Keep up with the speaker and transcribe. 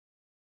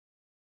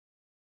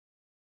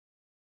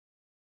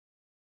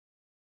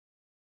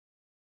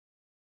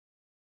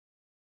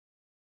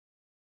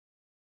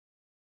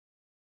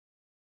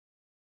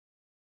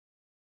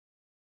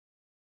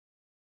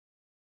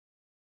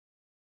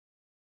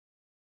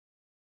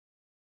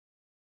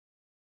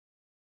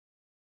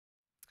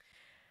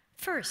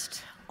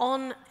First,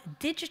 on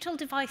digital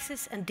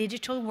devices and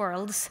digital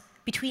worlds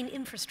between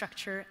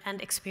infrastructure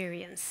and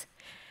experience.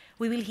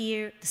 We will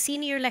hear the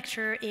senior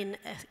lecturer in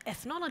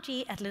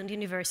ethnology at Lund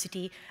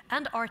University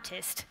and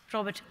artist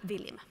Robert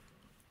Willim.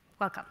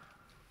 Welcome.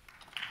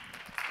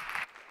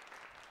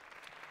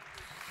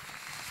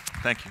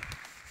 Thank you.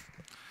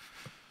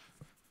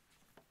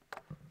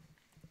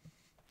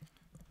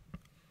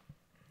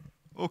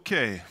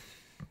 Okay,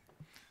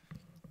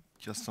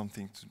 just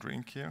something to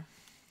drink here,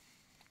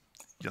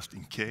 just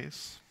in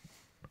case.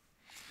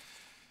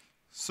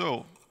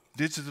 So,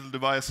 digital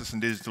devices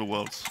and digital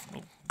worlds.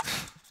 Oh.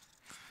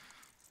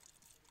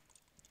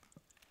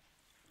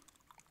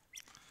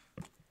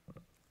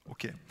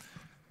 Okay,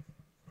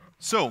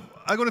 so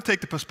I'm going to take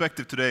the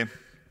perspective today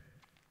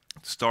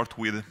to start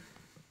with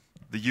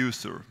the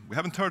user. We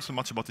haven't heard so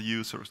much about the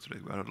users today.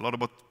 We heard a lot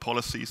about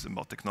policies,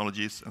 about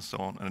technologies, and so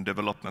on, and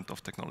development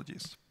of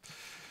technologies.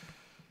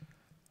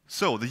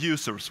 So, the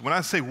users. When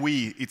I say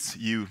we, it's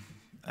you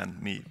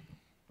and me.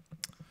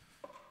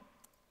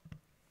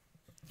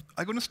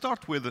 I'm going to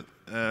start with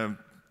the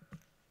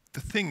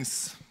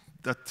things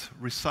that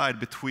reside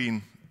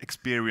between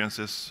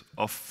experiences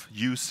of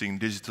using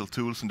digital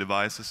tools and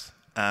devices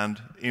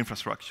and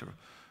infrastructure,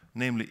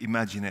 namely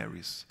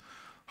imaginaries.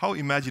 How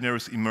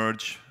imaginaries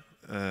emerge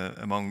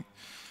among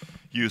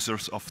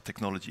users of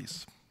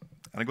technologies.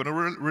 And I'm going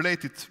to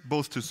relate it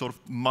both to sort of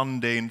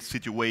mundane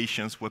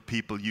situations where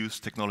people use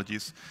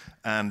technologies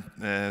and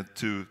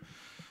to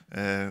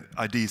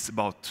ideas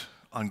about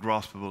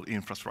ungraspable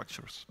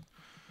infrastructures.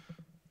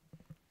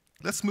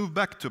 Let's move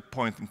back to a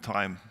point in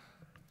time,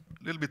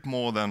 a little bit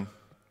more than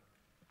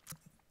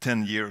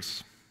 10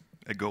 years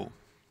ago.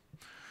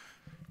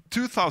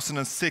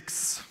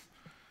 2006,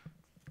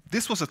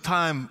 this was a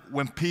time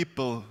when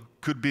people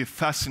could be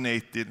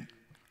fascinated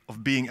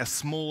of being a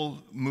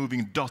small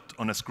moving dot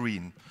on a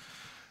screen.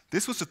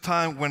 This was a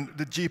time when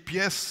the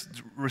GPS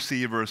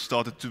receiver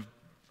started to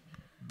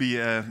be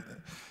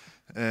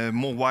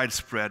more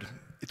widespread.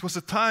 It was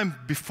a time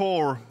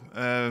before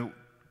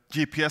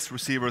GPS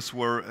receivers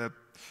were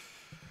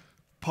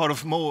part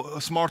of more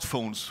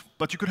smartphones,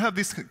 but you could have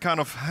this kind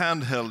of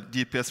handheld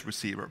GPS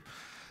receiver.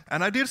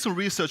 And I did some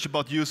research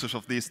about users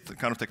of these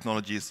kind of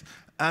technologies,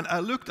 and I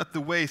looked at the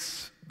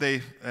ways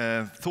they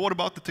thought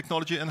about the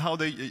technology and how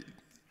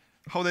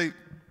they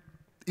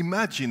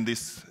imagined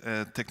this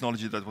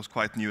technology that was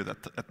quite new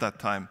at that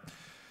time.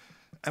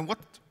 And what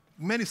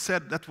many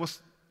said that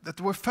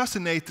they were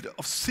fascinated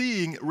of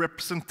seeing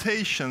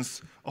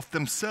representations of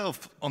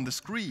themselves on the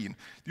screen.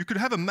 You could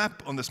have a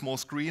map on the small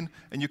screen,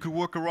 and you could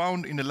walk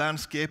around in the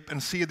landscape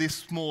and see this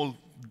small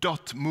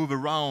dot move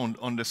around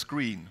on the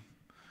screen.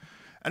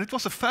 And it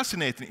was a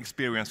fascinating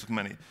experience for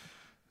many.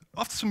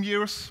 After some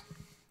years,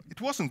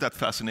 it wasn't that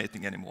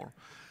fascinating anymore.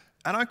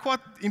 And I'm quite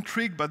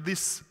intrigued by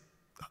this,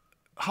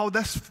 how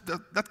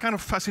that kind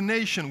of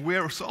fascination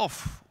wears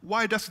off.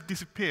 Why does it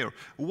disappear?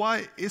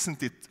 Why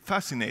isn't it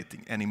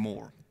fascinating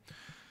anymore?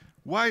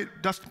 Why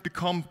does it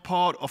become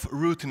part of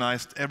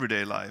routinized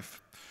everyday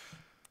life?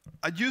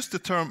 I use the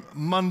term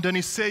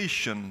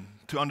mundanization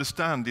to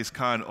understand this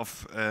kind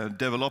of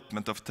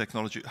development of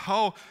technology.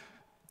 How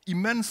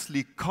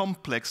immensely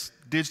complex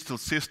digital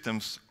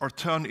systems are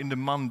turned into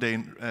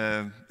mundane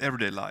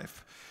everyday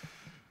life.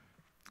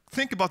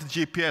 Think about the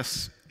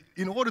GPS.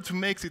 In order to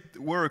make it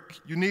work,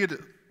 you need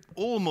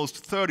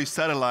almost 30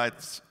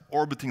 satellites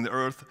orbiting the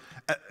Earth,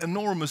 an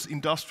enormous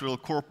industrial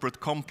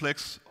corporate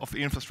complex of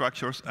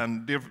infrastructures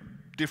and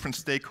different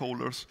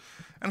stakeholders,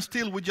 and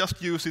still we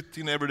just use it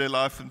in everyday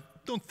life and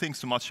don't think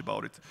so much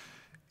about it.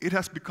 It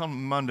has become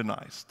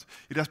mundanized.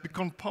 It has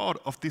become part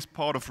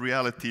of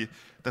reality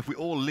that we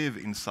all live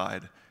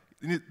inside.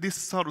 This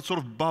sort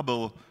of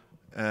bubble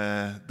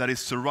that is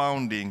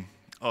surrounding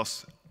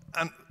us,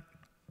 and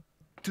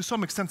to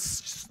some extent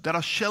that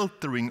are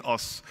sheltering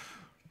us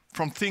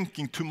from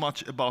thinking too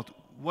much about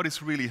what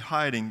is really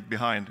hiding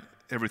behind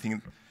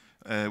everything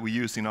we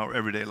use in our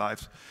everyday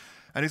lives.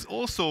 And it's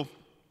also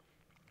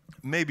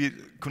maybe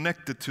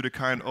connected to the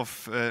kind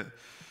of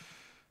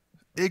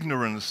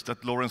ignorance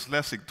that Lawrence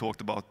Lessig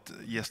talked about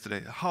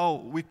yesterday,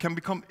 how we can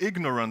become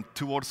ignorant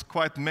towards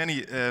quite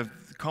many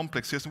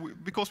complex systems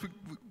because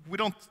we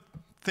don't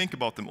think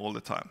about them all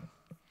the time.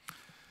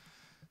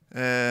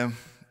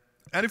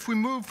 And if we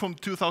move from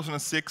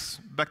 2006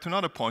 back to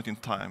another point in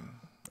time,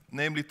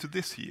 namely to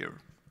this year,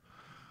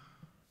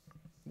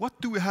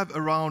 what do we have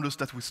around us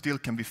that we still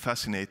can be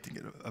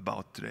fascinated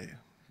about today?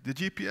 The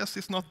GPS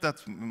is not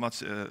that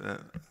much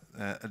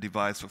a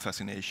device for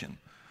fascination.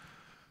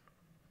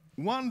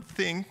 One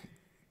thing,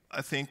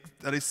 I think,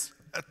 that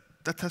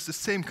has the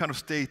same kind of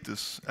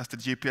status as the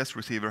GPS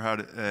receiver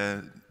had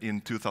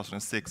in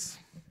 2006,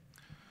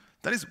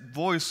 that is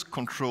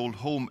voice-controlled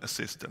home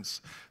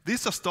assistants.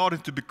 These are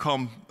starting to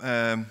become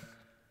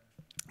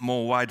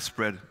more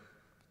widespread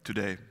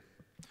today.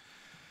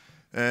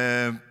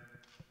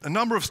 A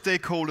number of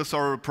stakeholders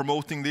are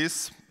promoting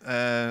this.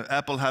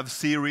 Apple have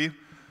Siri.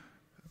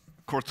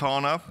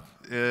 Cortana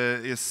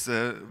is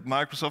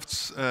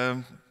Microsoft's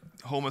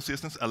home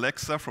assistant,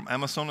 Alexa from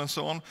Amazon and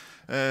so on.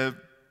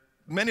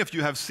 many of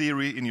you have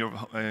Siri in your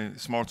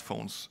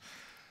smartphones.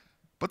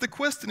 But the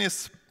question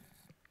is,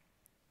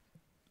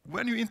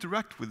 when you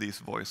interact with these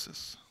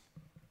voices,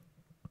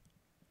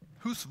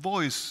 whose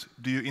voice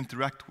do you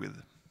interact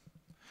with?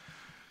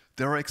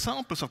 There are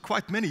examples of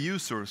quite many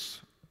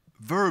users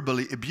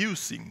verbally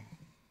abusing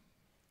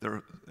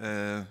their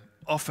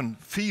often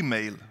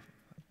female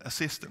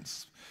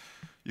assistants.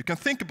 You can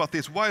think about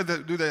this. Why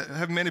do they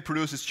have many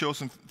producers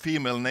chosen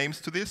female names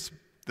to this?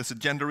 There's a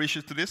gender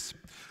issue to this.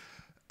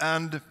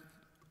 And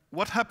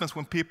what happens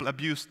when people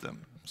abuse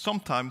them?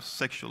 Sometimes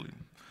sexually.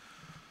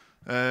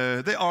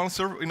 They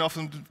answer in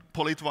often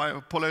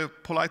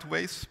polite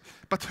ways.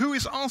 But who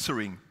is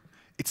answering?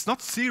 It's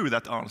not Siri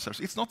that answers.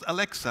 It's not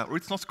Alexa, or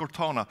it's not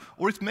Cortana.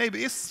 Or it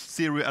maybe is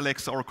Siri,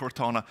 Alexa, or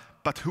Cortana.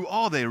 But who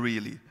are they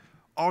really?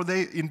 Are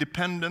they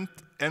independent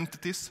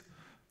entities?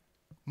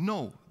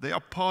 No, they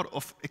are part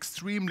of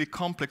extremely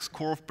complex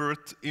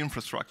corporate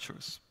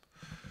infrastructures.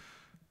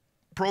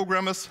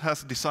 Programmers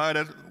has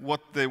decided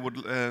what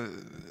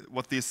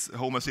these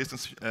home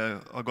assistants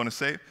are going to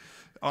say,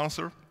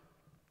 answer.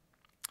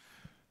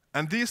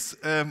 And these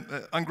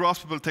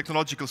ungraspable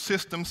technological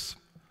systems,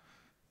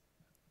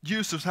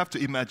 users have to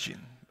imagine.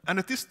 And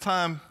at this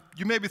time,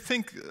 you maybe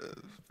think,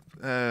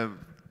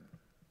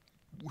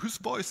 whose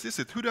voice is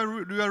it? Who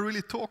do I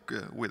really talk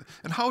with?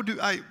 And how do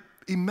I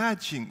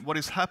imagine what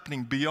is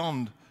happening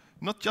beyond,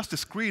 not just the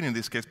screen in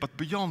this case, but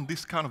beyond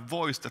this kind of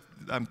voice that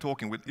I'm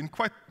talking with, in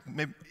quite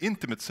maybe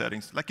intimate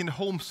settings, like in the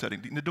home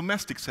setting, in the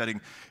domestic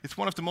setting. It's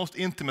one of the most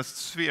intimate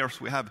spheres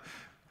we have.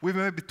 We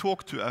maybe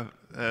talk to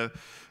an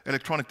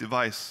electronic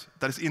device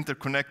that is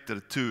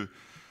interconnected to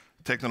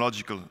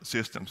technological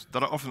systems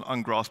that are often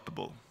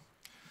ungraspable.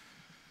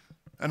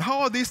 And how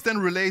are these then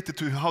related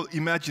to how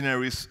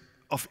imaginaries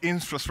of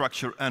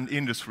infrastructure and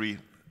industry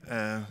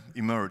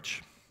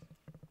emerge?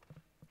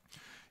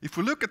 If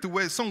we look at the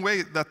way, some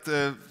way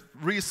that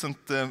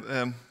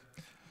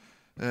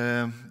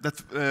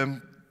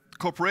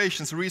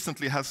corporations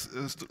recently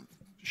has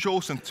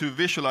chosen to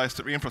visualize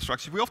their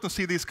infrastructure, we often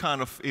see these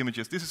kind of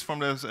images. This is from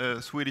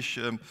the Swedish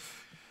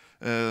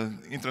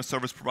internet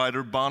service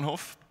provider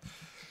Bahnhof.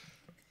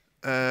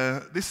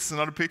 This is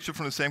another picture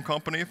from the same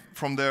company,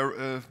 from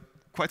their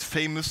quite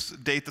famous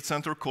data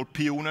center called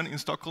Pionen in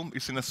Stockholm.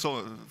 It's in a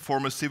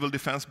former civil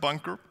defense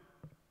bunker.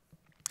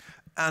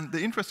 And the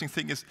interesting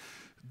thing is,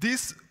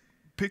 these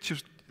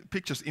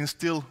pictures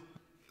instill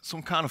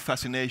some kind of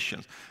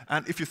fascination.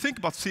 And if you think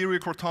about Siri,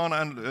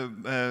 Cortana,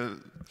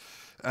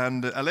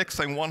 and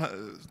Alexa in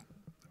one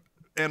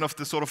end of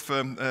the sort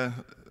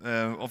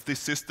of this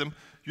system,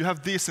 you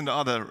have this in the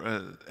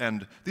other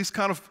end. These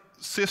kind of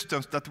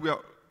systems that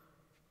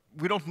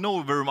we don't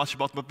know very much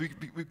about, but we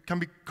can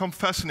become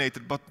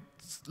fascinated by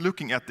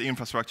looking at the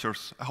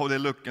infrastructures, how they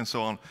look and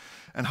so on,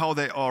 and how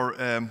they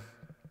are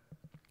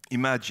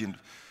imagined.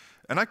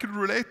 And I could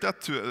relate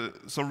that to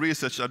some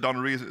research I've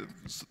done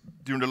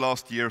during the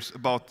last years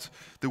about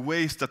the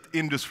ways that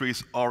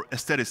industries are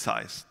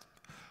aestheticized.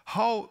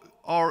 How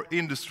are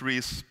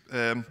industries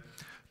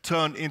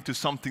turned into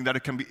something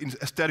that can be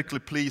aesthetically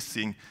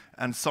pleasing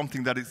and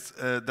something that is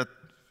that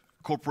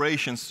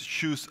corporations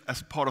choose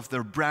as part of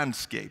their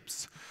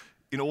brandscapes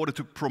in order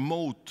to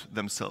promote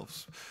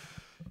themselves?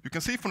 You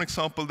can see, for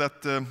example,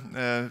 that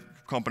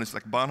companies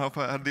like Bahnhof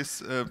had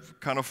this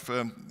kind of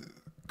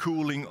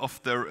cooling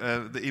of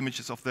the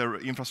images of their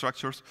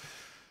infrastructures.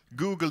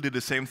 Google did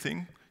the same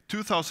thing.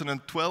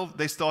 2012,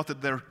 they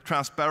started their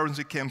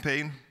transparency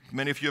campaign.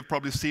 Many of you have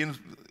probably seen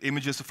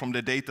images from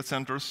the data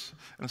centers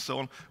and so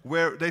on,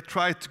 where they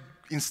try to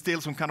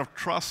instill some kind of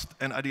trust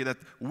and idea that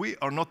we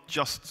are not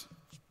just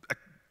a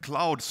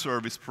cloud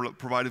service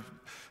provided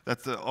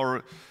that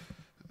are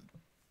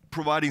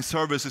providing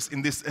services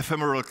in this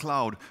ephemeral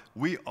cloud.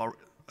 We are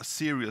a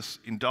serious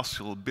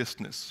industrial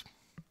business.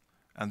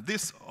 And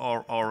these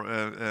are our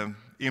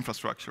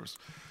infrastructures.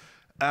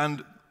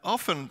 And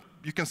often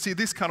you can see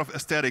this kind of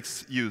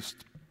aesthetics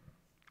used,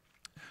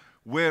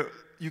 where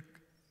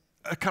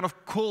a kind of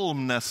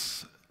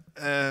calmness,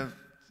 it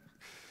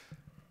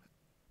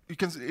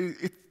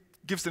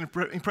gives an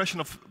impression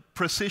of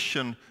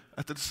precision.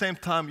 At the same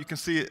time, you can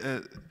see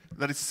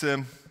that it's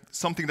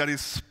something that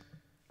is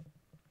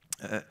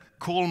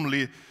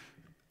calmly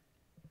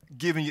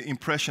giving you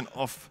impression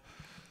of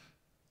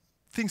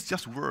things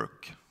just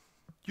work.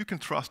 You can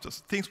trust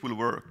us, things will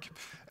work.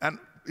 And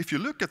if you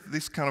look at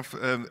this kind of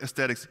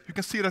aesthetics, you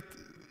can see that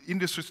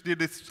industries did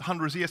this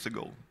 100 years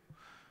ago.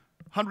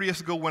 100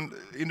 years ago, when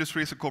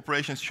industries and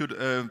corporations should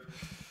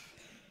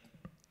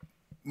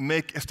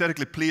make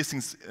aesthetically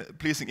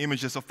pleasing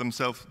images of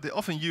themselves, they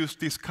often use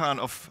this kind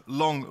of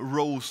long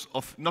rows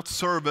of, not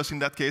servers in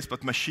that case,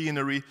 but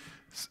machinery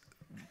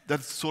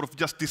that sort of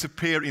just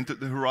disappear into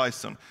the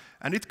horizon.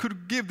 And it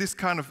could give this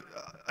kind of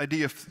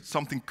idea of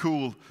something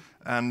cool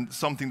and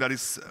something that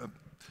is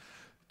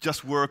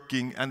just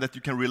working and that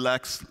you can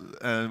relax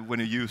when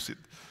you use it.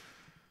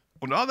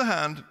 On the other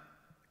hand,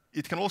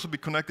 it can also be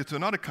connected to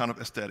another kind of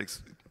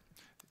aesthetics.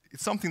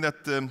 It's something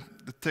that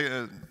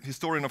the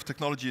historian of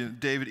technology,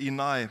 David E.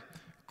 Nye,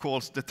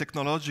 calls the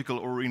technological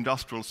or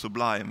industrial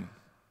sublime.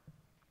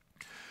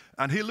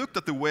 And he looked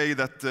at the way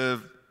that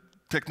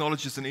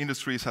technologies and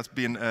industries has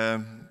been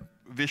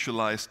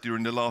visualized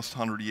during the last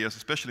 100 years,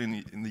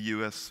 especially in the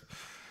US,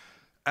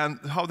 and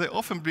how they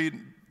often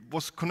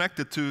was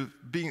connected to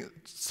being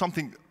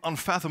something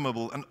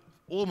unfathomable and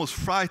almost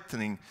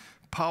frightening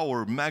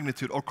power,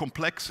 magnitude, or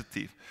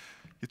complexity.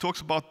 He talks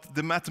about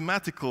the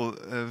mathematical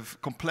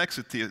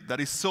complexity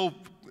that is so,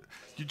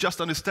 you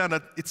just understand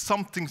that it's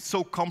something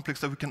so complex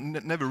that we can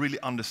never really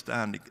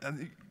understand it.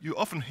 And you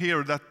often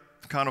hear that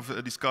kind of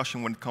a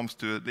discussion when it comes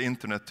to the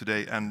internet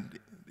today and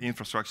the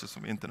infrastructures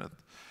of the internet.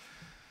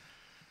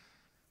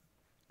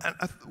 And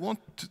I want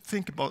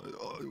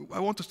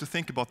us to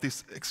think about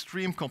this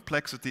extreme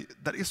complexity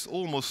that is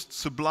almost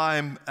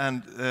sublime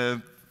and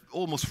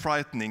almost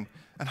frightening,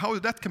 and how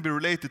that can be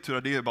related to the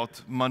idea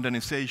about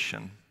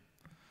mundanization,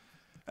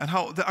 and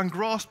how the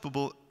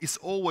ungraspable is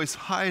always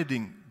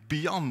hiding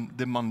beyond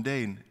the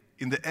mundane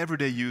in the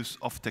everyday use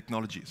of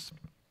technologies.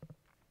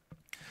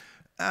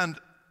 And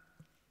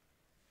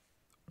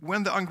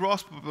when the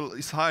ungraspable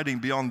is hiding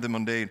beyond the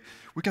mundane,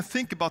 we can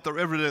think about our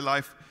everyday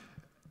life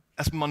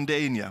as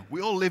mundania.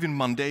 We all live in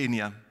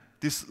mundania,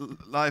 this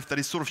life that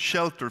is sort of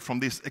sheltered from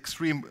this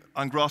extreme,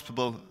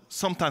 ungraspable,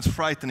 sometimes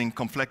frightening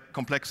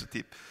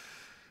complexity.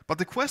 But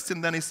the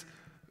question then is,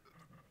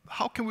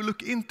 how can we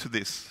look into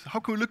this? How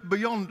can we look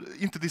beyond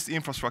into this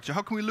infrastructure?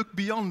 How can we look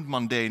beyond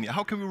mundania?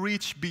 How can we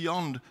reach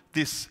beyond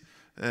this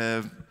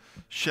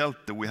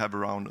shelter we have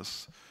around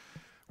us?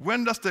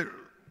 When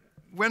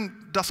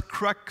does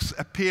cracks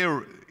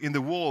appear in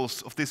the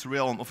walls of this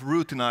realm of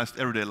routinized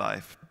everyday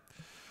life?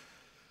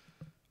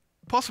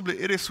 Possibly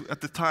it is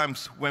at the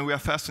times when we are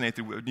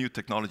fascinated with new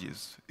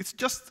technologies. It's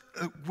just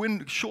a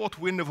short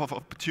window of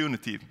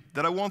opportunity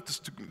that I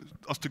want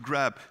us to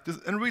grab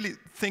and really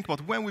think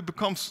about when we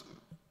become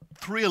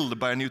thrilled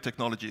by a new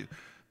technology.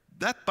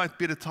 That might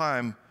be the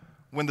time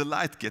when the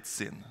light gets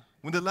in,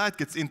 when the light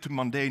gets into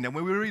mundane, and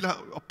when we really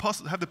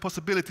have the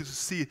possibility to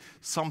see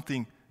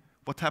something,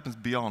 what happens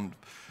beyond.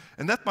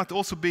 And that might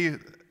also be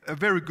a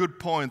very good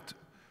point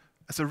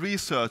as a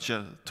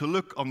researcher to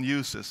look on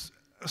uses,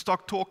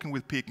 start talking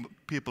with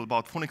people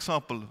about, for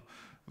example,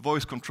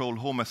 voice control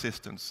home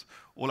assistants,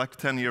 or like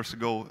 10 years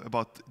ago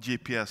about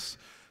GPS.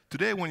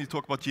 Today, when you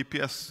talk about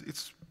GPS,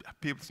 it's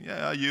people say,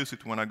 yeah, I use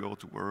it when I go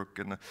to work,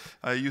 and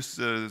I use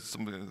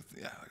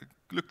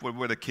look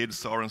where the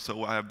kids are, and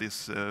so I have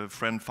this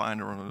friend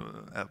finder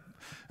app.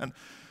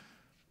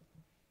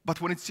 But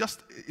when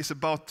it's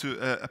about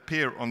to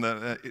appear on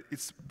the,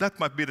 that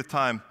might be the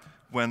time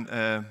when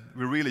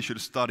we really should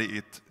study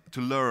it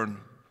to learn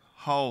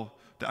how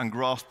the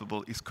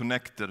ungraspable is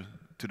connected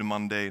to the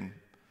mundane.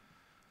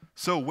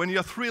 So when you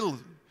are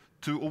thrilled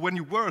to, or when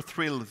you were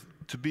thrilled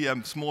to be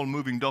a small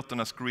moving dot on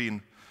a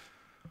screen,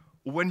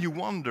 or when you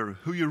wonder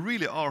who you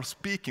really are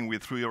speaking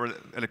with through your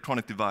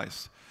electronic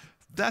device,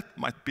 that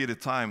might be the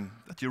time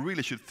that you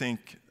really should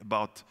think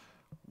about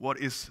what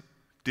is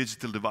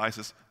digital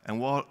devices and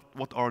what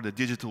are the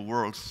digital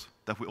worlds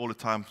that we all the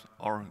time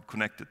are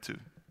connected to.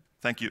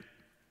 Thank you.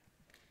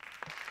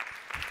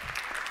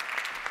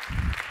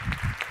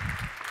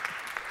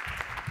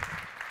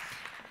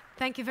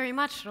 Thank you very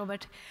much,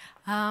 Robert.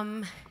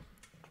 I'd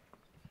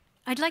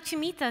like to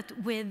meet that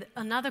with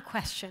another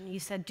question. You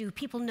said, do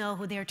people know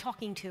who they're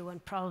talking to?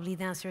 And probably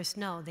the answer is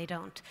no, they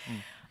don't.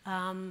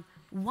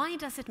 Why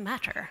does it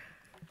matter?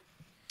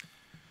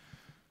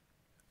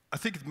 I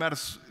think it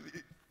matters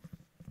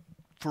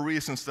for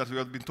reasons that we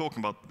have been talking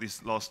about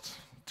these last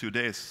 2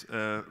 days.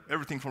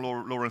 Everything from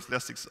Lawrence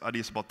Lessig's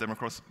ideas about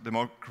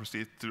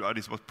democracy to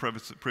ideas about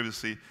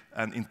privacy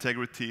and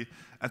integrity,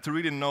 and to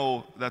really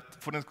know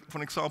that,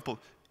 for example,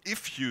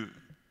 if you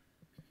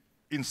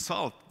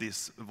insult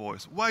this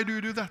voice, why do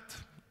you do that?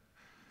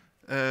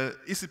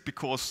 Is it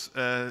because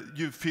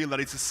you feel that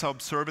it's a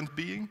subservient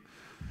being?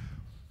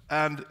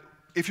 And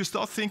if you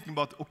start thinking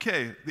about,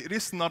 okay, it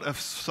is not a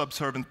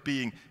subservient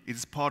being, it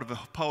is part of a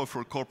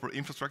powerful corporate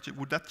infrastructure,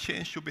 would that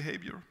change your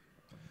behavior?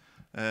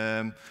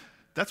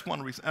 That's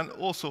one reason. And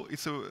also,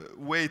 it's a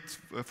way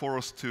for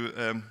us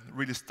to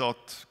really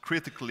start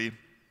critically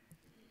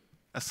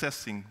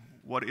assessing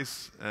what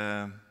is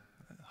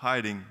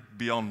hiding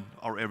beyond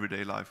our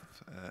everyday life,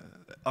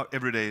 our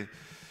everyday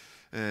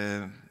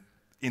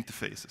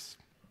interfaces.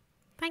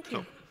 Thank you.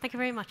 So, thank you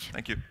very much.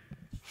 Thank you.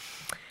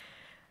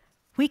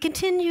 We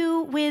continue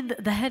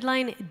with the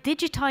headline,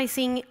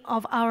 Digitizing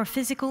of Our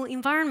Physical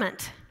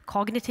Environment,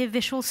 Cognitive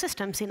Visual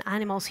Systems in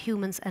Animals,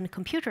 Humans and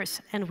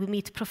Computers. And we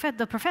meet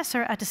the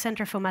professor at the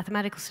Center for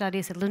Mathematical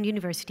Studies at Lund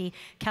University,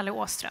 Kalle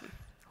Åström.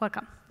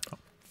 Welcome. Oh,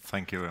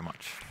 thank you very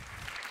much.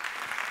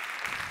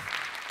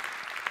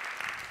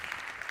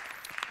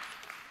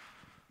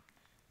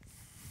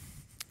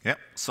 Yeah,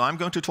 so I'm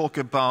going to talk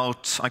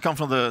about, I come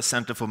from the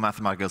Center for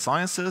Mathematical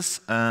Sciences,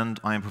 and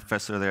I'm a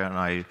professor there, and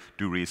I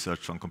do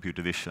research on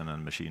computer vision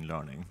and machine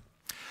learning.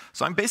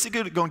 So I'm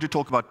basically going to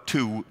talk about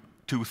two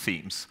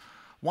themes.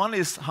 One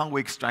is how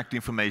we extract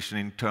information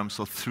in terms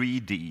of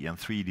 3D and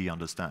 3D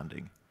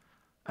understanding.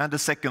 And the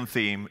second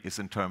theme is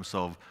in terms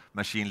of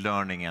machine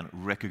learning and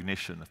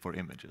recognition for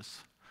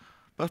images.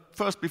 But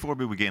first, before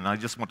we begin, I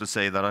just want to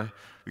say that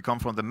we come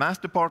from the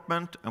math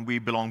department, and we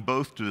belong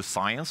both to the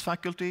science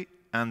faculty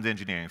and the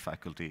engineering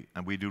faculty,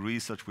 and we do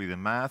research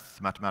within math,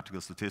 mathematical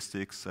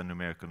statistics, and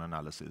numerical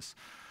analysis.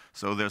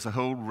 So there's a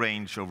whole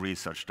range of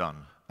research done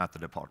at the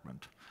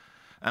department.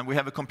 And we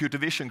have a computer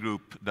vision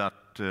group that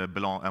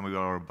and we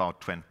are about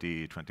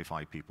 20,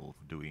 25 people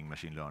doing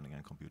machine learning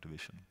and computer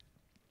vision.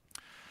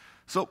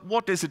 So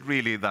what is it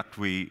really that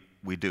we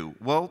do?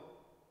 Well,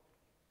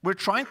 we're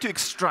trying to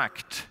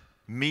extract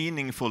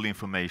meaningful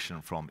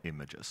information from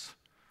images.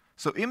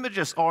 So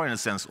images are, in a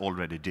sense,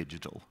 already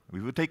digital.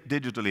 We would take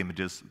digital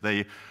images.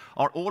 They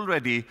are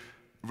already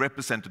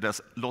represented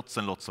as lots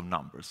and lots of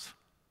numbers.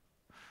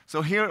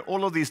 So here,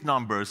 all of these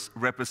numbers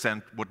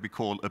represent what we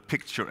call a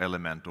picture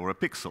element or a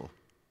pixel.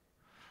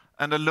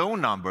 And a low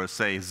number,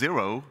 say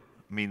 0,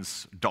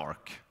 means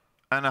dark.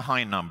 And a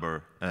high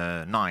number,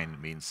 9,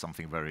 means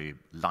something very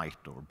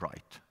light or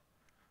bright.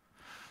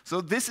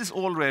 So this is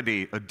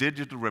already a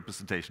digital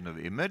representation of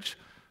the image,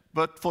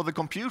 but for the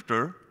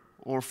computer,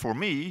 or for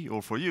me,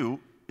 or for you,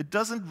 it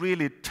doesn't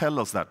really tell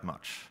us that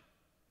much.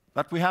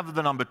 That we have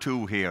the number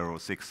 2 here, or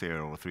 6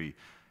 here, or 3,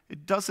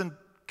 it doesn't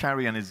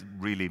carry any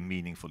really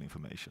meaningful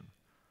information.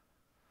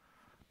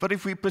 But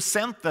if we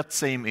present that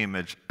same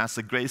image as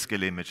a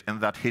grayscale image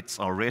and that hits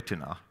our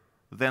retina,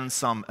 then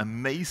some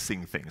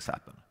amazing things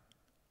happen.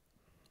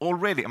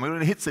 Already, I mean,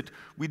 when it hits it,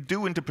 we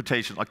do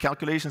interpretation, our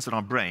calculations in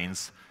our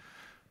brains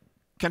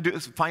can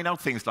find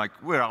out things like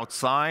we're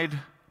outside,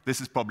 this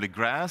is probably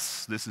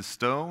grass, this is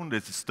stone,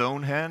 this is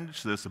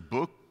Stonehenge, there's a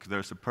book,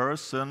 there's a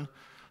person.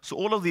 So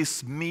all of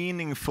these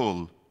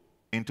meaningful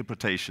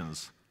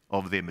interpretations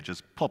of the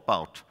images pop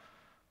out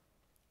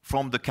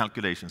from the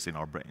calculations in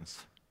our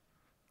brains.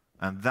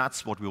 And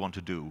that's what we want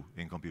to do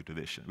in computer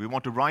vision. We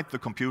want to write the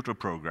computer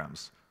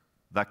programs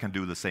that can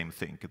do the same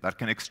thing, that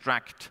can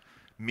extract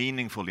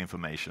meaningful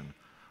information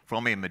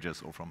from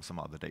images or from some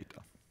other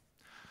data.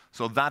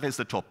 So that is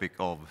the topic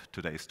of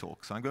today's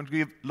talk. So I'm going to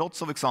give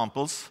lots of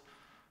examples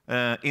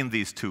in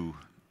these two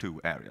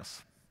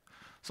areas.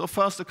 So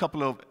first, a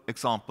couple of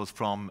examples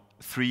from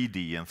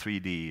 3D and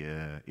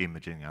 3D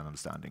imaging and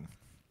understanding.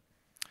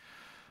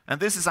 And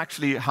this is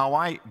actually how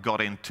I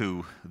got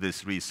into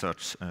this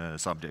research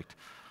subject.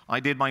 I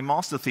did my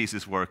master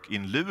thesis work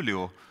in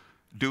Luleå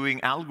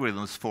doing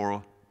algorithms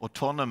for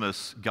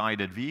autonomous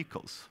guided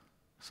vehicles.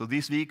 So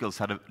these vehicles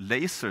had a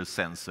laser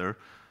sensor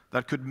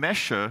that could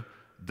measure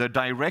the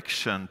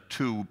direction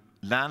to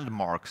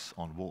landmarks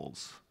on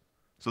walls.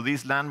 So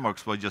these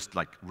landmarks were just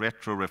like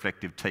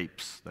retroreflective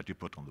tapes that you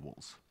put on the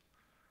walls.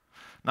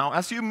 Now,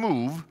 as you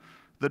move,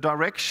 the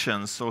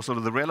directions, or sort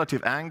of the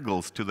relative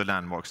angles to the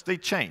landmarks, they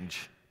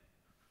change.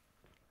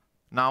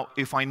 Now,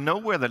 if I know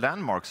where the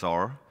landmarks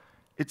are,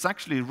 it's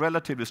actually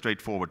relatively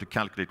straightforward to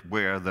calculate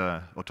where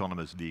the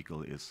autonomous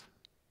vehicle is.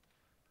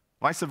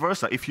 Vice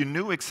versa, if you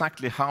knew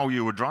exactly how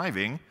you were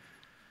driving,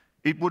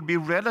 it would be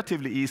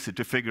relatively easy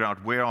to figure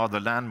out where are the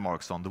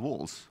landmarks on the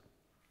walls.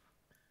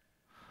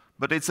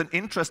 But it's an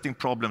interesting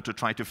problem to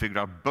try to figure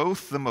out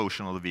both the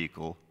motion of the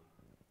vehicle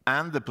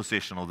and the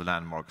position of the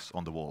landmarks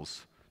on the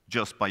walls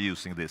just by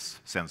using this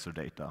sensor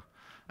data.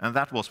 And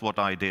that was what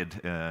I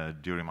did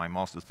during my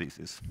master's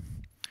thesis.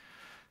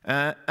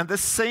 And the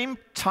same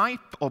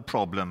type of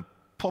problem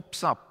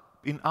pops up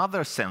in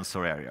other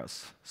sensor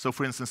areas. So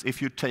for instance,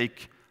 if you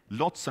take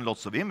lots and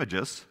lots of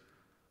images,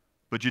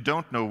 but you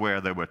don't know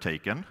where they were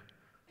taken,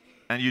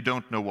 and you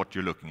don't know what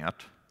you're looking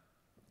at,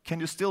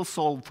 can you still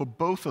solve for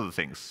both of the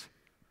things?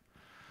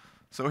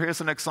 So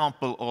here's an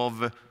example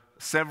of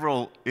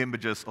several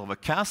images of a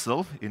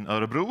castle in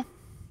Örebro.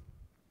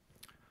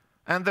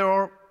 And there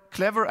are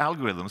clever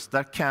algorithms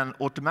that can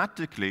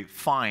automatically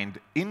find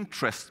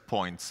interest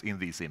points in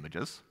these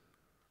images.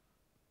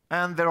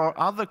 And there are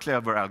other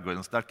clever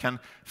algorithms that can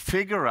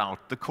figure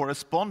out the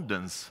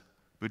correspondence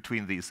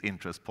between these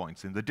interest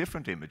points in the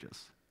different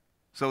images.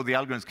 So the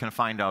algorithms can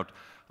find out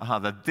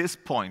that this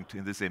point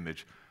in this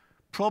image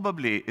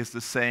probably is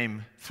the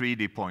same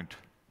 3D point,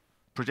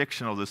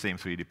 projection of the same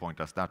 3D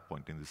point as that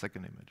point in the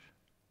second image.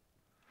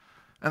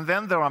 And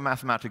then there are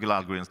mathematical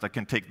algorithms that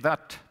can take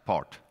that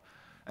part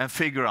and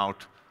figure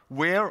out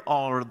where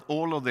are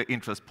all of the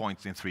interest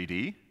points in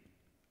 3D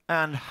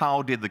and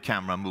how did the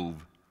camera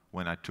move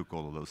when I took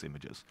all of those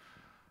images.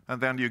 And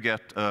then you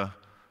get a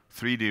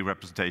 3D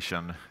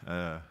representation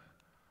of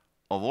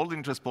all the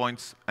interest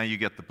points, and you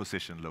get the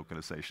position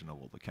localization of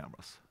all the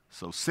cameras.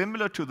 So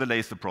similar to the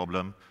laser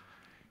problem,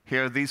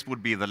 here these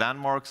would be the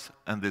landmarks,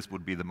 and this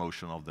would be the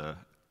motion of the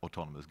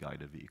autonomous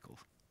guided vehicle.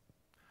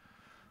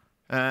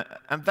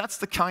 And that's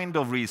the kind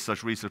of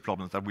research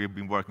problems that we've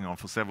been working on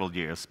for several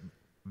years.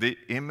 The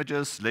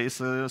images,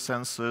 laser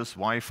sensors,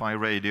 Wi-Fi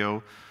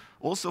radio,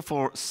 also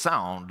for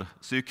sound.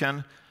 So you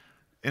can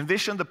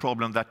envision the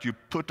problem that you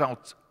put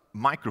out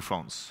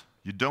microphones.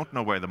 You don't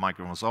know where the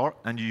microphones are,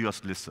 and you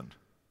just listen.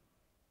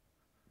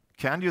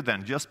 Can you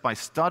then, just by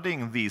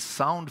studying these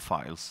sound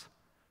files,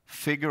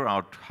 figure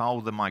out how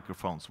the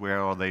microphones,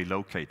 where are they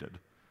located,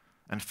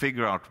 and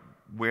figure out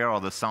where are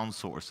the sound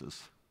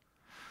sources?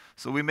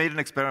 So we made an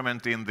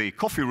experiment in the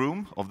coffee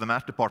room of the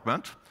math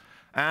department,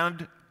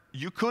 and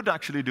you could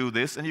actually do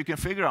this, and you can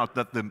figure out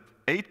that the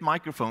 8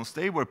 microphones,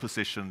 they were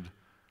positioned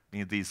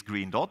in these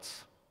green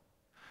dots.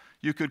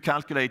 You could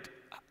calculate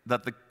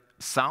that the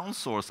sound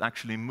source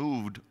actually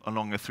moved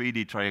along a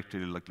 3D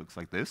trajectory that looks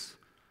like this.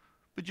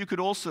 But you could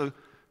also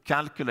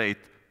calculate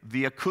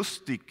the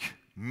acoustic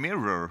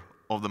mirror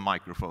of the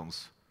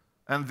microphones,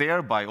 and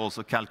thereby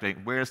also calculate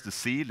where's the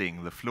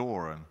ceiling, the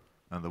floor,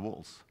 and the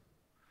walls.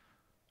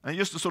 And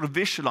just to sort of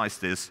visualize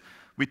this,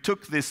 we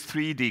took this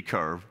 3D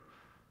curve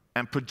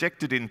and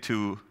projected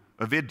into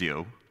a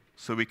video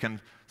so we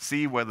can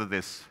see whether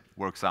this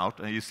works out.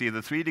 And you see the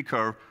 3D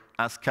curve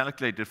as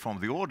calculated from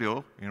the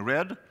audio in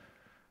red,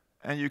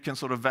 and you can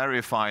sort of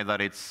verify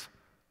that it's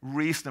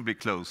reasonably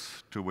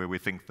close to where we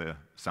think the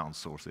sound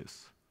source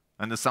is.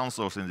 And the sound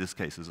source in this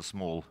case is a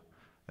small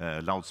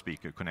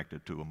loudspeaker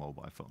connected to a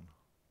mobile phone.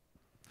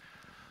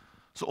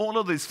 So all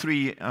of these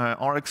 3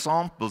 are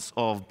examples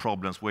of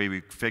problems where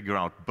we figure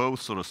out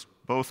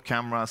both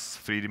cameras,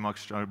 3D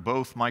mixture,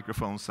 both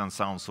microphones and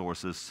sound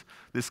sources,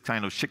 this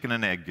kind of chicken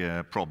and egg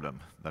problem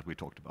that we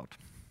talked about.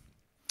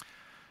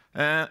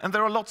 And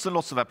there are lots and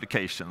lots of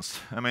applications.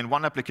 I mean,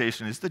 one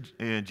application is the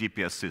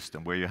GPS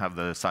system, where you have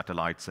the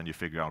satellites and you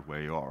figure out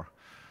where you are.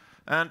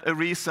 And a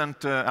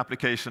recent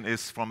application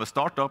is from a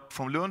startup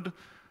from Lund,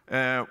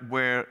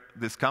 where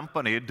this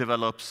company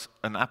develops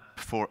an app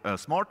for a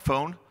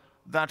smartphone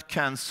that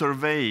can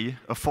survey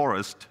a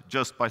forest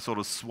just by sort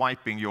of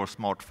swiping your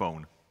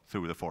smartphone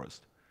through the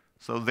forest.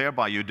 So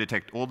thereby you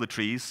detect all the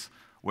trees,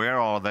 where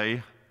are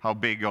they, how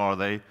big are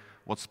they,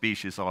 what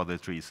species are the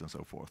trees, and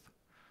so forth.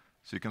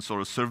 So you can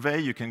sort of survey,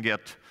 you can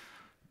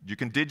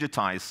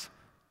digitize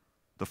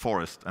the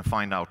forest and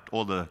find out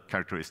all the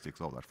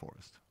characteristics of that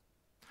forest.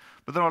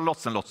 But there are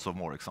lots and lots of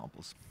more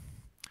examples.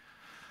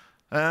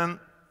 The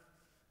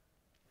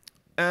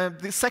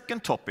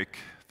second topic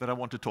that I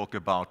want to talk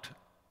about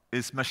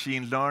is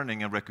machine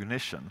learning and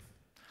recognition.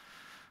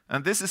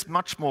 And this is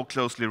much more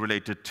closely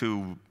related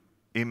to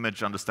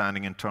image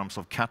understanding in terms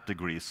of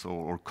categories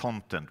or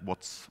content,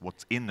 what's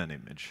in an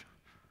image.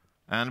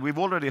 And we've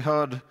already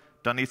heard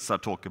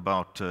Danica talk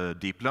about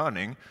deep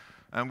learning,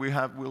 and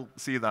we'll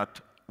see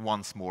that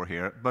once more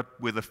here, but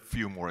with a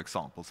few more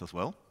examples as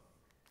well.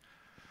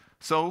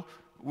 So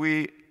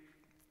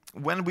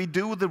when we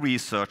do the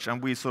research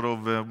and we sort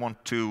of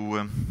want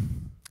to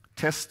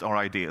test our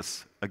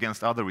ideas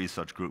against other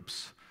research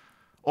groups,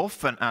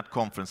 often at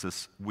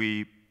conferences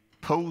we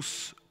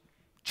pose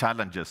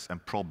challenges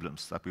and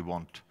problems that we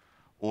want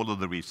all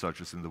of the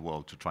researchers in the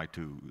world to try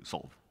to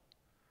solve.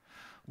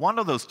 One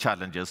of those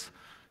challenges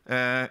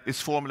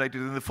is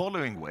formulated in the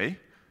following way.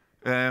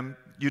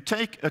 You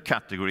take a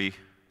category,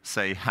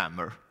 say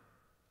hammer,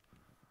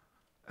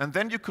 and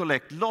then you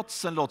collect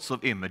lots and lots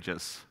of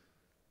images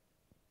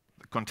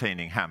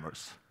containing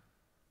hammers.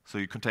 So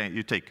you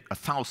take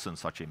 1,000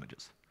 such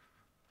images.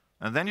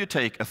 And then you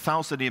take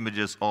 1,000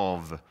 images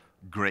of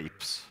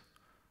grapes,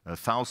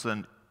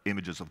 1,000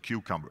 images of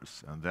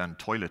cucumbers, and then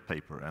toilet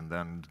paper, and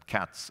then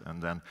cats,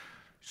 and then...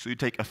 So you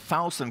take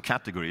 1,000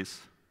 categories,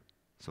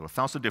 so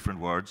 1,000 different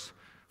words.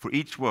 For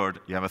each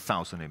word, you have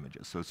 1,000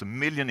 images. So it's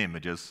 1,000,000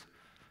 images.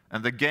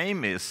 And the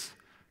game is,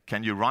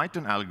 can you write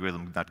an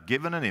algorithm that,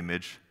 given an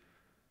image,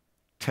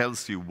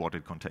 tells you what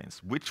it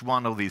contains? Which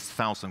one of these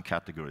 1,000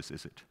 categories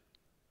is it?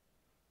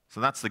 So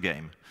that's the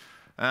game.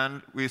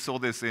 And we saw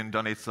this in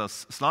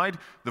Danica's slide.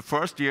 The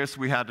first years,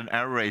 we had an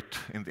error rate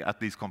at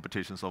these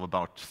competitions of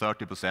about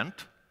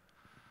 30%.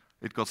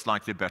 It got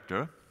slightly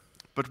better.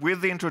 But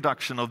with the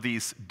introduction of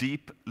these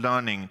deep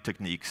learning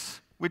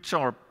techniques, which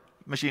are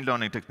machine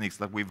learning techniques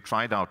that we've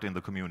tried out in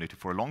the community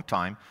for a long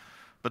time,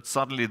 but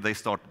suddenly they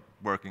start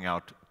working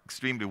out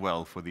extremely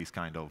well for these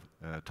kind of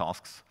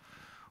tasks,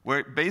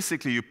 where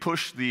basically you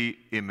push the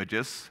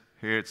images.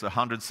 Here it's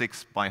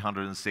 106 by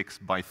 106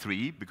 by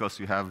 3, because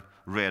you have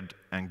red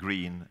and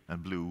green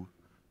and blue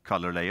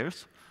color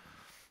layers.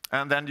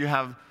 And then you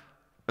have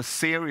a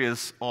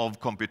series of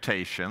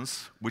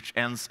computations, which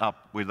ends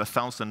up with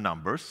 1,000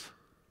 numbers,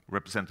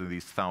 representing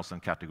these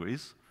 1,000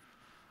 categories.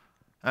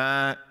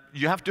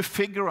 You have to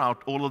figure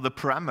out all of the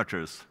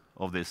parameters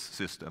of this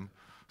system.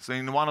 So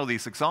in one of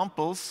these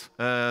examples,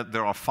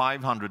 there are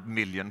 500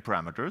 million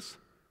parameters.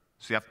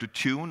 So you have to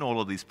tune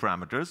all of these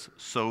parameters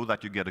so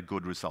that you get a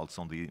good results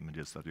on the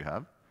images that you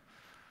have.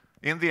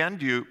 In the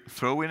end, you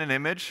throw in an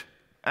image,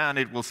 and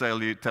it will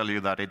tell you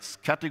that it's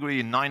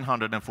category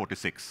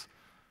 946,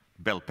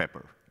 bell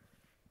pepper.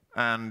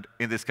 And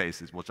in this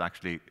case, it was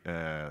actually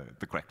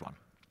the correct one.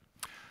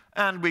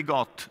 And we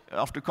got,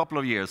 after a couple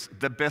of years,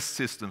 the best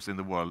systems in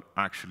the world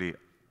actually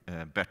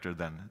better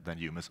than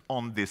humans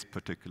on this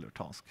particular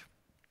task.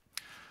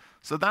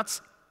 So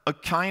that's a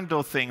kind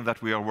of thing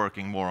that we are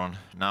working more on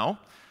now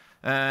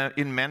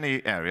in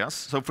many areas.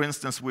 So for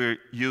instance, we're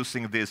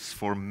using this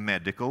for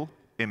medical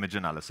image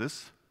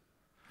analysis.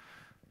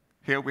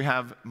 Here we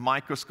have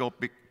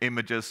microscopic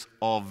images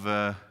of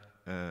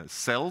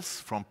cells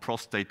from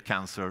prostate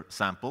cancer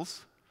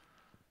samples.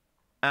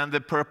 And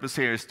the purpose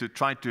here is to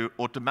try to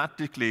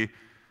automatically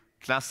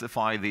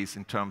classify these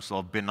in terms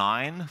of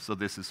benign, so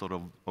this is sort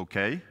of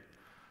okay,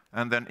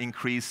 and then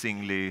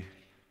increasingly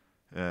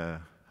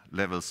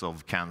levels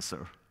of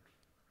cancer.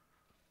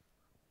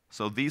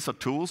 So these are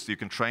tools, you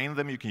can train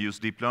them, you can use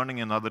deep learning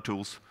and other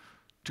tools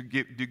to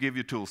give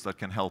you tools that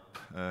can help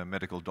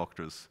medical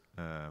doctors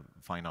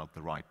find out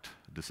the right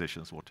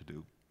decisions, what to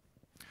do.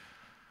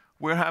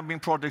 We're having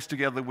projects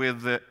together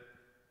with the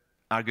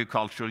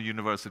Agricultural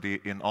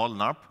University in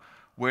Alnarp,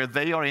 where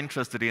they are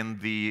interested in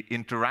the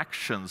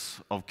interactions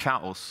of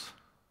cows.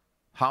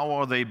 How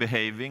are they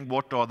behaving?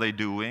 What are they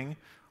doing?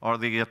 Are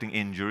they getting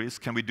injuries?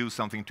 Can we do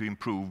something to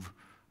improve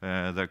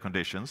their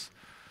conditions?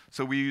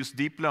 So we use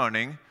deep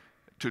learning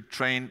to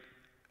train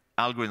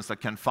algorithms that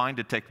can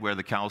detect where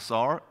the cows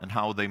are and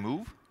how they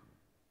move.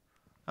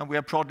 And we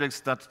have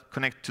projects that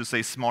connect to,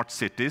 say, smart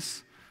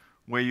cities,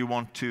 where you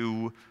want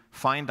to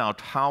find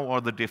out how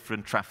are the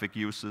different traffic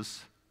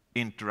users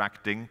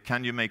interacting.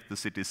 Can you make the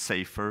cities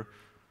safer?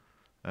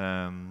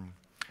 And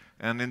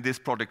in this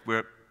project,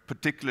 we're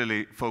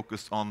particularly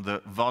focused on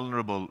the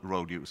vulnerable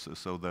road users,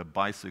 so the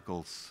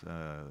bicyclists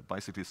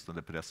and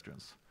the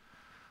pedestrians.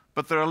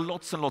 But there are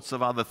lots and lots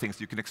of other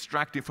things. You can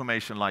extract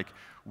information like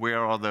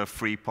where are the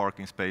free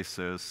parking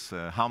spaces,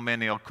 how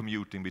many are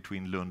commuting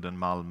between Lund and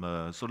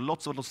Malmö. So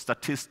lots of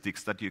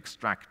statistics that you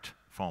extract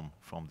from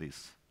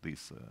these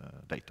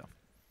data.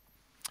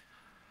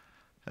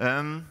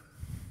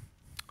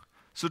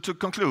 So to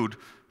conclude,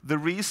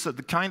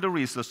 the kind of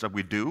research that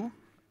we do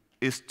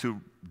is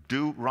to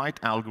do right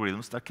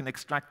algorithms that can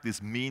extract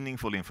this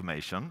meaningful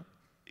information.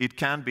 It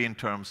can be in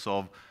terms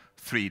of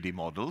 3D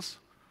models.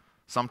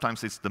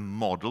 Sometimes it's the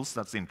models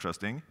that's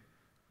interesting.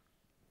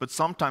 But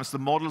sometimes the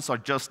models are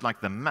just like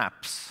the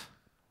maps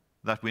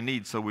that we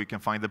need so we can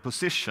find the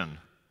position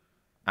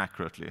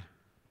accurately.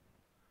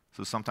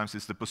 So sometimes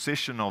it's the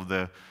position of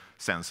the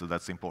sensor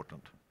that's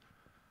important.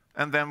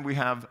 And then we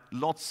have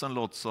lots and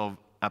lots of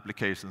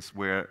applications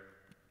where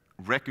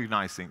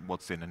recognizing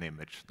what's in an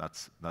image,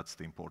 that's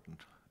the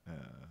important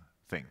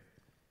thing.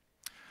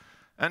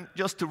 And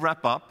just to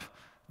wrap up,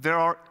 there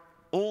are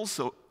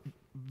also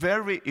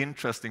very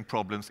interesting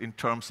problems in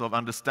terms of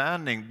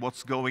understanding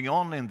what's going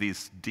on in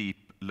these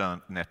deep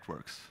learned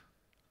networks.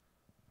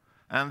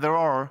 And there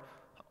are,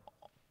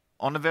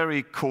 on a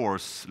very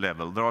coarse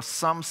level, there are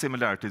some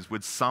similarities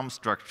with some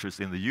structures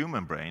in the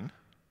human brain,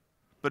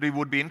 but it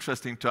would be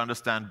interesting to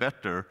understand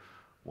better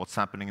what's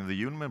happening in the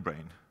human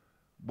brain.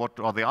 What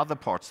are the other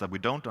parts that we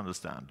don't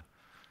understand?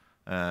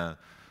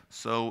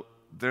 So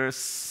there's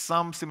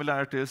some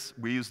similarities.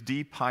 We use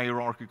deep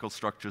hierarchical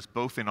structures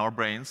both in our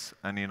brains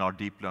and in our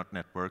deep learned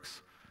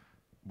networks.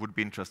 Would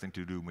be interesting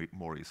to do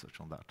more research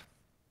on that.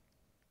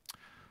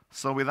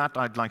 So with that,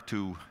 I'd like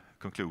to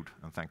conclude,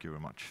 and thank you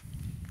very much.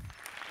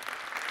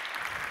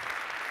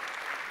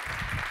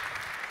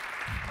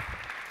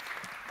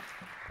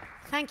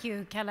 Thank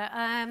you, Kalle.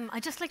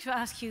 I'd just like to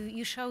ask you,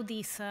 you showed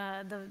these,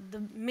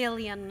 the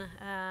million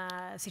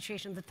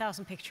situation, the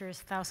 1,000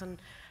 pictures, 1,000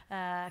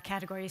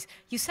 categories.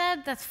 You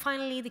said that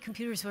finally the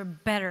computers were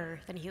better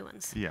than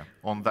humans. Yeah,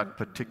 on that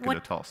particular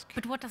task.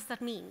 But what does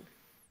that mean?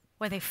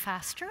 Were they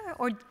faster,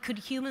 or could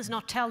humans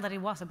not tell that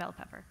it was a bell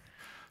pepper?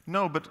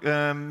 No, but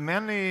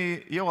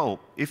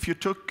if you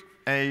took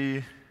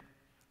a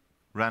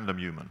random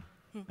human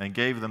and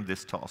gave them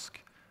this task,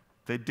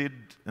 they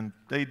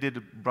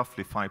did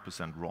roughly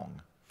 5%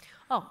 wrong.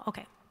 Oh,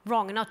 okay.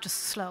 Wrong, not just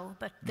slow,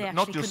 but they actually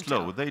not just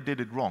slow. They did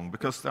it wrong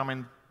because, I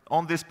mean,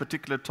 on this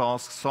particular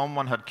task,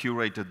 someone had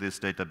curated this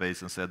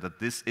database and said that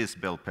this is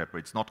bell pepper,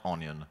 it's not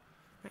onion.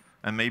 Right.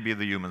 And maybe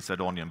the human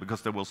said onion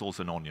because there was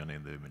also an onion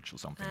in the image or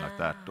something like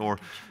that. Or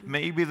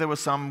maybe there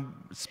was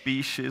some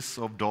species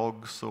of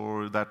dogs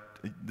or that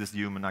this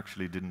human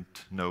actually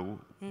didn't know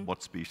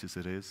what species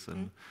it is.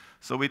 And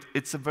so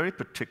it's a very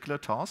particular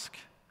task.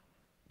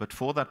 But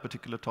for that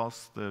particular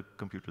task, the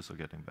computers are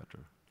getting better.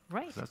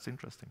 Right. So that's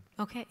interesting.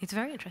 Okay, it's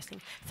very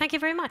interesting. Thank you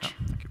very much.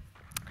 Yeah, thank you.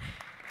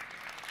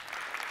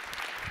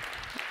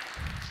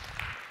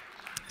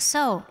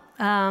 So,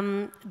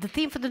 the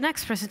theme for the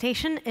next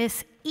presentation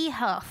is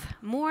e-health,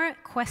 more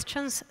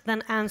questions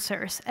than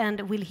answers.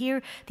 And we'll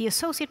hear the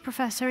Associate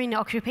Professor in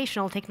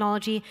Occupational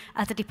Technology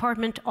at the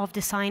Department of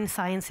Design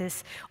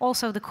Sciences,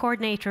 also the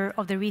coordinator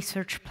of the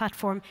research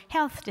platform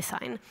Health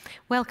Design.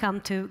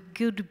 Welcome to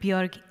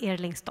Gudbjörg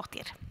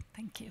Erlingsdottir.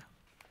 Thank you.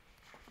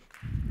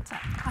 So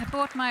I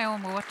bought my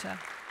own water.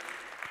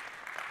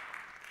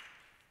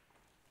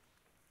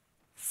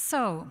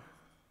 So,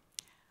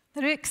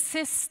 there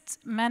exist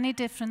many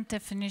different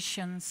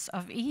definitions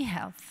of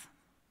e-health,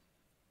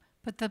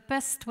 but the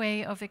best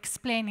way of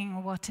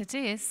explaining what it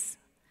is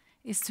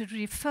to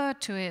refer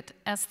to it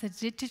as the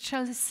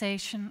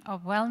digitalization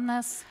of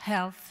wellness,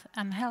 health,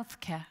 and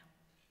healthcare.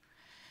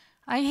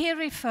 I here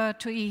refer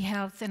to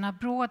e-health in a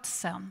broad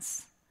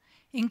sense,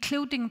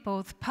 including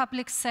both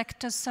public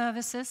sector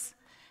services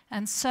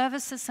and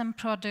services and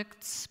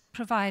products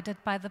provided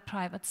by the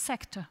private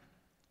sector.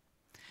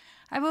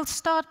 I will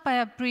start by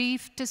a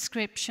brief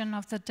description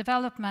of the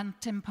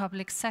development in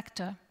public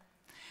sector,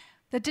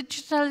 The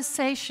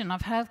digitalization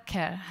of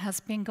healthcare has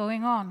been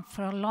going on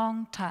for a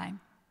long time.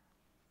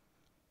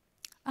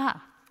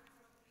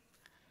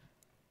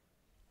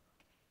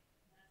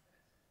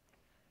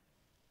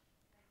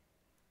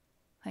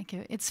 Thank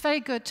you. It's very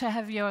good to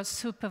have your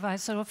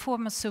supervisor or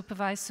former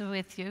supervisor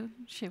with you.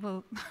 She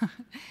will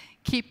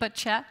keep a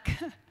check.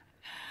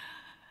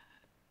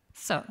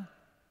 So,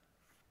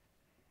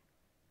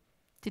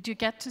 did you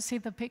get to see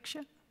the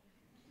picture?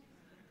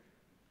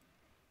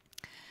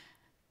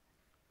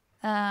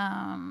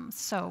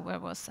 So, where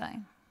was I?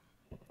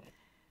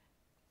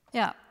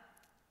 Yeah.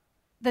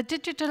 The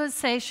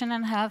digitalization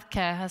in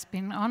healthcare has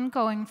been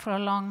ongoing for a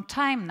long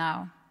time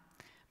now.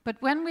 But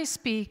when we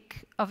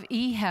speak of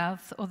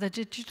e-health or the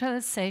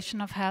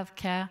digitalization of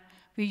healthcare,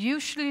 we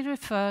usually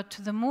refer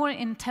to the more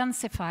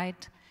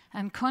intensified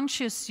and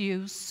conscious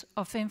use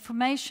of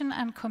information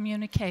and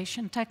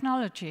communication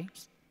technology.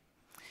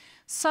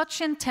 Such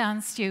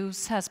intense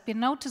use has been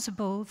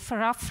noticeable for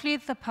roughly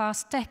the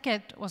past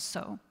decade or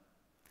so.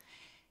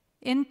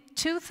 In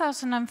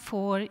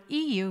 2004,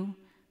 EU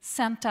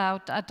sent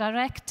out a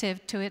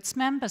directive to its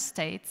member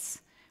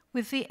states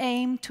with the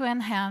aim to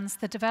enhance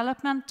the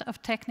development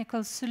of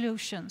technical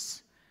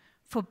solutions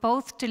for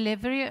both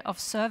delivery of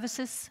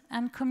services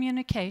and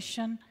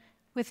communication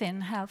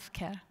within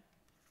healthcare.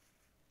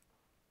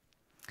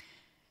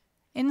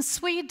 In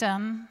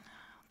Sweden,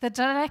 the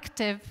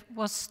directive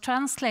was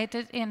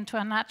translated into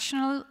a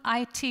national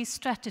IT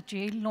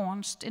strategy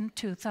launched in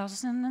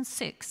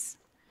 2006.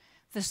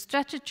 The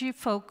strategy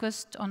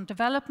focused on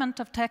development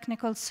of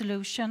technical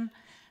solutions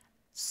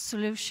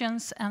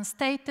and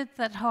stated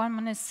that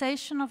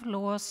harmonization of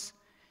laws,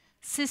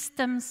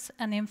 systems,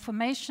 and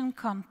information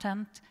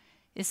content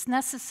is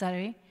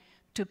necessary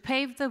to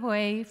pave the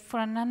way for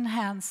an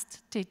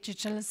enhanced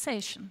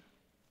digitalization.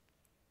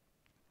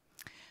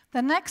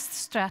 The next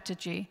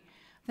strategy,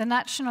 the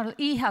National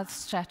eHealth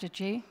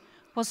Strategy,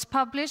 was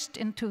published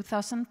in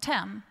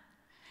 2010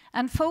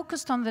 and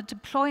focused on the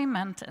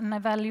deployment and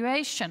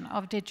evaluation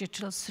of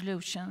digital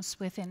solutions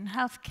within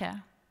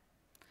healthcare.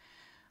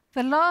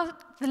 The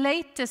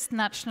latest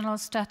national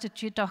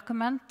strategy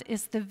document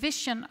is the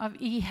Vision of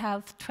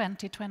eHealth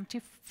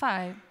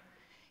 2025.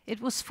 It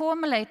was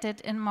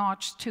formulated in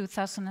March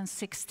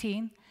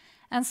 2016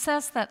 and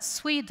says that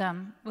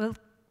Sweden will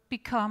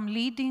become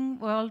leading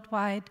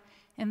worldwide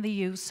in the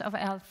use of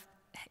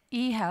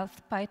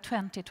e-health by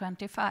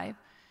 2025.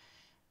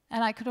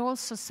 And I could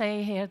also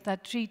say here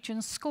that Region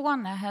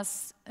Skåne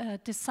has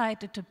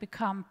decided to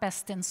become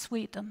best in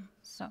Sweden.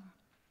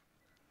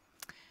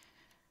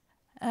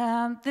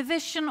 The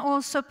vision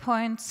also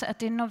points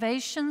at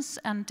innovations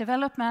and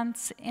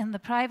developments in the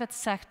private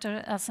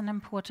sector as an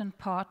important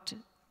part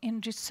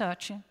in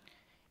researching,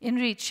 in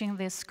reaching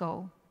this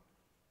goal.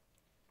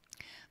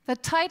 The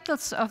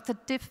titles of the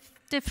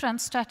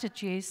different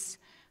strategies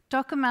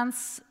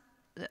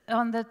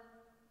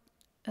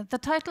The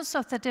titles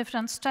of the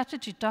different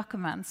strategy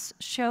documents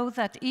show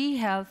that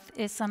e-health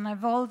is an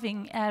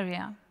evolving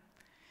area.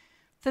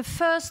 The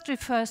first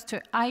refers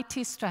to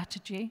IT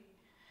strategy.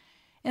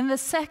 In the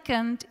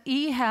second,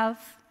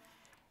 e-health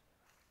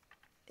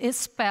is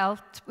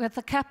spelled with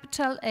a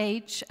capital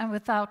H and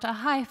without a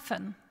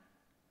hyphen.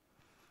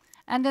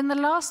 And in the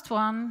last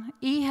one,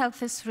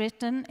 e-health is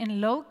written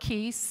in low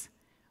keys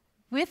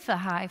with a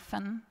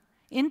hyphen,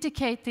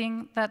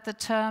 indicating that the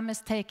term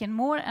is taken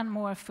more and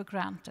more for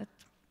granted.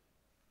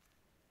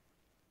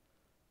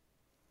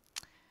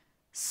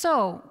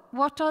 So,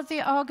 what are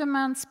the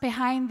arguments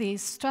behind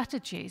these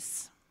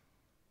strategies?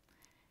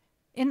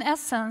 In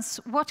essence,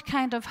 what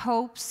kind of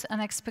hopes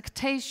and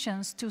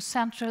expectations do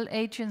central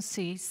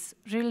agencies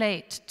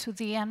relate to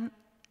the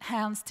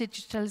enhanced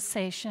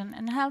digitalization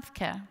in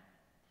healthcare?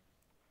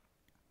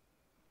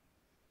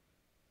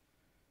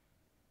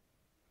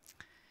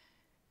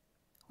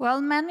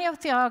 Well, many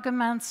of the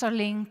arguments are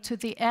linked to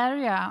the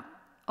area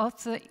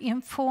of the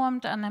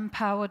informed and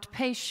empowered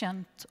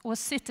patient or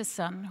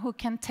citizen who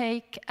can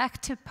take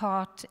active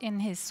part in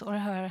his or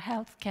her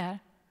healthcare.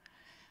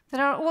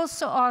 There are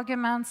also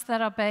arguments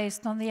that are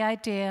based on the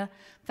idea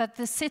that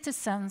the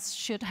citizens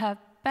should have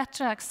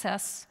better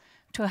access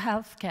to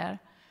healthcare,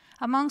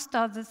 amongst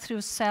others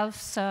through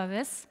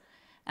self-service,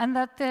 and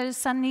that there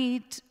is a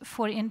need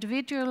for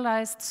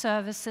individualized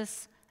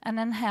services and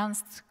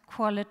enhanced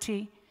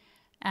quality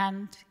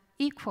and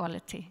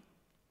equality.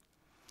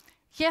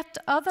 Yet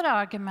other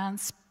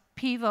arguments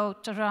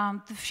pivot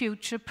around the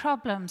future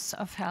problems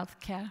of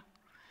healthcare.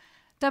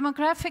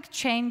 Demographic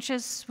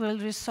changes will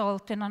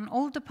result in an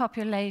older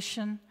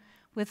population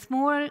with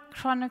more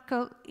chronic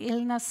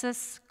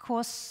illnesses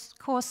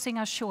causing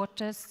a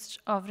shortage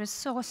of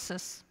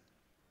resources.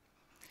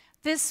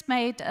 This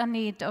made a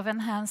need of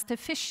enhanced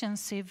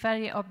efficiency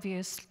very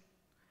obvious.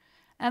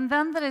 And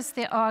then there is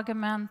the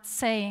argument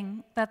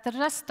saying that the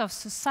rest of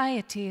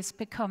society is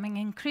becoming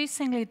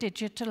increasingly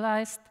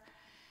digitalized,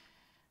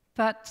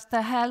 but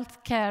the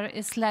healthcare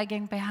is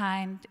lagging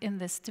behind in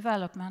this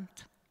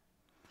development.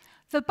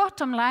 The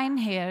bottom line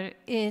here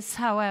is,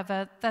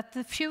 however, that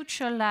the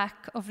future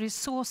lack of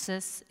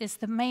resources is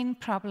the main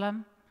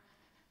problem,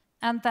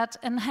 and that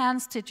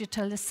enhanced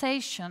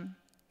digitalization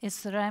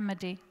is the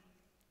remedy.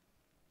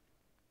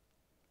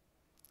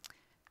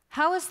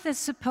 How is this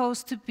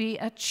supposed to be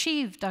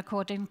achieved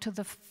according to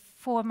the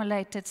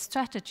formulated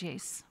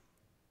strategies?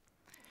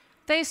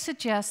 They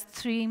suggest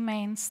 3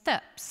 main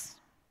steps: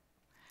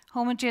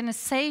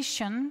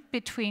 homogenization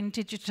between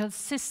digital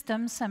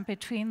systems and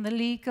between the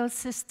legal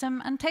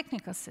system and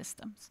technical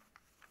systems,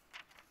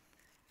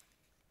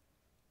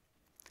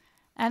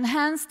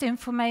 enhanced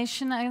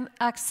information and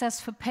access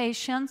for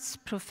patients,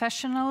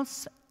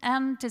 professionals,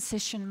 and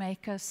decision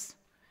makers,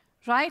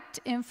 right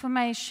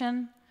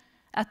information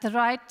at the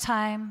right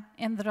time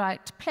in the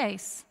right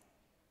place,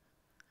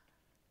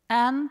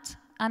 and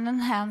an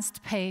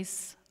enhanced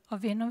pace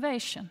of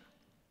innovation.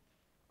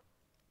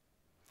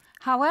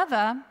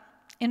 However,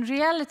 in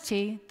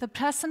reality, the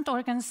present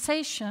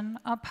organization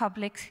of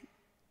public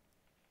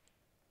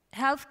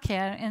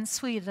healthcare in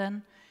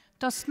Sweden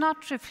does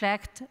not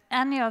reflect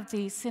any of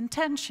these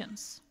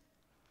intentions.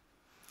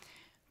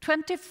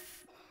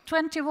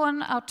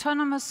 21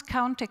 autonomous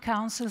county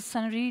councils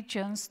and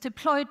regions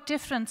deploy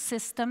different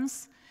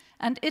systems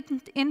and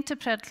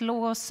interpret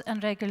laws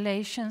and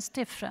regulations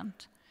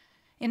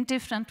in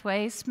different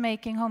ways,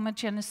 making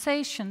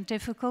homogenization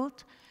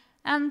difficult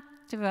and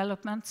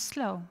development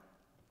slow.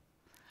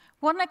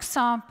 One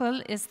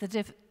example is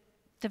the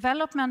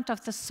development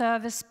of the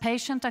service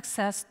patient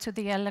access to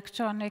the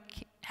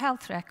electronic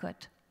health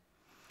record.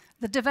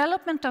 The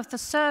development of the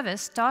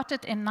service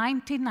started in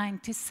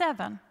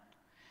 1997,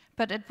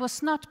 but it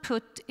was not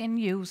put in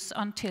use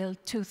until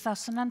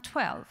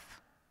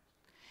 2012.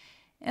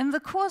 In the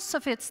course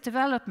of its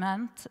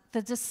development,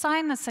 the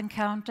designers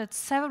encountered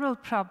several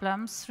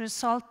problems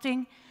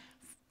resulting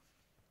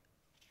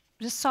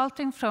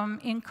from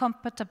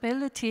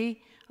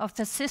incompatibility of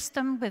the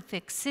system with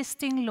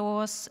existing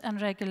laws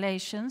and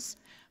regulations,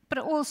 but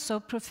also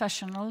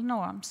professional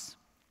norms.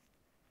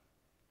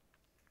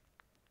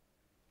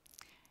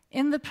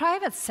 In the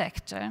private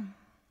sector,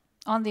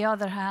 on the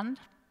other hand,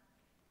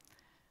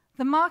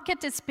 the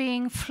market is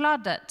being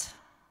flooded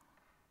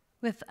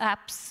with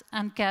apps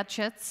and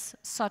gadgets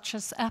such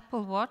as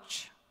Apple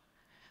Watch,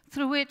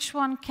 through which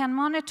one can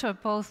monitor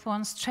both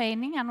one's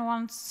training and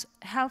one's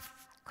health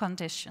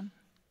condition.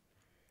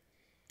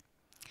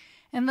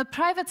 In the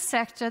private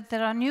sector,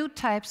 there are new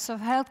types of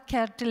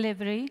healthcare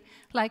delivery,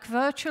 like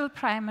virtual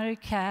primary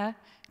care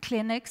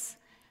clinics,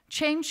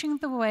 changing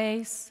the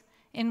ways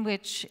in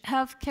which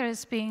healthcare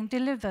is being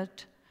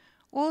delivered.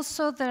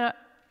 Also, there,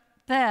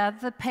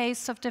 the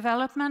pace of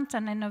development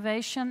and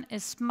innovation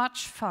is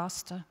much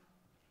faster.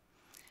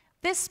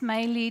 This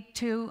may lead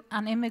to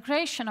an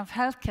immigration of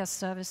healthcare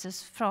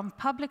services from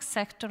public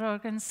sector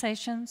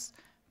organizations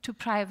to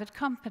private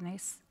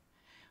companies,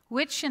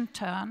 which in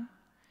turn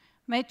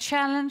may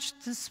challenge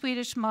the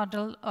Swedish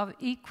model of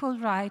equal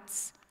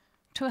rights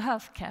to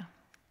healthcare.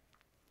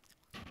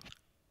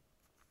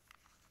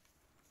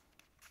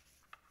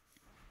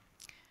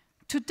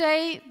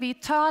 Today,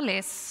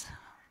 Vitalis,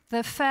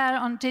 the fair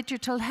on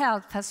digital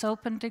health, has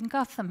opened in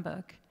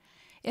Gothenburg.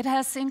 It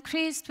has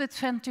increased with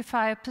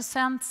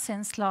 25%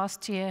 since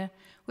last year,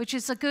 which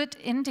is a good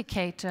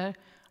indicator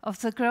of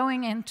the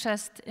growing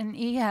interest in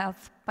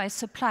e-health by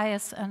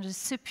suppliers and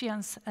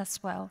recipients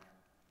as well.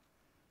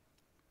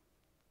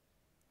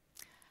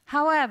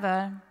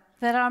 However,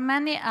 there are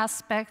many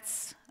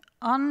aspects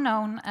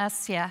unknown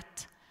as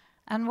yet,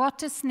 and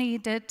what is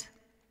needed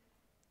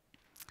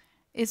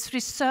is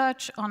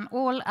research on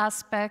all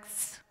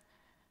aspects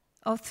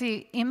of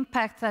the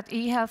impact that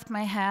e-health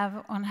may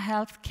have on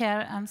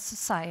healthcare and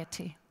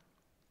society.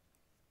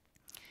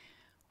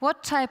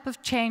 What type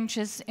of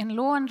changes in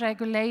law and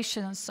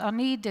regulations are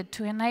needed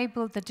to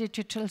enable the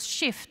digital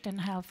shift in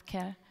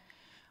healthcare?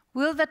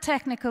 Will the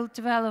technical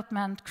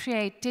development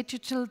create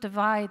digital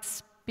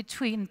divides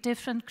between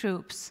different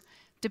groups,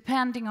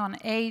 depending on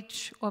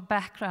age or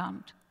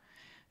background?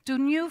 Do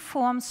new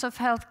forms of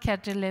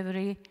healthcare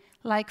delivery,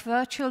 like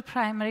virtual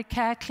primary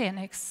care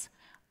clinics,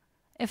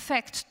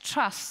 affect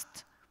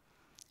trust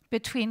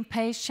between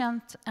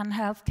patient and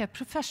healthcare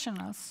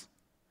professionals?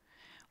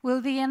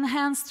 Will the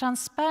enhanced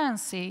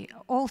transparency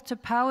alter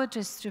power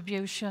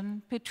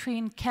distribution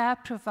between care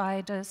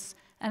providers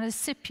and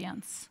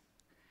recipients?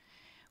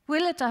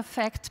 Will it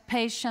affect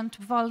patient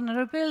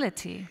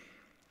vulnerability,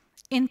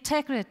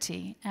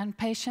 integrity, and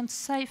patient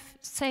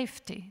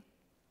safety?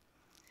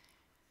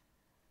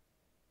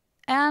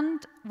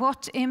 And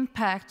what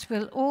impact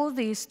will all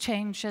these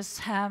changes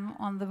have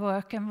on the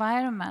work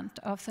environment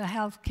of the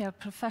healthcare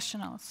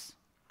professionals?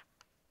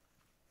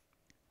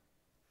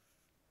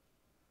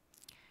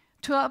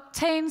 To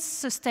obtain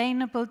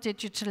sustainable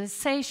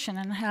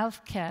digitalization in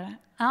healthcare,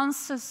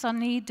 answers are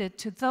needed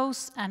to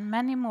those and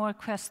many more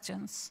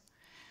questions.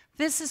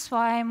 This is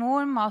why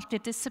more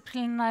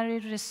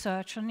multidisciplinary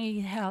research on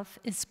e-health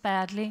is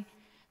badly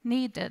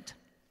needed.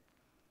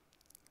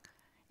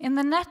 In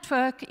the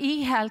network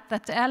e-health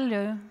at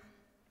LU,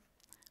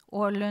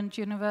 or Lund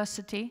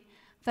University,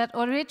 that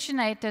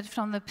originated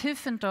from the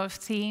Pufendorf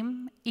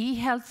theme,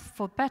 e-health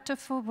for better,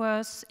 for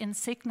worse, in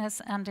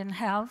sickness and in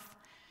health,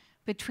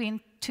 between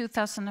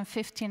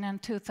 2015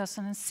 and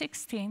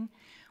 2016,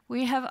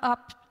 we have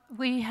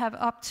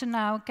up to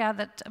now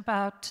gathered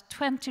about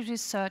 20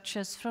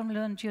 researchers from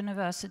Lund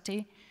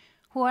University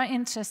who are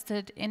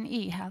interested in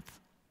e-health.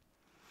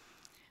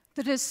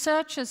 The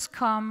researchers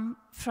come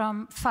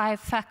from 5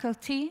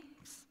 faculties.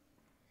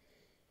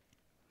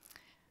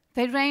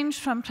 They range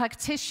from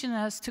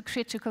practitioners to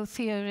critical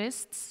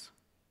theorists,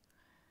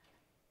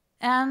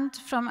 and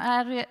from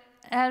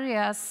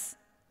areas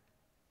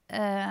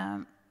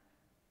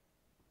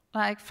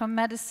like from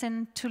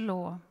medicine to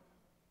law.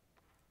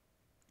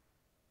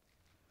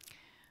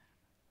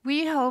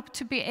 We hope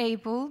to be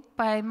able,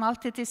 by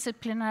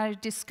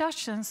multidisciplinary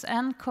discussions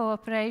and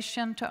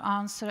cooperation, to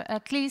answer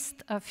at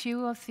least a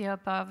few of the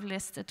above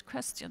listed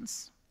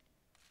questions.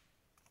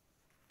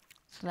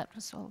 So that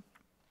was all.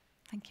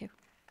 Thank you.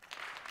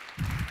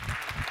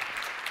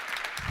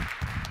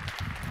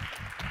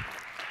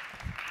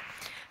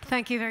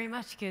 Thank you very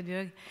much,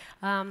 Gudbjörg.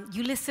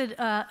 You listed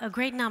a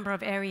great number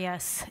of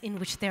areas in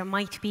which there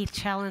might be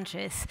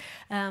challenges.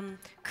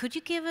 Could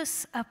you give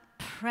us a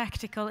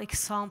practical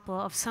example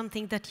of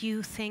something that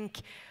you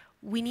think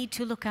we need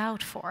to look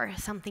out for,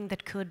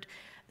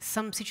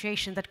 some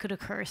situation that could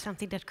occur,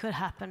 something that could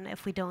happen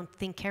if we don't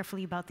think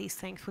carefully about these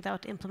things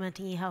without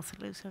implementing e-health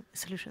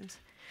solutions?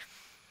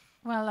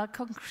 Well, a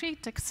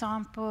concrete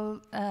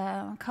example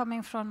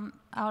coming from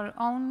our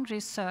own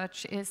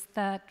research is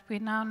that we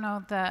now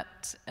know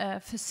that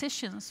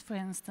physicians, for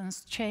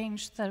instance,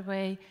 change their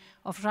way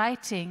of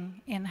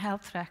writing in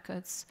health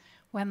records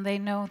when they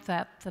know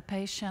that the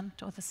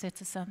patient or the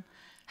citizen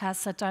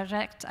has a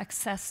direct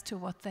access to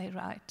what they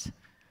write.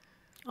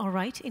 All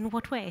right, in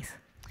what ways?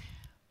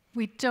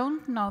 We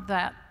don't know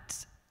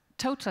that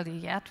totally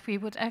yet. We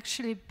would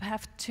actually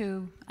have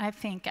to, I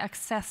think,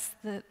 access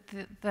the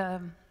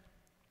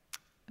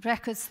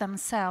records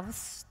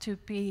themselves to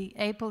be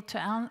able to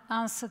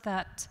answer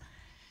that.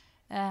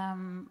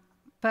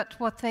 But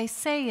what they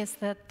say is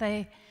that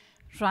they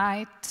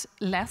write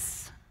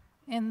less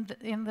in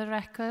the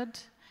record.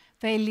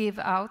 They leave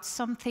out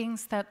some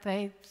things that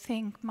they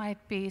think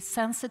might be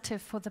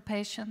sensitive for the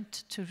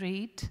patient to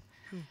read,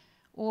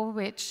 or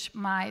which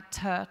might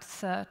hurt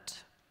third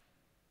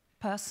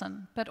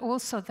person, but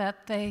also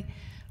that they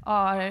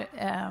are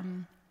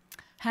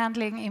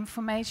handling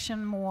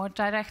information more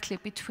directly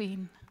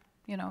between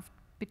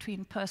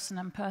person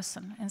and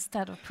person,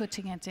 instead of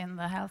putting it in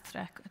the health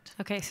record.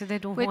 Okay, so they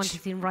don't want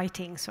it in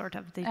writing, sort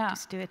of. They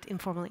just do it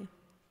informally.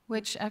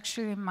 Which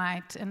actually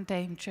might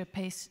endanger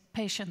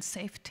patient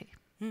safety.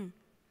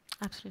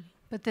 Absolutely.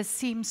 But there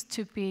seems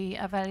to be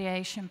a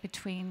variation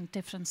between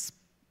different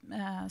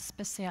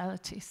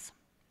specialities.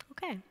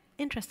 Okay,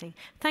 interesting.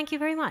 Thank you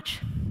very much.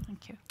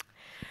 Thank you.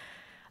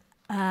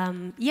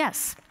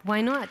 Yes,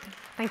 why not?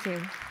 Thank you.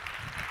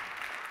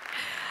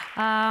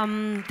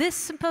 This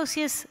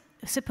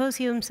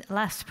symposium's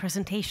last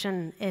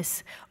presentation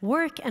is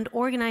Work and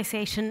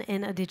Organization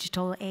in a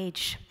Digital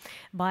Age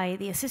by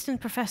the Assistant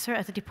Professor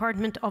at the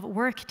Department of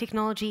Work,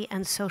 Technology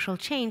and Social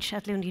Change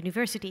at Lund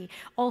University,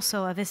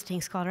 also a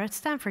visiting scholar at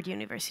Stanford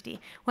University.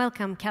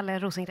 Welcome, Calle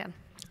Rosengren.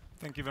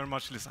 Thank you very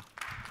much, Lisa.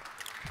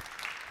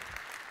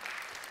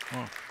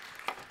 Oh.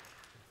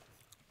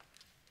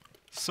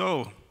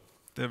 So,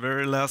 the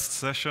very last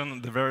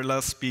session, the very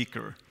last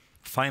speaker.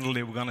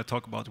 Finally, we're going to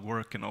talk about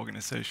work and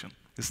organization.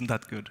 Isn't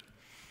that good?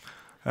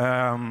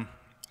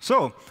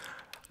 So,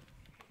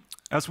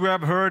 as we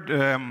have heard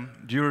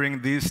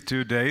during these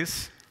 2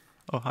 days,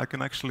 I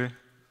can actually,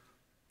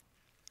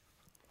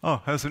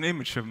 has an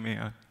image of me.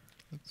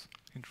 That's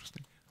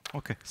interesting.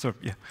 Okay, so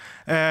yeah.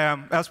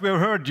 As we have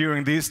heard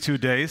during these 2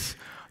 days,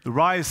 the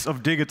rise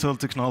of digital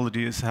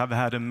technologies have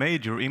had a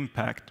major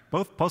impact,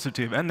 both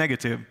positive and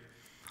negative,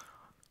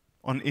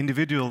 on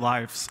individual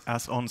lives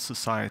as on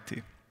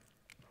society.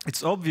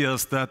 It's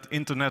obvious that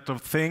Internet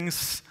of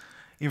Things,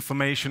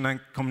 information and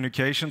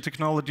communication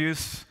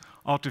technologies,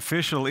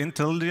 artificial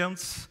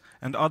intelligence,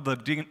 and other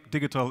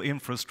digital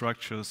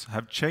infrastructures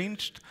have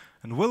changed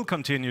and will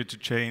continue to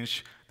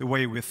change the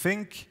way we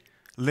think,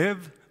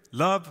 live,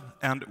 love,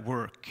 and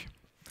work.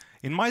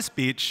 In my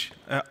speech,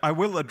 I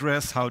will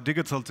address how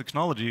digital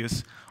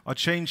technologies are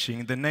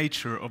changing the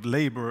nature of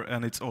labor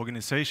and its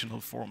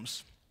organizational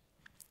forms.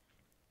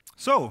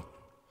 So,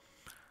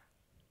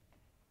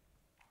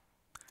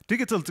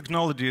 digital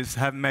technologies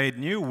have made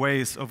new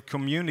ways of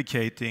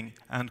communicating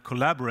and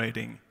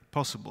collaborating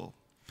possible.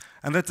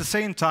 And at the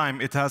same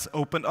time, it has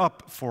opened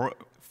up for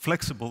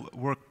flexible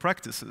work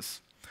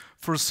practices.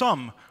 For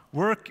some,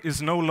 work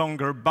is no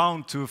longer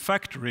bound to a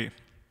factory,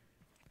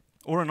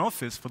 or an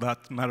office for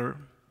that matter,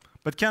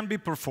 but can be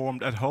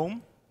performed at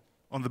home,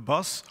 on the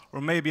bus,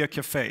 or maybe a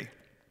cafe.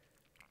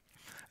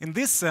 In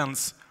this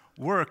sense,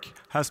 work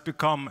has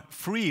become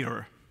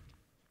freer,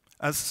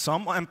 as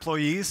some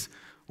employees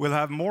will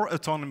have more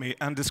autonomy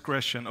and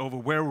discretion over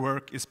where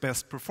work is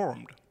best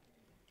performed.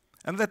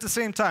 And at the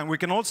same time, we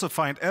can also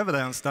find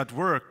evidence that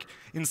work,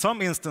 in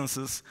some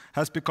instances,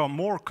 has become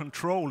more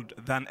controlled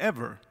than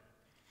ever,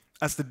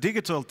 as the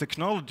digital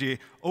technology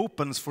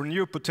opens for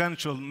new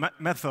potential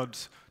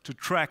methods to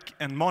track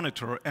and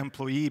monitor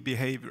employee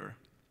behavior.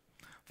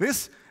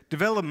 This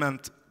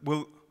development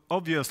will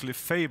obviously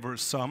favor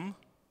some.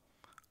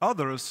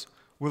 Others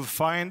will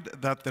find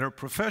that their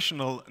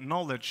professional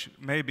knowledge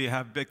maybe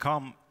have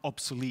become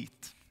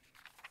obsolete.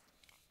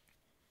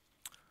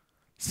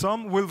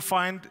 Some will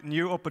find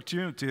new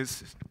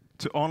opportunities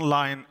to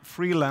online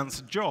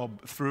freelance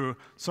job through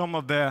some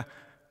of the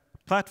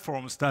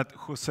platforms that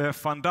Jose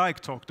van Dijk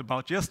talked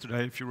about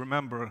yesterday, if you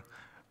remember,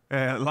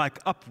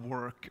 like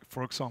Upwork,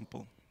 for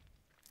example.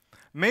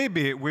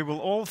 Maybe we will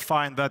all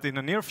find that in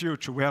the near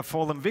future we have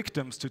fallen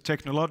victims to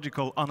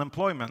technological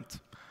unemployment.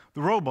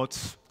 The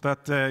robots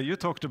that you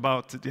talked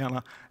about,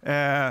 Diana,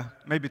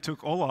 maybe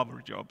took all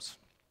our jobs.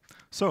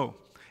 So,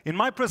 in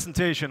my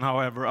presentation,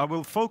 however, I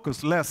will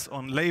focus less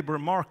on labor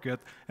market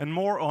and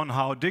more on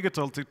how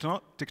digital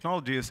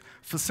technologies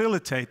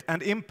facilitate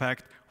and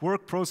impact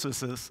work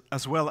processes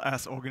as well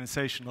as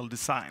organizational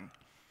design.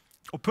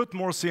 Or put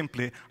more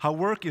simply, how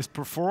work is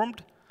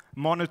performed,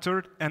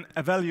 monitored, and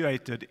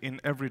evaluated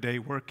in everyday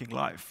working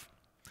life.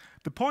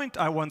 The point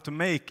I want to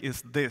make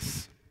is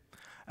this.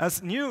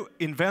 As new,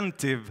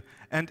 inventive,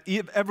 and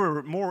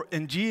ever more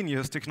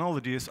ingenious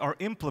technologies are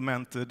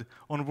implemented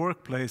on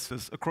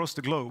workplaces across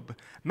the globe,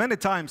 many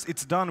times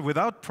it's done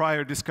without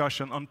prior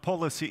discussion on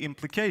policy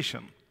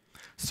implication.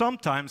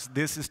 Sometimes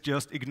this is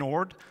just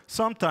ignored,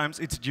 sometimes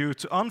it's due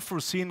to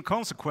unforeseen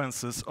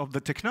consequences of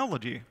the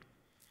technology.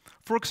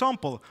 For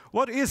example,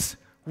 what is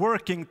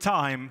working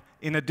time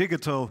in a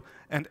digital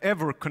and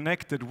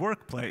ever-connected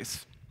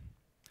workplace?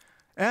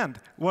 And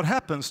what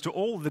happens to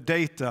all the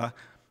data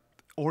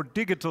or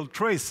digital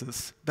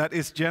traces that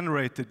is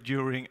generated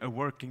during a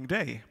working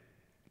day?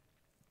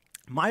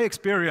 My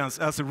experience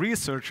as a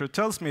researcher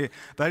tells me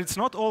that it's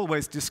not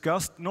always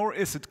discussed, nor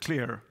is it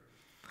clear.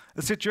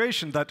 A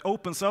situation that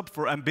opens up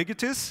for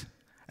ambiguities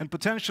and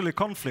potentially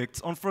conflicts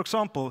on, for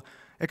example,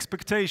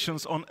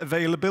 expectations on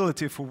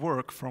availability for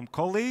work from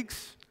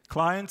colleagues,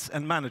 clients,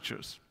 and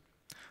managers.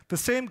 The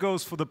same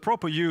goes for the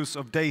proper use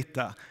of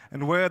data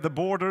and where the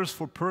borders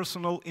for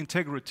personal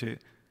integrity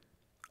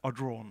are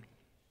drawn,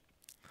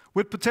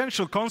 with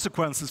potential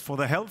consequences for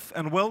the health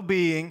and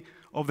well-being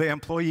of the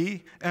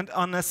employee and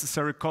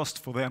unnecessary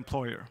cost for the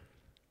employer.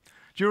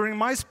 During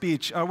my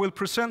speech, I will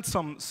present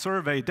some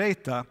survey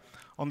data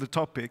on the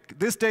topic.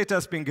 This data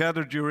has been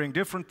gathered during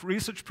different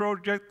research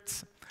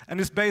projects and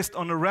is based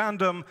on a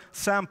random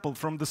sample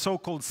from the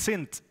so-called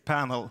SINT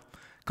panel,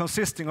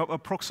 consisting of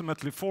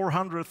approximately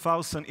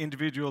 400,000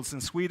 individuals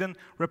in Sweden,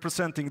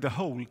 representing the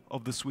whole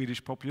of the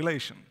Swedish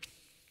population.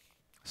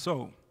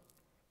 So,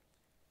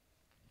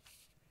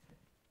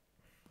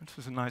 this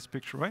is a nice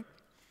picture, right?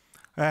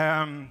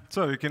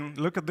 So you can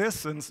look at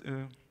this and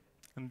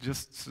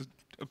just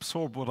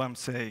absorb what I'm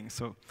saying.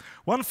 So,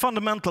 one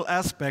fundamental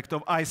aspect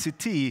of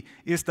ICT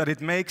is that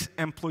it makes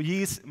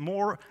employees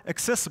more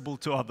accessible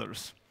to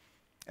others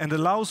and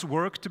allows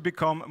work to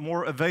become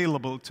more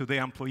available to the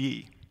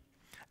employee.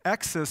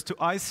 Access to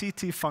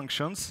ICT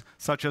functions,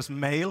 such as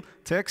mail,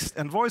 text,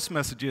 and voice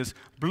messages,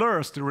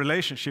 blurs the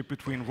relationship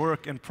between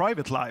work and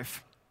private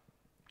life.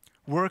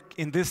 Work,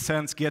 in this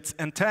sense, gets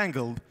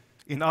entangled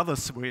in other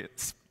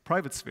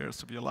private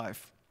spheres of your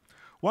life.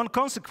 One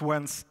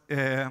consequence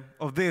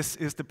of this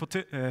is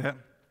the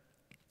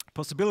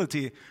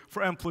possibility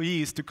for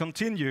employees to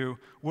continue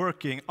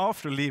working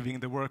after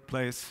leaving the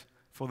workplace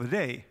for the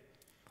day,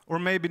 or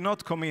maybe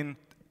not come in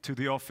to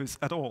the office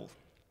at all.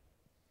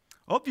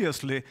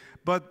 Obviously,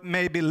 but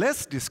maybe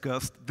less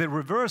discussed, the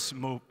reverse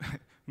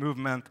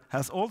movement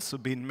has also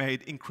been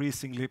made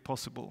increasingly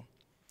possible.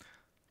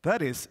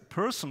 That is,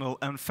 personal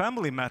and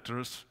family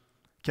matters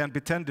can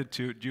be tended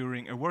to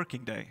during a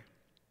working day.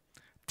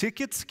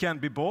 Tickets can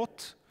be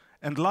bought,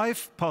 and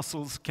life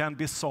puzzles can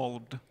be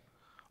solved.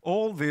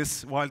 All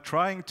this while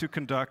trying to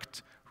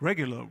conduct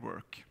regular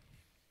work.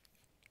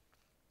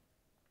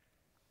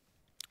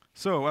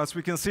 So, as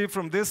we can see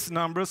from these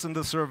numbers in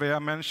the survey I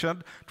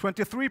mentioned,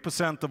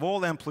 23% of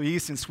all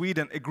employees in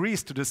Sweden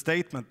agrees to the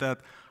statement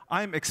that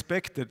I'm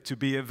expected to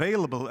be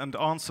available and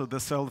answer the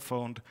cell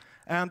phone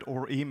and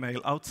or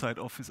email outside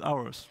office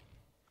hours.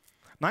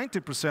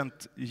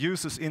 90%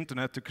 uses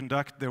internet to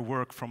conduct their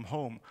work from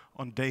home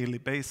on a daily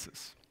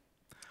basis.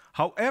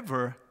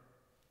 However,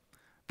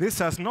 this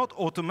has not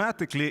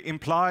automatically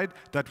implied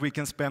that we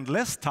can spend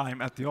less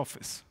time at the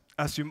office.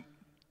 As you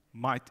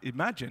might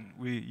imagine,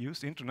 we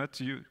use internet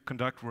to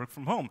conduct work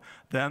from home.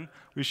 Then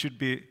we should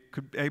be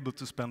able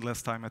to spend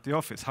less time at the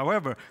office.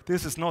 However,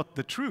 this is not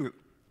the truth.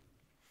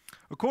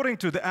 According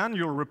to the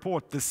annual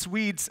report, The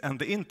Swedes and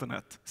the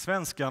Internet,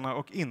 Svenskarna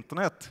och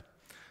internet,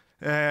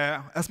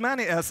 as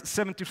many as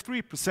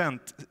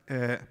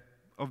 73%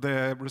 of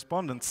the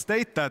respondents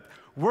state that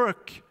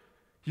work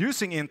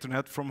using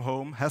internet from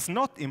home has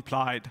not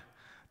implied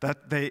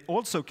that they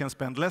also can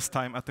spend less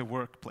time at the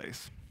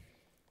workplace.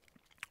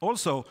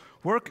 Also,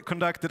 work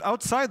conducted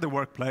outside the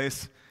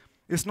workplace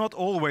is not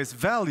always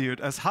valued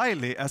as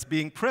highly as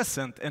being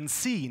present and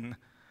seen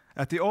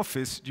at the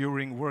office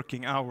during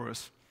working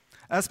hours,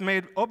 as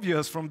made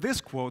obvious from this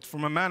quote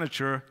from a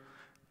manager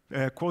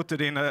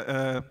quoted in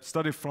a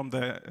study from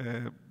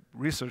the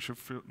researcher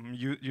from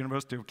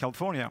University of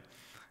California.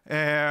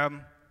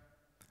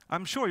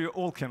 I'm sure you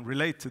all can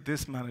relate to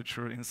this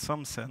manager in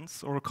some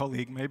sense, or a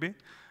colleague maybe.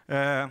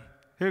 Here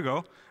you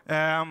go.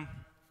 I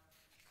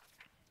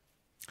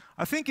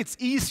think it's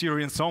easier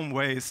in some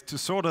ways to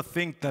sort of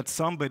think that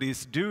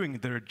somebody's doing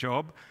their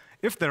job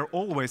if they're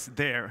always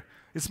there.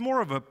 It's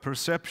more of a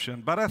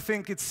perception, but I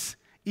think it's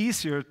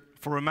easier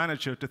for a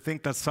manager to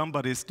think that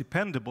somebody is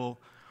dependable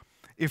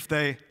if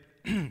they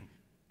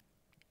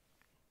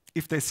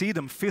see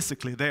them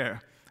physically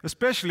there,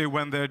 especially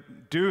when they're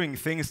doing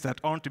things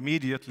that aren't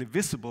immediately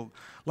visible,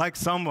 like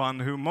someone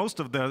who most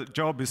of their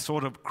job is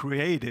sort of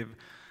creative,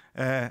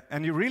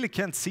 and you really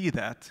can't see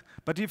that.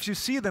 But if you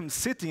see them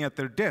sitting at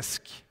their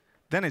desk,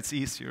 then it's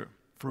easier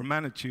for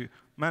a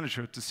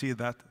manager to see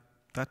that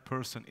that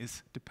person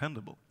is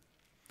dependable.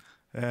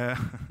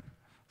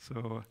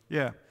 So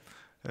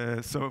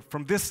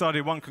from this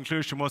study, one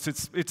conclusion was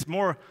it's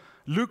more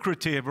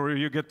lucrative, or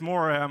you get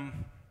more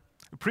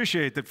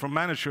appreciated from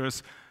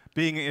managers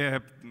being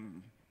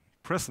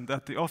present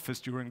at the office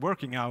during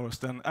working hours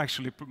than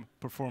actually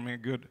performing a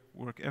good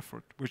work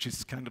effort, which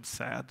is kind of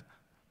sad.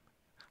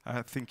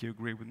 I think you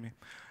agree with me.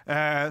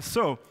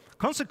 So,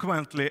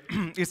 consequently,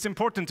 it's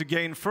important to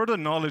gain further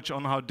knowledge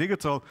on how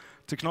digital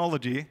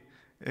technology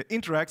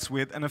interacts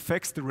with and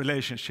affects the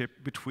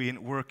relationship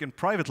between work and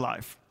private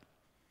life,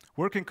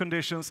 working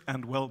conditions,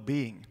 and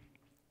well-being.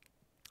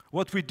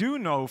 What we do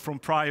know from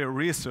prior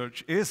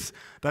research is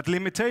that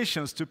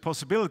limitations to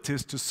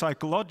possibilities to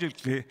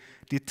psychologically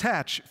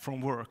detach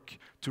from work,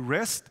 to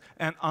rest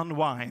and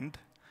unwind,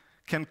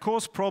 can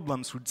cause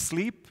problems with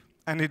sleep,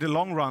 and in the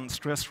long run,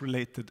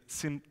 stress-related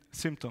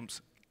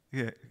symptoms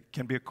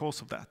can be a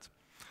cause of that.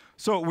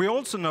 So we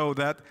also know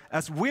that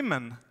as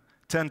women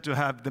tend to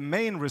have the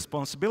main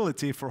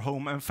responsibility for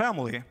home and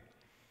family,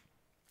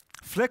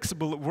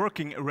 flexible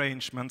working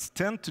arrangements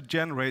tend to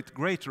generate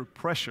greater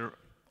pressure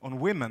on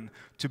women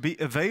to be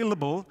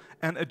available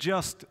and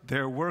adjust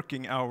their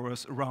working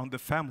hours around the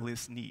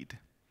family's need,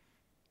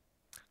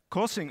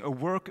 causing a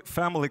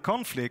work-family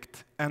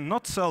conflict and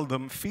not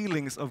seldom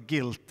feelings of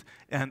guilt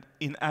and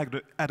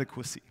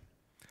inadequacy.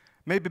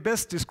 May be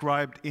best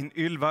described in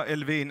Ylva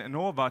Elvin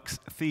Novak's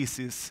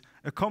thesis,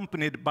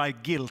 Accompanied by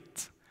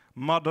Guilt,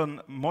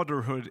 Modern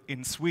Motherhood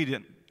in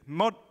Sweden.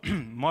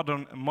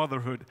 Modern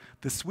Motherhood,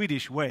 the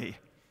Swedish Way.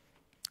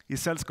 I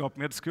sällskap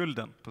med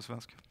skulden på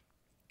svenska.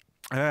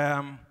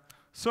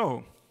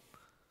 So,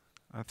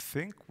 I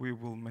think we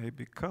will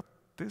maybe cut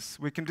this.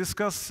 We can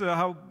discuss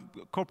how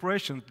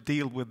corporations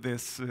deal with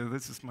this.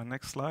 This is my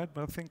next slide,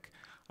 but I think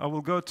I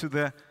will go to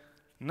the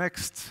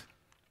next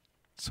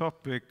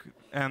topic.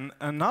 And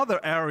another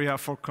area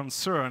for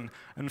concern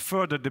and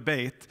further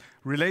debate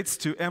relates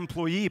to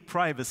employee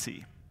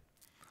privacy.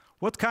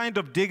 What kind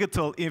of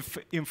digital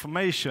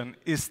information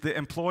is the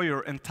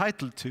employer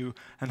entitled to,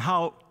 and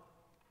how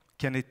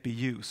can it be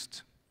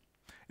used?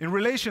 In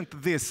relation to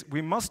this,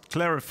 we must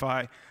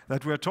clarify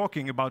that we are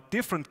talking about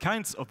different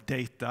kinds of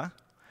data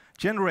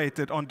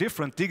generated on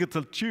different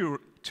digital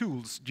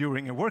tools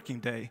during a working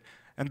day.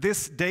 And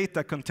this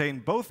data contain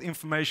both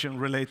information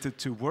related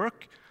to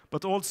work,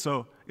 but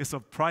also is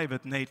of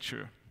private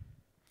nature.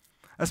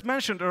 As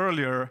mentioned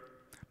earlier,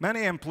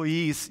 many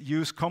employees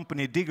use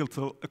company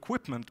digital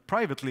equipment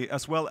privately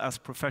as well as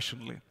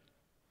professionally.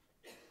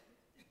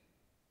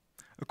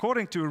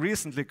 According to a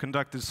recently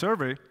conducted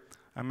survey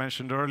I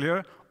mentioned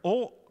earlier,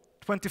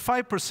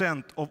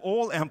 25% of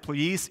all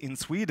employees in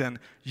Sweden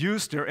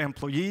use their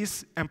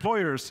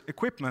employers'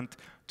 equipment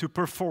to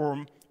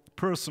perform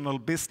personal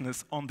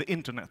business on the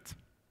internet.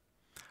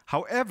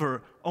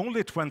 However,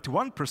 only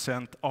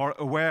 21% are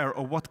aware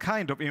of what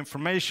kind of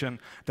information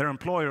their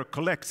employer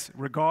collects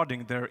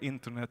regarding their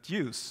internet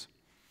use.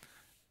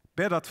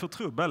 Bäddat för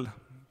trubbel.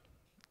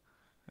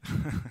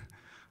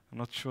 I'm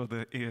not sure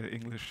the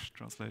English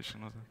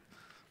translation of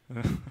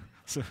it.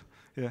 So,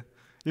 yeah.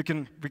 We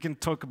can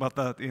talk about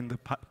that in the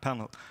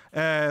panel.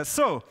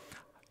 So,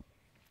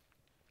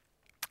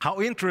 how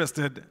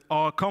interested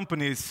are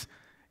companies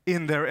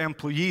in their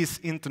employees'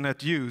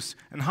 internet use,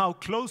 and how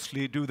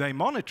closely do they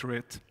monitor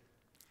it?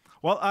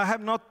 Well, I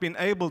have not been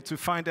able to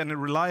find any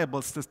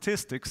reliable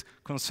statistics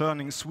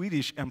concerning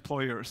Swedish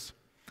employers.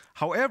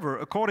 However,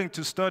 according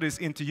to studies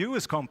into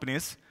US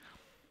companies,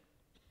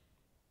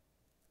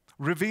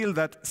 reveal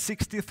that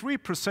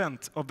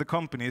 63% of the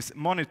companies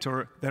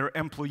monitor their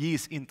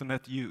employees'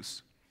 internet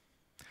use.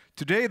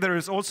 Today, there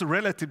is also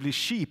relatively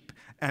cheap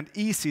and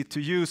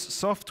easy-to-use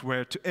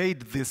software to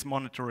aid this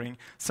monitoring,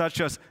 such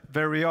as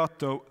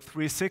Veriato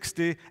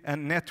 360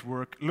 and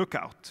Network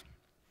Lookout.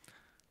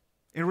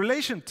 In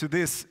relation to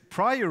this,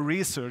 prior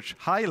research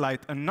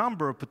highlight a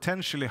number of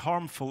potentially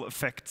harmful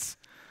effects,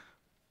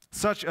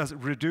 such as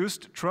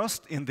reduced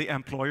trust in the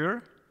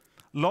employer,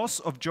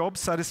 loss of job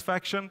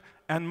satisfaction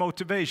and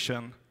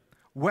motivation,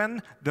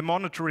 when the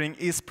monitoring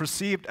is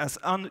perceived as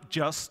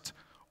unjust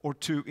or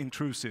too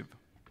intrusive.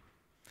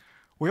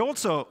 We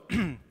also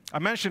I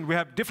mentioned we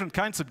have different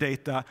kinds of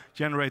data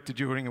generated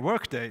during a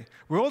workday.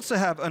 We also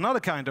have another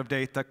kind of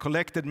data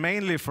collected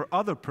mainly for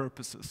other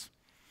purposes,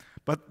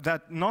 but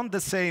that none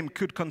the same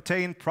could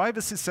contain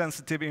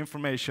privacy-sensitive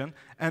information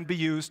and be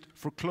used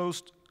for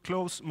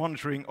close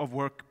monitoring of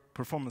work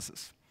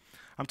performances.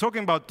 I'm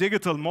talking about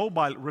digital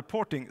mobile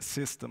reporting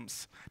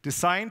systems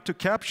designed to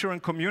capture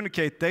and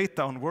communicate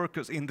data on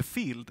workers in the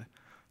field,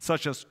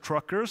 such as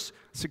truckers,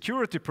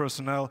 security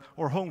personnel,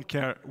 or home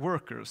care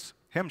workers,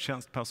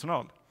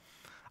 hemtjänstpersonal.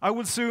 I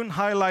will soon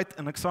highlight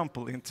an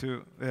example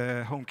into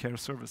home care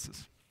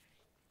services.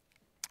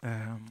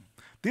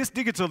 These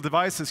digital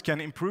devices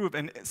can improve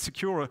and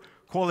secure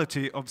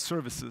quality of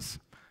services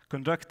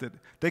conducted.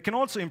 They can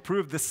also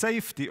improve the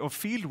safety of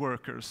field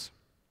workers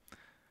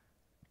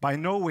by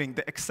knowing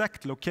the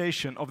exact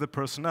location of the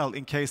personnel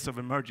in case of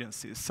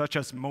emergencies, such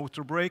as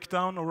motor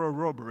breakdown or a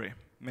robbery,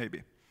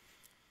 maybe.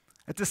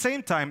 At the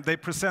same time, they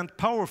present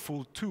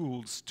powerful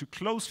tools to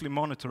closely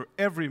monitor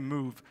every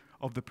move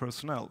of the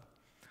personnel.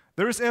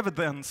 There is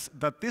evidence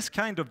that this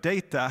kind of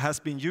data has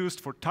been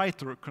used for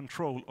tighter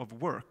control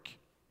of work.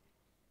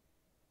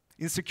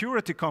 In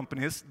security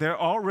companies, there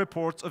are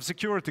reports of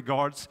security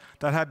guards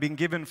that have been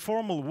given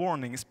formal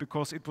warnings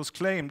because it was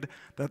claimed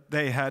that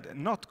they had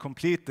not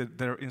completed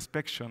their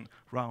inspection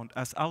round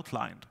as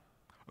outlined,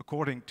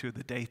 according to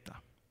the data.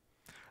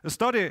 A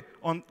study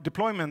on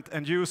deployment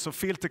and use of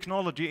field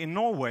technology in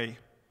Norway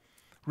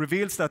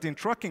reveals that in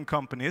trucking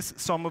companies,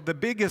 some of the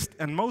biggest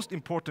and most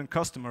important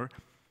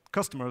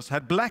customers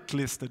had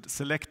blacklisted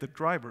selected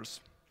drivers.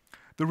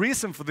 The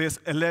reason for this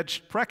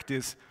alleged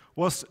practice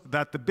was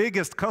that the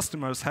biggest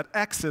customers had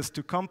access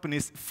to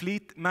companies'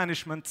 fleet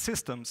management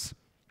systems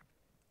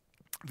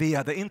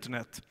via the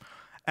internet,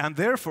 and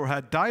therefore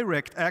had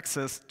direct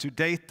access to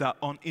data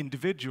on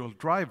individual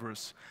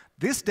drivers.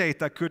 This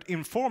data could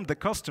inform the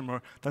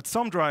customer that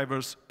some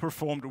drivers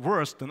performed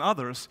worse than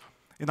others,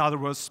 in other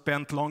words,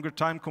 spent longer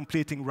time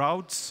completing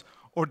routes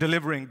or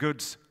delivering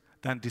goods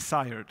than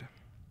desired.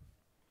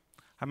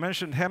 I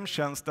mentioned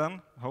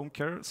hemtjänsten, home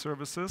care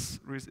services,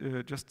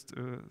 just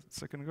a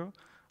second ago.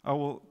 I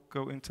will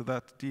go into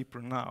that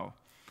deeper now.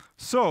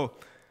 So,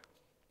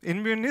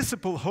 in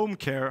municipal home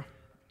care,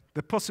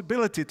 the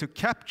possibility to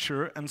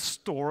capture and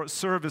store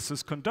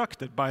services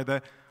conducted by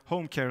the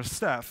home care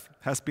staff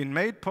has been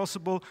made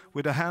possible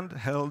with a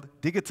handheld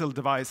digital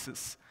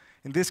devices.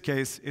 In this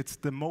case, it's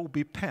the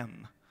Mobi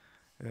Pen,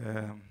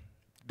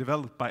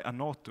 developed by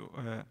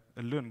Annotated,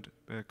 a Lund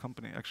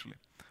company, actually,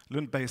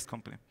 Lund-based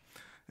company.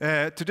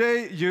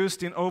 Today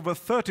used in over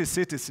 30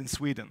 cities in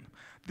Sweden.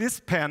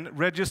 This pen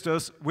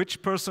registers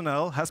which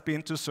personnel has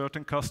been to a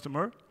certain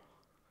customer,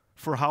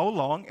 for how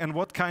long, and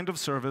what kind of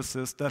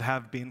services that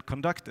have been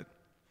conducted.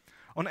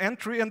 On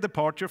entry and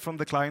departure from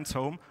the client's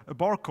home, a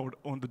barcode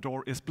on the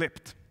door is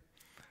blipped.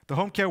 The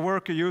home care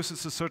worker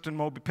uses a certain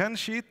Mobi Pen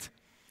sheet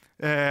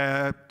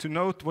to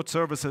note what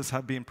services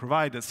have been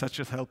provided, such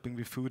as helping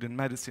with food and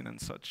medicine and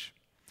such.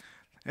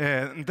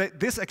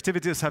 These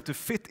activities have to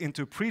fit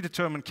into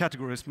predetermined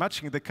categories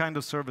matching the kind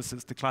of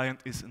services the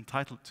client is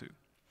entitled to,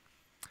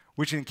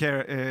 which in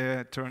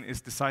turn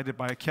is decided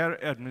by a care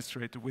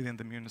administrator within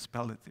the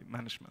municipality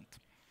management.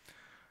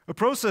 A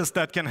process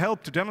that can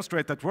help to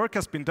demonstrate that work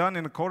has been done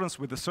in accordance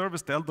with the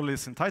service the elderly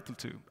is entitled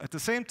to. At the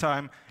same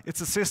time, it's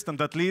a system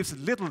that leaves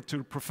little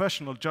to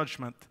professional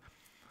judgment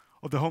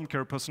of the home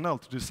care personnel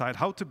to decide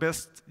how to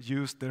best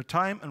use their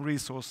time and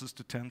resources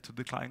to tend to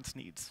the client's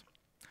needs.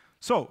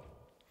 So,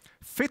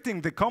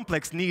 fitting the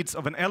complex needs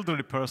of an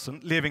elderly person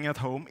living at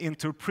home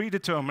into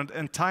predetermined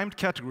and timed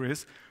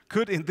categories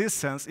could in this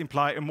sense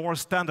imply a more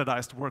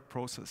standardized work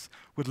process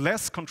with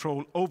less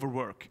control over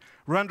work,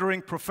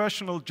 rendering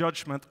professional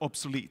judgment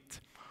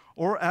obsolete,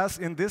 or as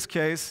in this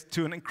case,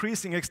 to an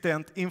increasing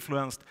extent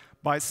influenced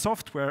by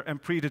software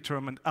and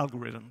predetermined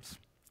algorithms,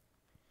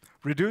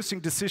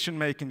 reducing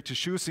decision-making to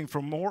choosing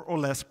from more or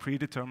less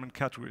predetermined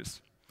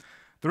categories.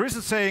 There is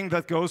a saying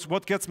that goes,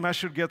 what gets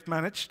measured gets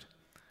managed.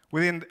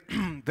 Within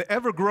the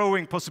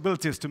ever-growing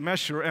possibilities to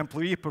measure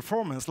employee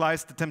performance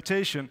lies the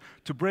temptation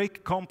to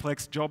break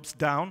complex jobs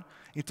down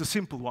into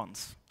simple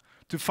ones,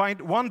 to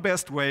find one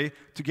best way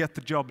to get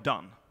the job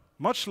done,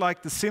 much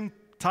like the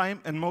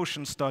time and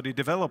motion study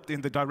developed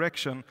in the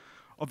direction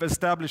of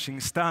establishing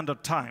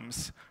standard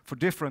times for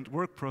different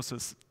work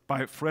processes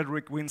by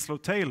Frederick Winslow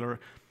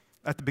Taylor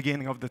at the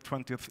beginning of the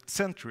 20th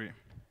century.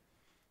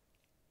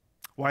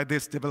 Why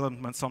this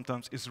development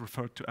sometimes is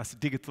referred to as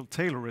digital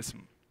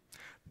Taylorism.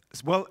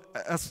 Well,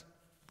 as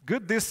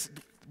good this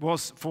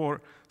was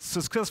for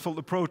successful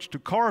approach to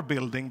car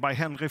building by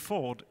Henry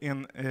Ford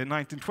in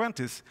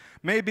 1920s,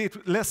 maybe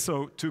less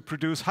so to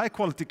produce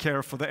high-quality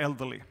care for the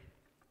elderly.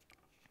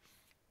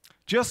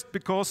 Just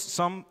because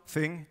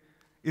something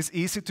is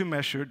easy to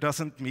measure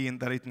doesn't mean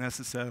that it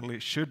necessarily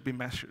should be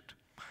measured.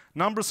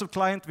 Numbers of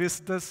client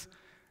visitors,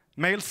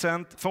 mail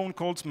sent, phone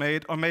calls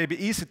made are maybe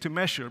easy to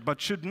measure,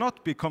 but should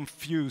not be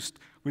confused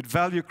with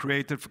value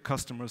created for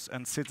customers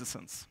and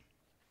citizens.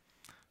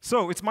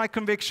 So it's my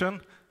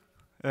conviction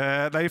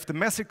that if the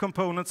messy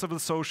components of the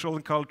social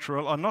and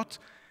cultural are not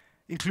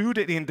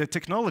included in the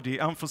technology,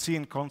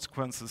 unforeseen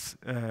consequences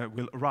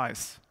will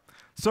arise.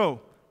 So,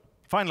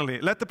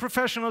 finally, let the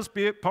professionals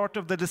be a part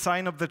of the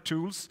design of the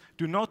tools.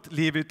 Do not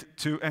leave it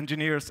to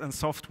engineers and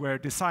software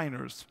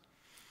designers.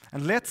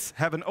 And let's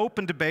have an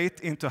open debate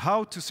into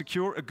how to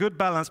secure a good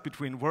balance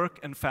between work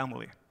and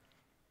family.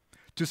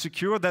 To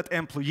secure that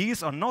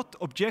employees are not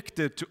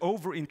objected to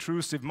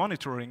over-intrusive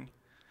monitoring,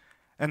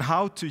 and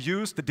how to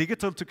use the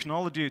digital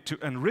technology to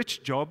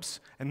enrich jobs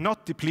and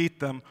not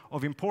deplete them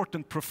of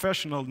important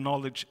professional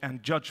knowledge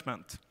and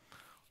judgment.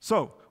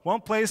 So,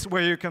 one place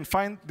where you can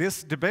find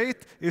this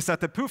debate is at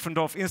the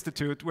Pufendorf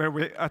Institute, where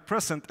we, at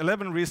present,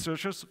 11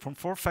 researchers from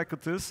 4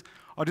 faculties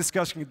are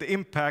discussing the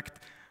impact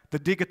the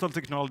digital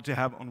technology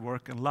have on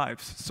work and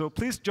lives. So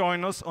please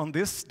join us on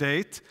this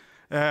date,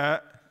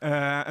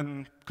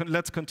 and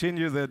let's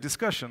continue the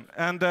discussion.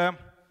 And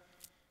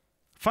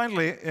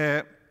finally,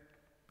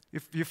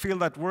 if you feel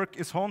that work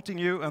is haunting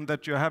you and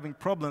that you're having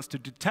problems to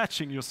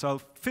detaching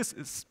yourself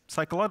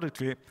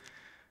psychologically,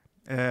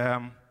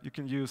 you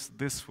can use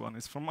this one.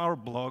 It's from our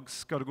blog,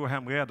 Ska du gå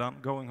hem redan,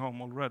 going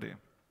home already.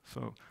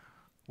 So,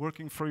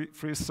 working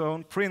free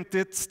zone, print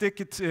it,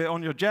 stick it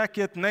on your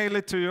jacket, nail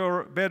it to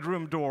your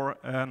bedroom door,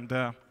 and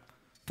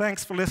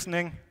thanks for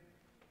listening.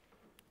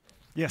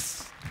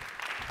 Yes.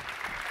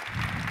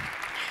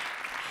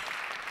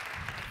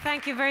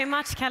 Thank you very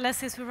much, Kalle.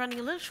 Since we're running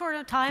a little short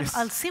on time, Yes.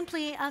 I'll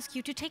simply ask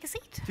you to take a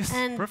seat, Yes,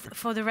 and perfect.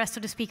 for the rest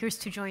of the speakers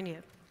to join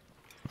you.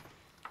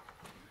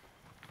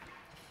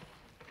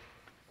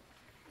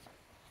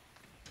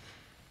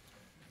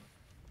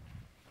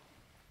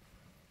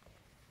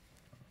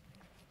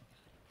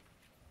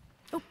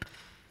 Oop.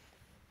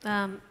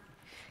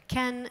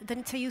 Can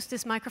Denita use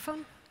this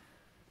microphone?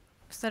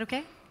 Is that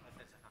okay?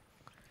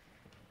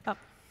 Oh,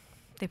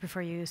 they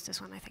prefer you use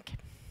this one, I think.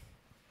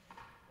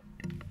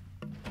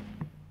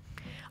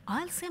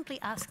 I'll simply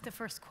ask the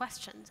first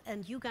question,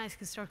 and you guys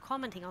can start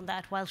commenting on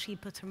that while she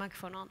puts her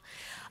microphone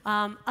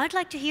on. I'd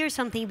like to hear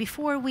something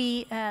before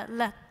we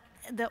let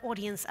the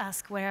audience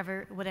ask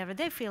whatever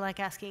they feel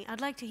like asking.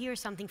 I'd like to hear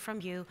something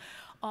from you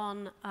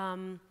on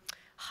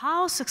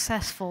how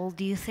successful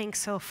do you think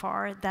so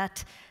far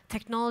that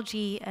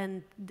technology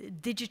and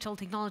digital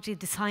technology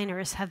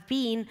designers have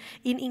been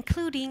in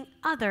including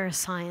other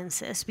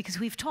sciences? Because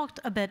we've talked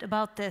a bit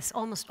about this,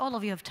 almost all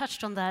of you have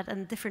touched on that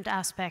and different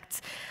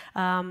aspects,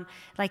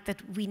 like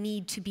that we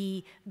need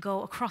to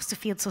go across the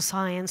fields of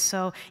science,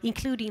 so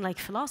including like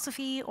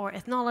philosophy or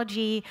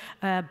ethnology,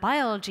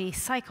 biology,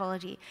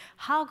 psychology.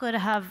 How good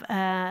have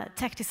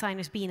tech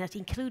designers been at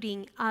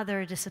including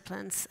other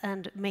disciplines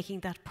and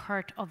making that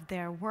part of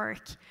their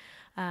work?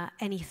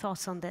 Any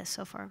thoughts on this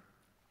so far?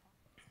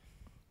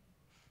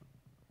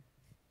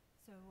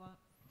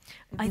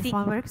 I think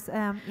one works.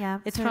 Yeah.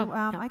 It's so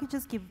yeah. I could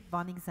just give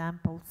one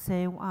example. So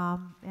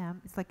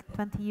it's like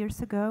 20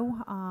 years ago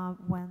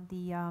when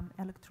the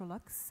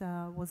Electrolux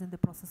was in the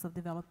process of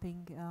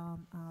developing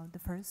the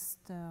first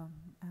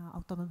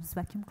autonomous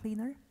vacuum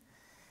cleaner.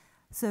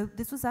 So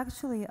this was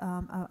actually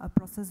a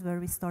process where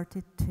we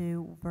started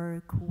to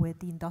work with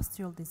the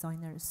industrial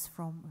designers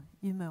from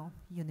Umeå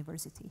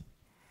University.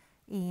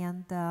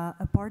 And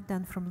apart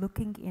then from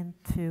looking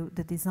into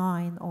the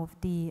design of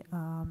the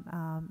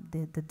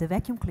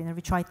vacuum cleaner,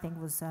 which I think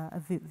was a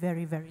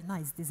very, very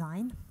nice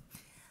design,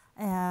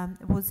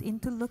 was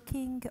into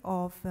looking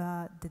of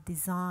the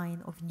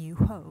design of new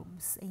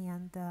homes.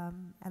 And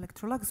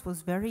Electrolux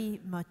was very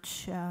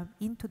much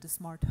into the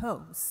smart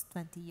homes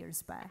 20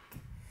 years back.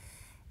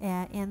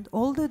 And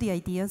although the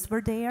ideas were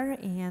there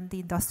and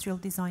the industrial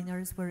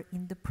designers were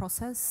in the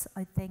process,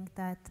 I think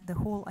that the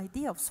whole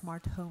idea of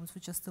smart homes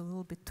was just a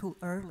little bit too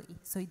early,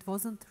 so it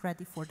wasn't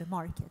ready for the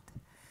market.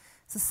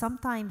 So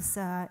sometimes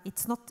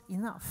it's not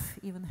enough,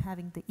 even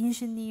having the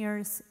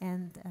engineers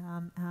and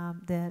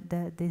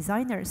the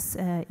designers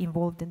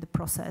involved in the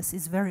process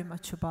is very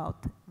much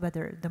about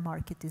whether the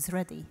market is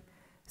ready.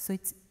 So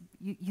it's,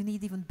 you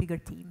need even bigger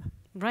team.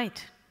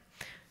 Right.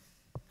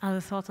 Other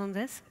thoughts on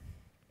this?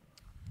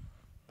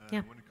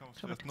 Yeah. When it comes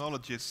to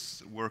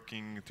ethnologists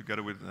working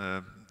together with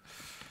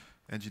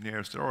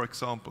engineers, there are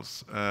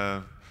examples.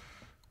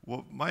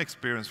 My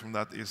experience from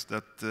that is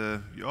that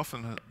you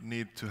often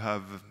need to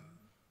have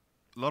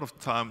a lot of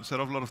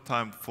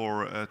time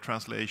for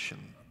translation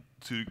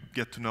to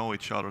get to know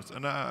each other,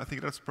 and I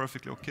think that's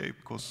perfectly okay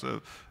because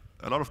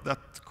a lot of that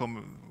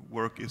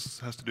work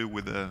has to do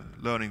with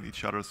learning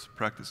each other's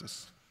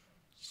practices.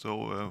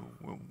 So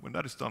when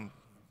that is done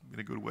in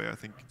a good way, I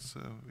think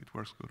it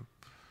works good.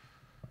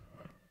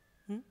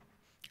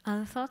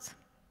 Other thoughts?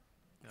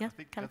 Yeah,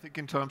 I think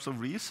in terms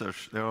of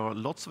research, there are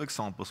lots of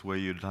examples where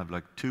you'd have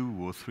like 2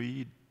 or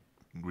 3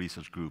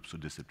 research groups or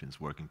disciplines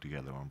working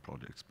together on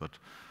projects, but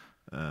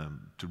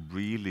to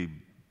really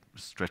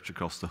stretch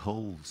across the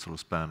whole sort of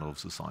span of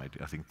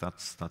society, I think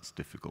that's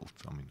difficult.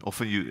 I mean,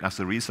 often you, as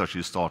a researcher,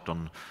 you start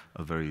on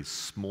a very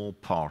small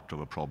part of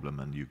a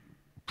problem and you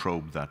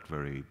probe that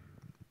very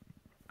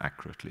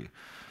accurately,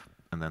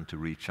 and then to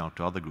reach out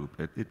to other groups,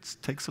 it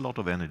takes a lot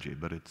of energy,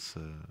 but it's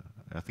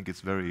I think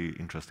it's very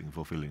interesting and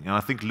fulfilling. And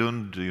I think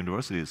Lund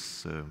University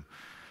is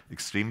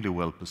extremely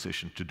well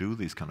positioned to do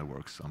these kind of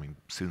works. I mean,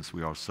 since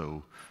we are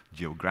so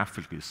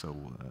geographically so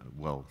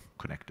well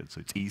connected, so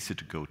it's easy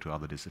to go to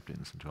other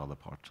disciplines and to other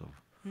parts of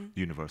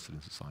university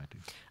and society.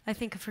 I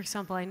think, for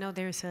example, I know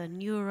there's a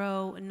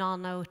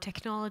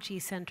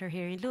nanotechnology center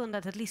here in Lund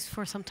that at least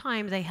for some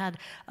time they had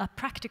a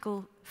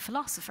practical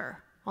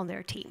philosopher on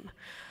their team,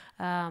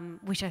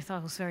 which I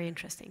thought was very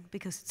interesting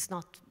because it's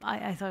not,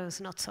 I thought it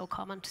was not so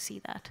common to see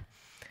that.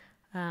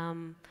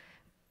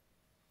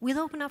 We'll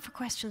open up for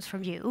questions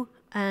from you,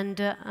 and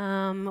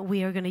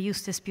we are going to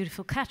use this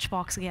beautiful catch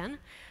box again.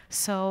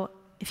 So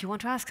if you want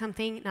to ask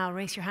something, now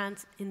raise your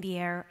hands in the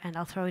air and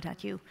I'll throw it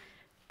at you.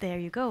 There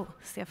you go,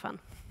 Stefan.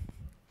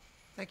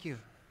 Thank you.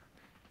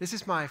 This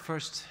is my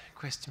first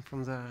question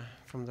from the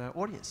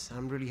audience.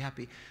 I'm really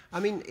happy. I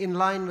mean, in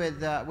line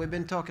with, we've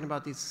been talking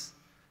about these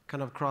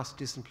kind of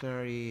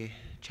cross-disciplinary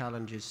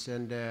challenges,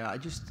 and I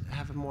just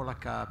have a more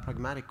like a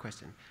pragmatic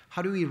question.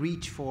 How do we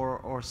reach for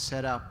or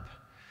set up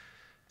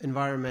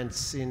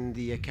environments in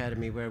the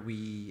academy where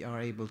we are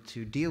able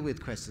to deal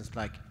with questions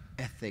like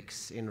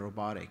ethics in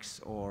robotics,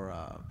 or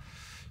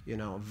you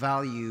know,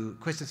 value,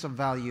 questions of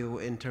value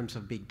in terms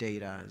of big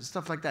data,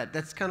 stuff like that.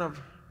 That's kind of,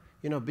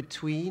 you know,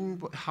 between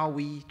how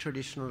we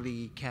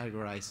traditionally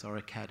categorize our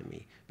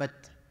academy. But,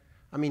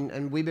 I mean,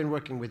 and we've been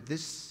working with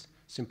this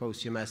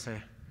symposium as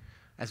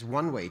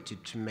one way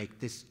to make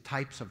these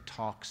types of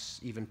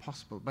talks even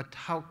possible. But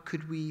how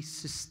could we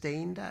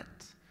sustain that,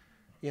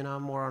 you know,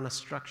 more on a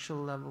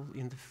structural level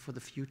for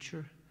the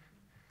future?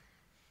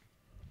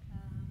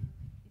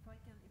 If I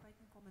can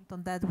comment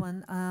on that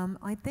one,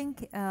 I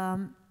think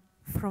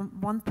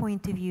from one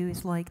point of view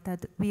is like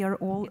that we are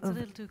all... It's a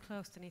little too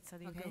close to Nitsa.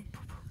 Okay.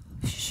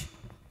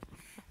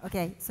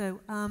 Okay, so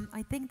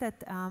I think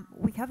that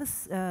we have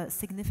a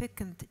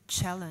significant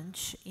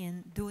challenge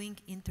in doing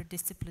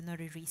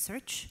interdisciplinary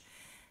research,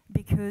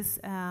 because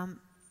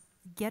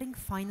getting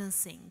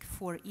financing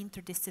for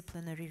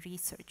interdisciplinary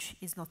research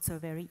is not so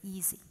very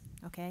easy.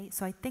 Okay,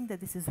 so I think that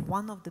this is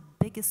one of the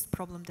biggest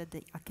problems that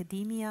the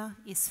academia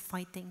is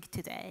fighting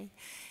today.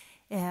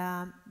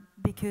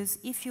 Because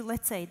if you,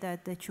 let's say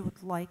that you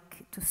would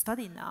like to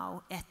study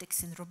now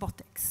ethics in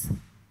robotics,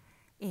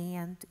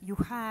 and you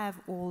have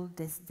all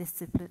this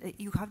discipline,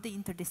 you have the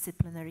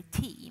interdisciplinary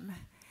team,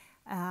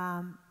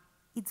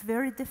 it's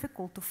very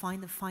difficult to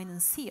find a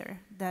financier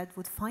that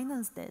would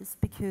finance this,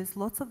 because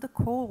lots of the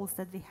calls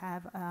that we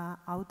have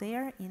out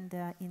there in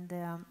the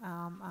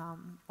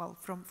well,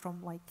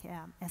 from like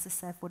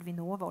SSF or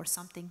Vinnova or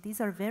something,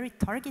 these are very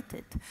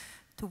targeted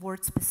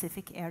towards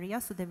specific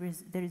areas, so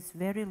there is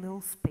very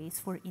little space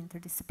for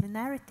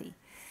interdisciplinarity.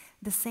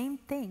 The same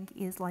thing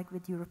is like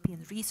with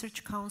European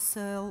Research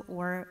Council,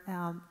 or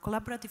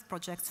collaborative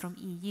projects from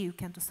EU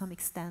can to some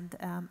extent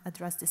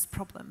address this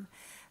problem.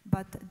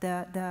 But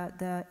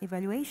the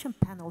evaluation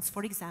panels,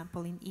 for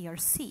example, in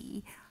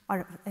ERC,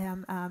 are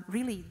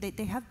really,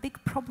 they have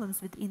big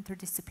problems with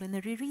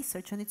interdisciplinary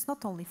research, and it's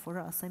not only for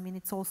us. I mean,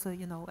 it's also,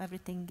 you know,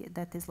 everything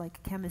that is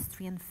like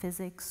chemistry and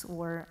physics,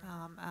 or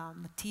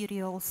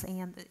materials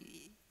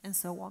and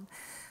so on.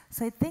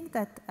 So I think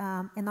that,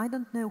 and I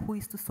don't know who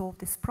is to solve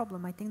this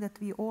problem. I think that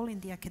we all in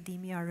the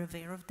academia are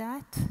aware of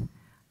that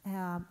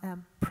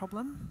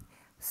problem.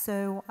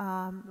 So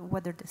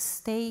whether the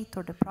state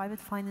or the private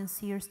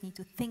financiers need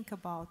to think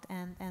about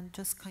and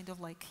just kind of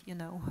like, you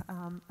know,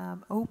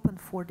 open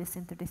for this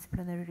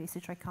interdisciplinary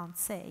research, I can't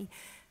say.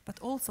 But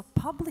also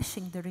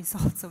publishing the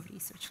results of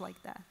research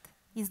like that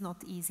is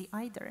not easy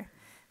either.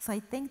 So I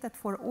think that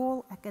for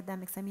all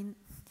academics, I mean,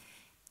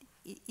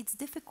 it's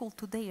difficult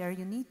to dare.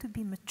 You need to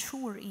be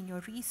mature in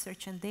your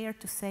research and dare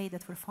to say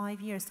that for 5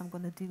 years I'm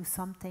going to do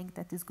something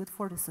that is good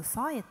for the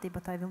society,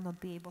 but I will not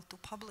be able to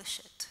publish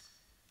it.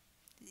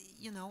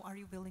 You know, are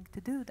you willing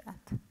to do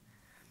that?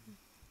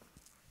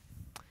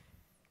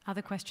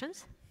 Other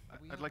questions?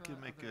 I'd like to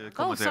make a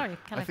comment there. Sorry,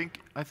 Kalle.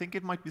 I think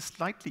it might be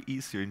slightly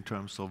easier in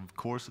terms of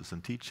courses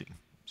and teaching.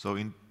 So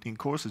in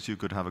courses you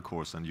could have a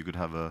course and you could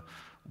have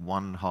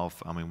one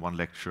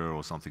lecture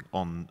or something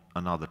on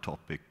another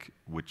topic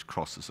which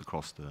crosses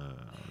across the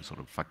sort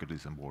of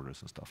faculties and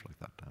borders and stuff like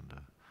that. And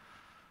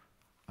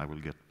I will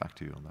get back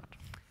to you on that.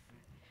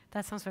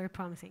 That sounds very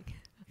promising.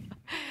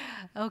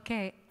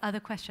 Okay, other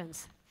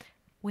questions?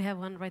 We have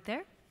one right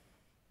there.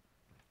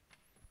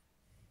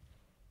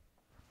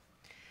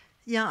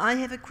 Yeah, I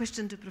have a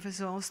question to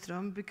Professor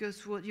Åström,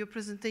 because what your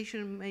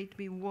presentation made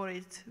me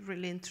worried,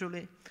 really and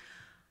truly.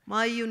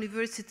 My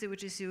university,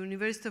 which is the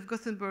University of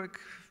Gothenburg,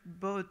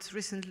 bought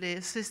recently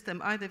a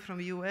system either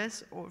from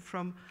US or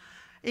from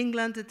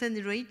England. At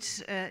any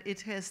rate,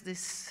 it has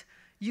this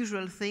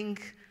usual thing,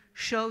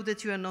 show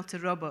that you are not a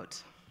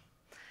robot.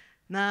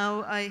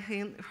 Now, I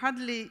can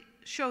hardly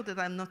show that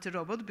I'm not a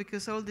robot,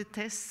 because all the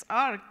tests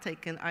are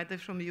taken either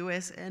from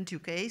US and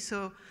UK.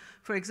 So,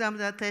 for example,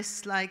 there are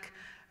tests like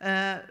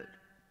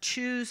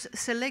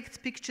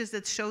select pictures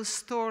that show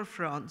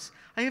storefronts.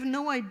 I have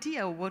no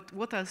idea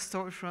what are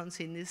storefronts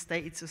in the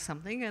States or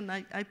something, and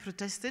I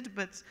protested,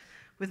 but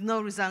with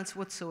no results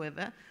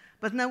whatsoever.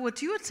 But now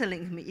what you're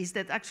telling me is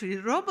that actually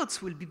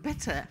robots will be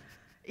better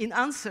in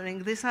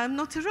answering this, I'm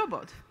not a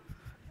robot.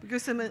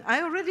 Because I mean,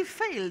 I already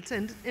failed,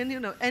 and you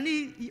know,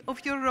 any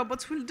of your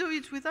robots will do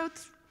it without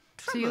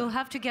trouble. So you'll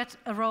have to get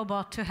a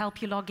robot to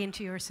help you log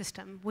into your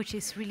system, which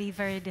is really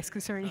very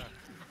disconcerting.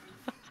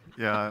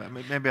 Yeah,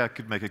 maybe I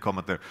could make a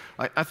comment there.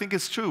 I think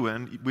it's true,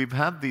 and we've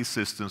had these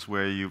systems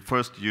where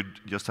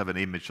you'd just have an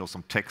image or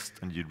some text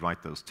and you'd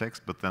write those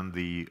texts, but then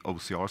the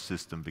OCR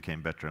system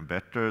became better and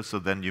better, so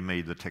then you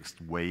made the text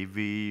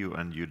wavy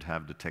and you'd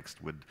have the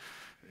text with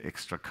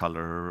extra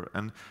color,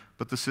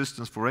 but the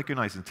systems for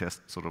recognizing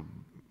text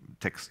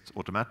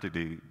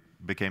automatically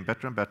became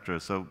better and better,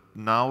 so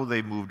now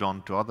they moved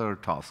on to other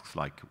tasks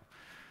like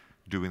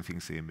doing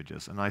things in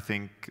images, and I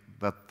think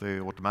that the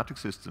automatic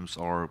systems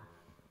are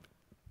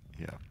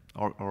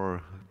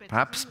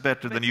perhaps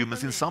better than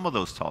humans in some of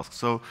those tasks.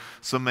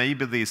 So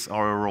maybe this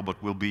RO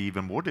robot will be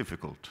even more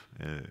difficult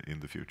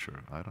in the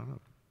future. I don't know.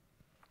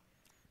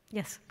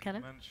 Yes,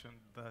 Kalle?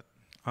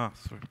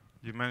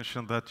 You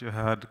mentioned that you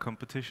had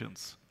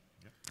competitions.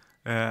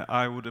 Yep.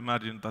 I would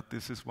imagine that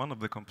this is one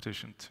of the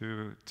competition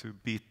to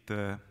beat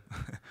the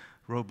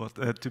robot,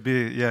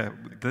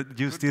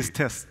 use these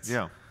tests.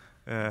 Yeah.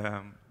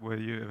 Where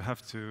you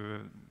have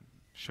to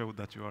show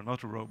that you are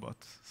not a robot.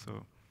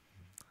 So.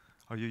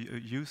 Are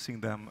you using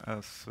them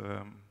as...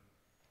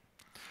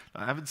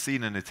 I haven't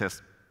seen any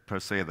tests per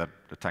se that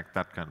attack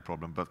that kind of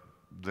problem, but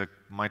there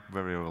might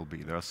very well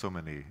be. There are so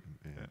many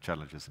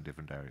challenges in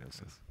different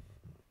areas. Yes.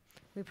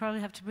 We probably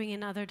have to bring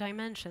in other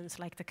dimensions,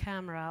 like the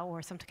camera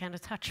or some kind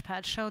of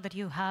touchpad, show that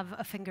you have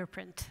a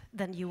fingerprint,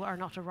 then you are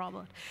not a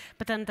robot.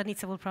 But then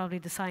Danica will probably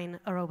design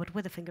a robot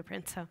with a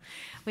fingerprint, so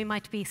we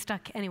might be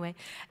stuck anyway.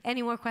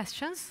 Any more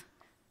questions?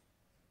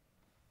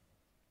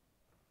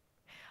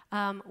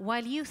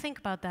 While you think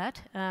about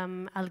that,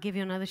 I'll give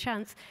you another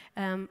chance.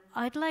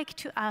 I'd like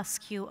to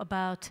ask you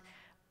about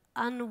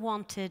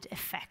unwanted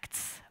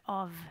effects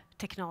of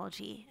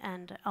technology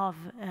and of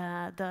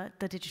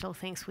the digital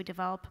things we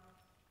develop.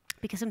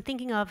 Because I'm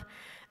thinking of,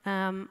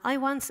 I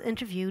once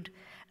interviewed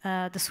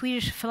the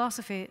Swedish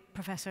philosophy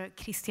professor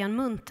Christian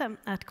Munthe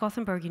at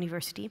Gothenburg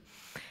University.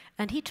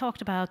 And he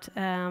talked about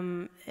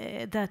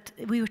that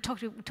we were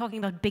talking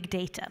about big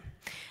data.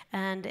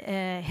 And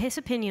his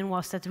opinion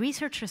was that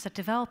researchers that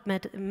develop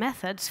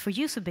methods for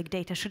use of big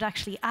data should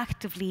actually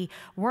actively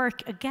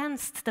work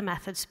against the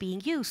methods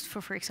being used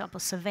for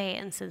example,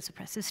 surveillance and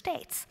suppressive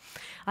states.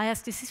 I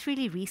asked, is this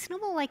really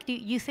reasonable? Like, do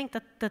you think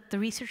that the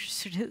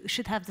researchers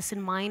should have this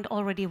in mind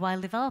already while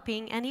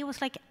developing? And he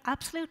was like,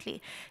 absolutely.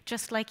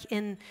 Just like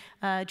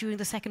during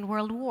the Second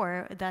World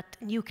War, that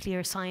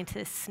nuclear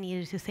scientists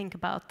needed to think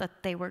about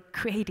that they were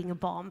creating a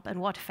bomb and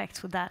what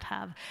effects would that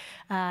have.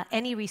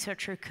 Any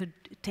researcher could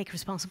take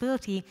responsibility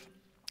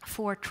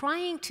for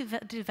trying to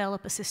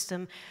develop a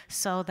system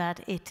so that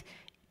it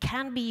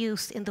can be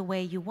used in the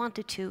way you want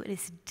it to. It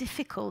is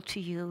difficult to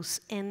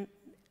use in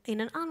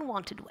an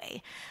unwanted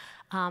way.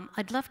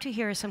 I'd love to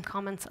hear some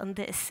comments on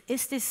this.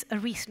 Is this a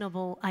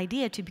reasonable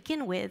idea to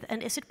begin with?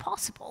 And is it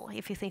possible,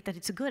 if you think that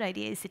it's a good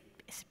idea, is it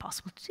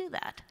possible to do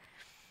that?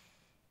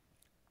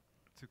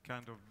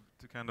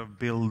 To kind of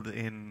build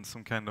in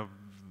some kind of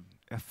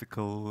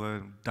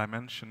ethical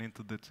dimension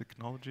into the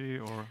technology,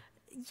 or?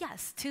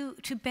 Yes,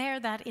 to bear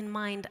that in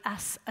mind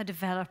as a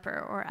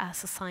developer or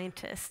as a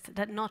scientist,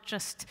 that not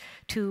just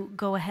to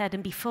go ahead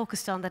and be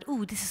focused on that,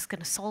 ooh, this is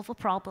going to solve a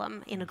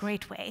problem in a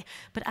great way,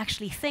 but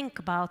actually think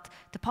about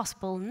the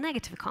possible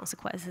negative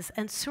consequences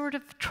and sort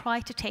of try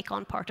to take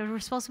on part of the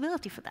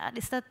responsibility for that.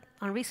 Is that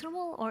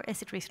unreasonable or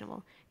is it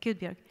reasonable?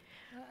 Gudbjörg?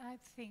 Well, I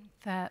think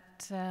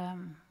that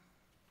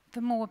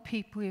the more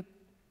people you,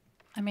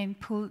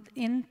 pulled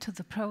into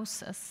the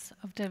process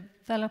of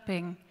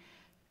developing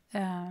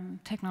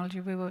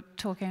technology. We were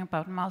talking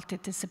about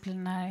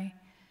multidisciplinary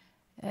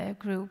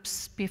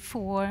groups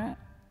before,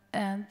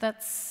 and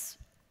that's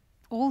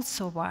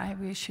also why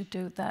we should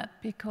do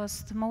that,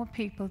 because the more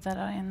people that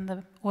are in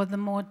the, or the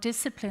more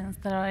disciplines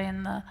that are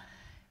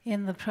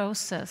in the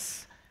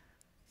process,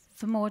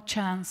 the more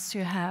chance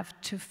you have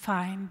to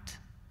find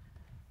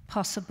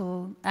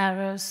possible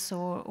errors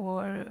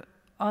or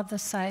other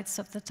sides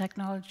of the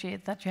technology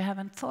that you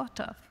haven't thought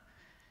of.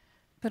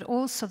 But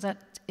also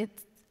that it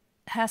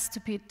has to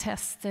be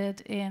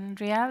tested in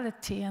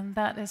reality, and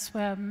that is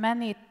where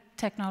many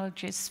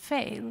technologies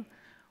fail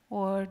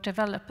or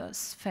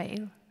developers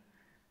fail.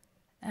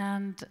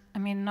 And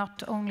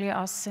not only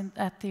us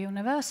at the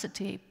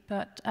university,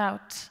 but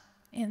out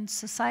in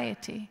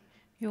society.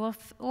 You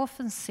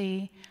often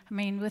see,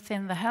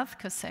 within the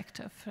healthcare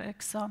sector, for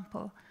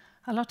example,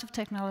 a lot of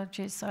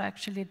technologies are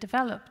actually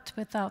developed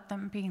without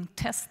them being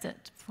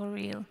tested for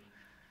real,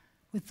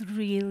 with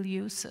real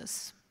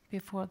users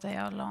before they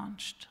are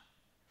launched.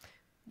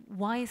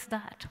 Why is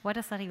that? Why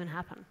does that even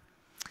happen?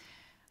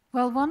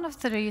 Well, one of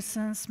the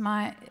reasons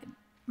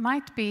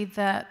might be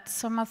that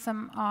some of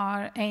them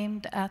are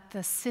aimed at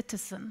the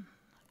citizen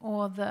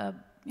or the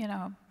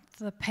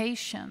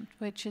patient,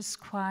 which is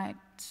quite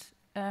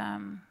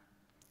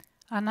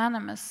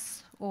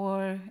anonymous,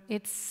 or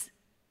it's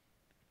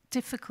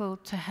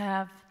difficult to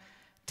have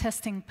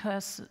testing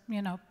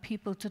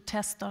people to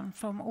test on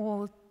from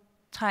all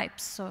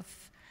types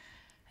of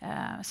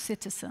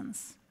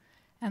citizens.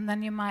 And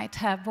then you might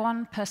have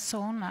one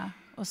persona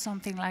or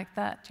something like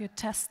that you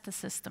test the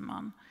system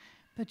on,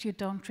 but you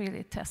don't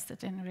really test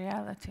it in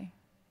reality.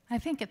 I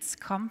think it's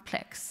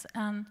complex,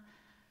 and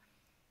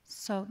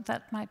so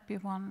that might be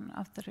one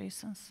of the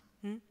reasons.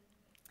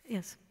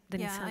 Yes.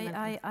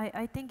 Yeah,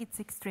 I think it's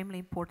extremely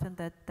important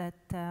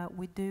that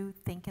we do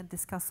think and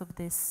discuss of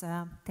these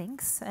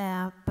things,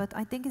 but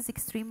I think it's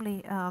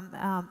extremely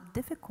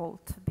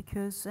difficult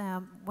because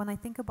when I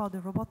think about the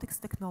robotics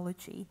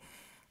technology,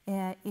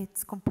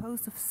 it's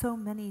composed of so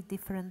many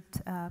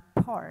different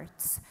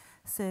parts.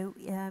 So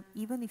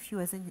even if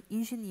you as an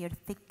engineer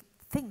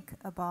think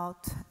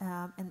about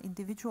an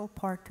individual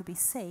part to be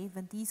safe,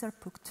 and these are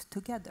put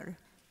together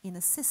in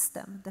a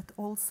system that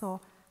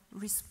also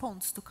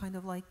responds to kind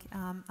of like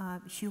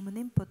human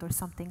input or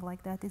something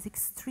like that, is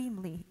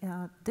extremely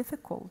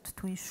difficult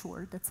to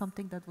ensure that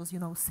something that was,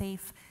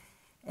 safe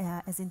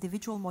as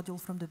individual module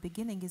from the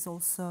beginning is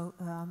also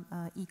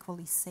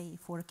equally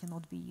safe or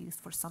cannot be used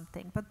for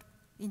something. But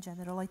in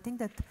general, I think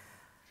that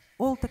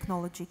all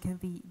technology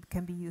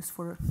can be used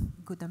for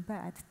good and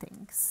bad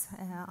things.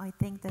 I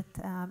think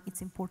that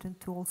it's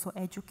important to also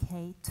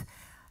educate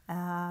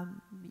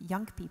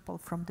young people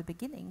from the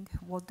beginning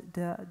what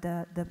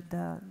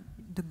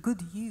the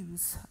good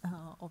use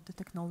of the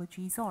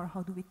technologies are.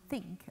 How do we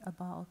think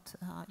about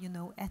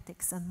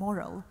ethics and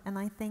moral? And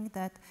I think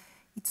that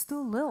it's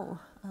too little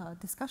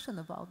discussion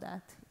about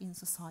that in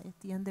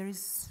society, and there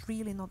is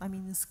really not. I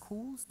mean, in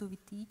schools, do we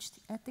teach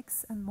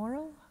ethics and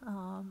moral?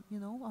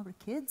 Our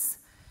kids.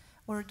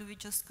 Or do we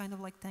just kind of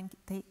like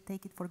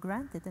take it for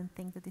granted and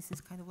think that this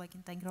is kind of like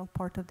an integral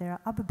part of their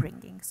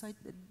upbringing? So I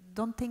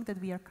don't think that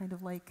we are kind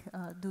of like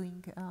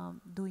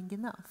doing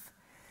enough.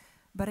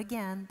 But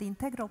again, the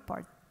integral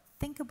part.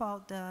 Think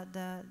about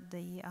the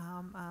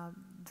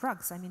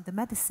drugs. I mean, the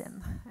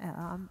medicine.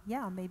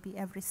 Yeah, maybe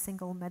every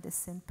single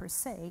medicine per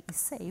se is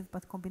safe,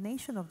 but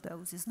combination of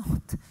those is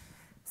not.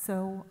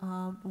 So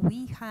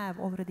we have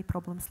already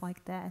problems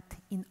like that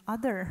in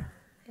other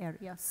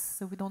areas,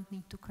 so we don't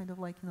need to kind of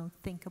like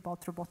think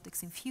about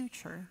robotics in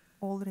future.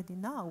 Already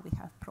now we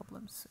have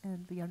problems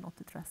and we are not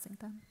addressing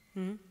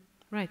them.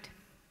 Right.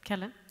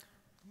 Kalle?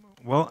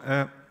 Well,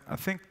 I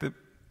think that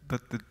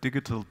the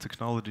digital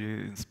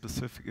technology in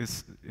specific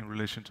is, in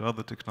relation to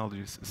other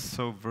technologies, is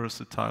so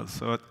versatile.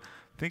 So I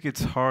think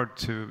it's hard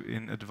to,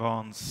 in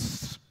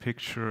advance,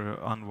 picture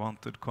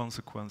unwanted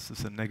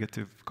consequences and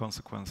negative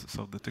consequences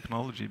of the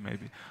technology,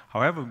 maybe.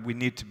 However, we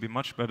need to be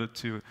much better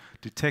to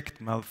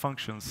detect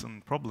malfunctions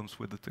and problems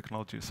with the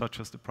technology, such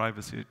as the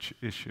privacy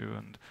issue,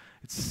 and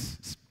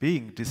it's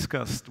being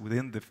discussed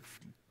within the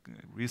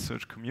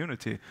research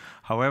community.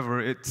 However,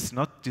 it's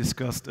not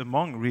discussed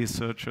among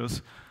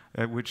researchers,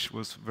 which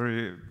was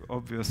very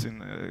obvious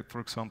in, for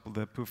example,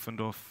 the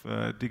Pufendorf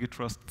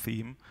Digitrust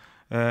theme.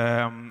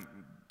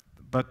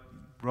 But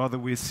rather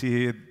we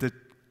see the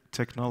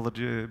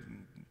technology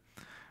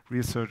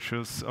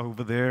researchers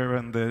over there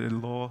and the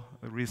law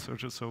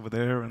researchers over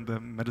there and the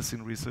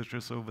medicine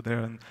researchers over there,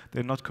 and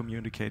they're not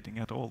communicating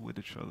at all with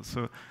each other.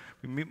 So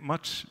we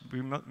must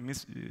be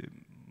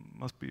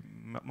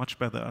much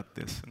better at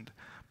this.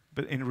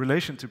 But in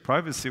relation to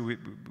privacy, we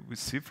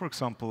see, for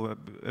example,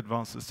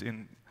 advances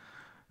in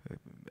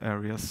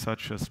areas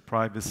such as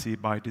privacy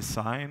by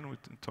design. We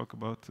talk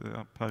about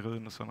Per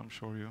Runesson, I'm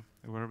sure you're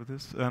aware of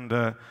this.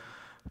 And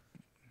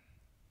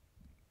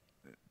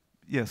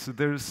yes,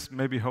 there's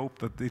maybe hope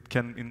that it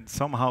can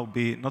somehow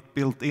be not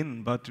built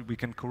in, but we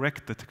can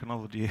correct the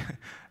technology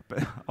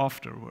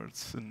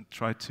afterwards and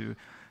try to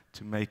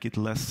make it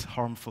less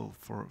harmful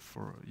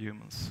for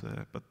humans.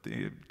 But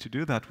to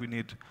do that, we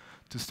need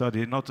to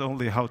study not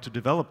only how to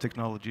develop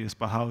technologies,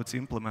 but how it's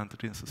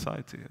implemented in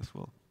society as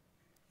well.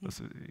 That's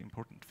an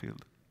important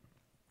field.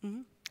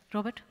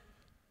 Robert?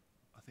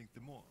 I think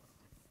the more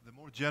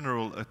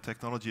general a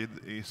technology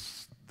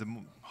is, the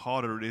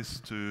harder it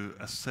is to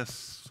assess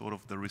sort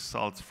of the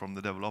results from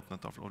the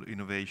development of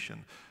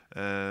innovation.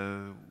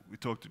 We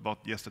talked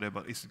about yesterday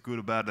about is it good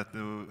or bad that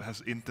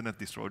has internet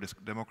destroyed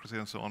democracy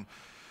and so on.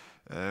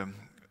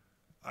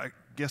 I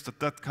guess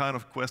that kind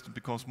of question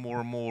becomes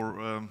more and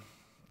more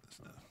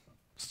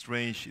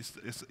strange.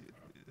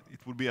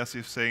 It would be as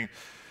if saying,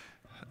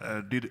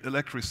 did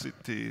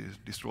electricity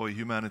destroy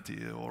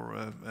humanity,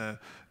 or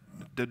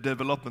the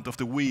development of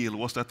the wheel,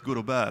 was that good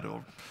or bad?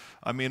 Or,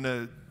 I mean,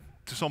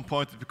 to some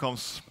point it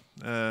becomes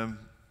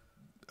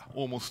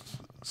almost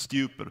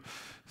stupid.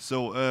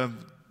 So,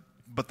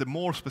 but the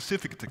more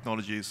specific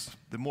technologies,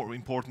 the more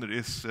important it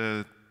is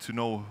to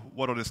know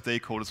what are the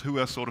stakeholders,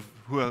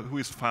 who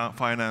is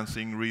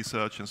financing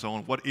research and so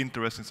on, what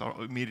interests are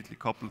immediately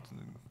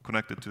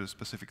connected to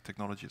specific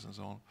technologies and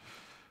so on.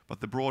 But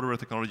the broader a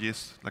technology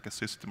is, like a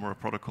system or a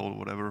protocol or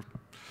whatever,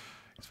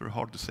 it's very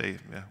hard to say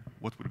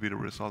what would be the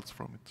results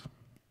from it.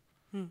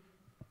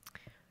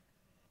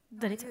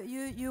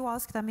 You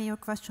asked, I mean, your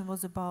question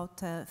was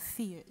about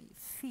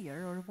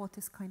fear, or what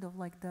is kind of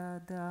like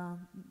the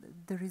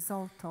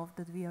result of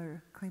that we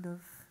are kind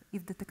of,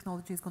 if the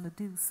technology is going to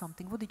do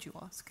something. What did you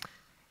ask?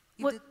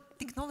 If the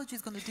technology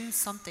is going to do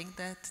something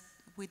that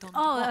we don't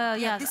Oh,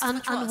 want. yeah, this is what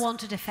you asked.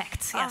 unwanted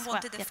effects. Yes,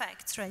 Unwanted well,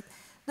 effects, right.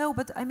 No,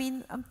 but I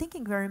mean, I'm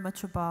thinking very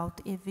much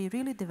about if we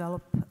really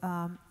develop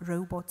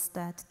robots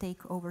that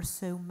take over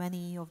so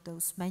many of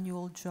those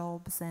manual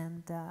jobs,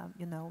 and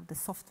you know, the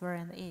software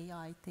and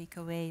AI take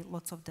away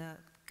lots of the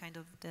kind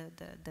of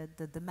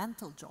the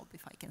mental job,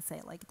 if I can say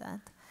it like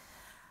that.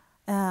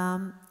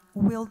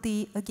 Will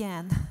the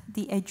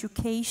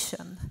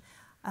education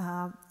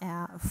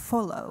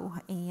follow,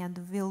 and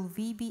will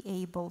we be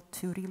able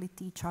to really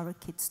teach our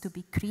kids to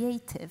be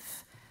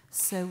creative,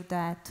 so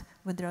that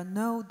when there are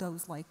no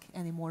those like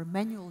any more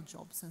manual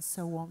jobs and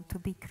so on, to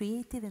be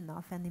creative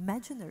enough and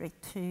imaginary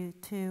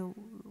to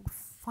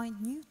find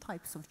new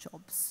types of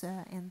jobs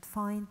and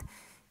find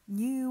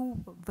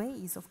new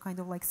ways of kind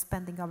of like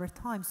spending our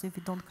time. So if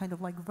we don't kind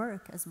of like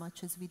work as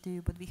much as we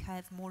do, but we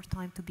have more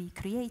time to be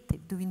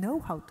creative, do we know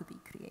how to be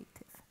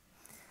creative?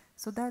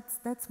 So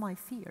that's my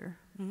fear,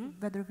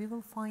 whether we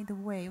will find a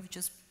way of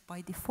just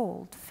by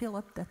default fill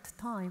up that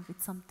time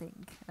with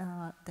something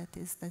that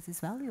is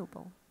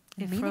valuable.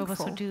 If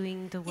robots are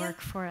doing the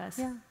work for us.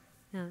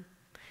 Yeah.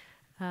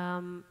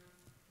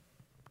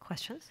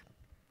 Questions?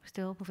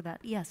 Still open for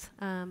that? Yes.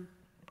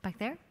 Back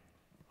there?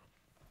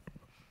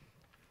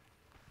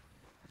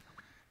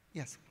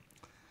 Yes.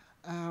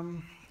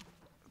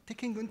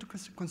 Taking into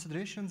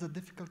consideration the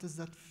difficulties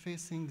that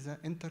facing the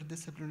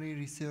interdisciplinary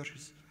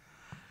researchers,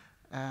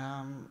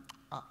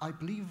 I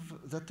believe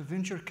that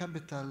venture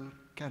capital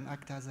can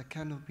act as a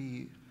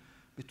canopy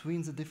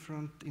between the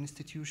different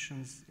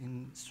institutions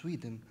in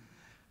Sweden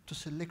to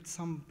select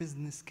some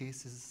business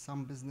cases,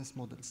 some business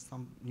models,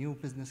 some new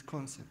business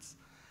concepts,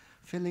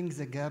 filling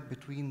the gap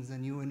between the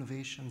new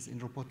innovations in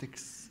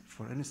robotics,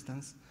 for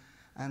instance,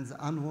 and the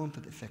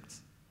unwanted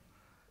effects.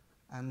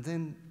 And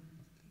then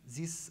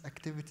these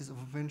activities of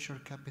venture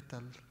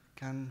capital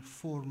can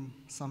form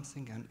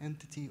something, an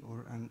entity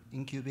or an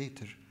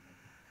incubator,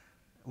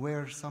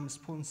 where some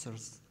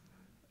sponsors,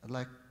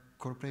 like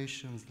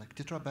corporations like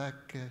Tetra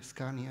Pak,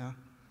 Scania,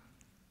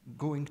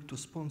 going to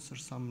sponsor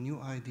some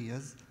new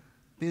ideas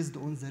based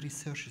on the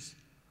researches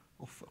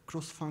of a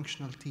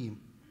cross-functional team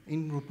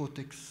in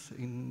robotics,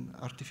 in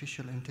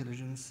artificial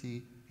intelligence,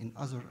 in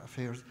other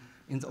affairs,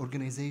 in the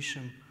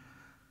organization,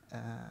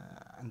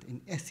 and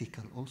in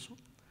ethical also.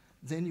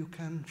 Then you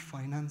can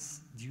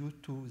finance due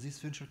to this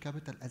venture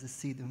capital as a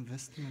seed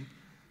investment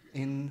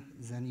in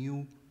the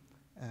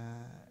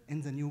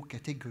new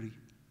category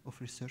of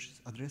research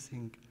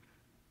addressing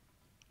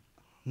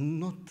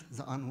not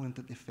the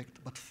unwanted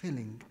effect, but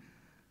filling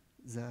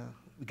the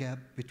gap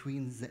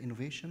between the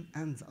innovation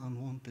and the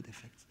unwanted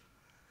effects.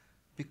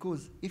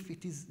 Because if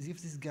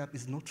this gap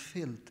is not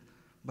filled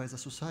by the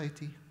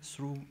society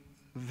through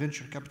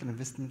venture capital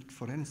investment,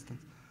 for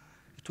instance,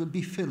 it will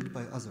be filled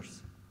by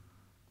others,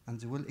 and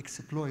they will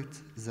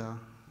exploit the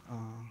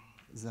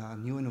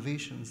new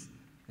innovations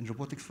in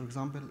robotics, for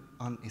example,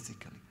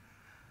 unethically.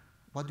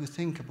 What do you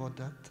think about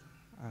that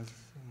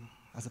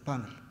as a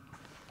panel?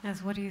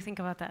 Yes, what do you think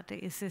about that?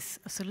 Is this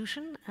a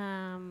solution?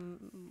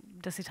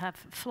 Does it have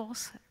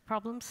flaws,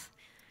 problems?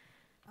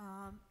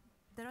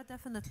 There are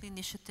definitely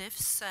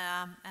initiatives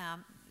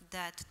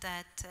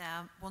that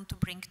want to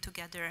bring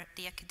together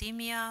the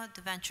academia,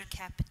 the venture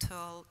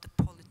capital, the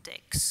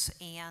politics,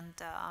 and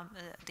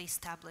the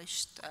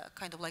established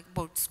kind of like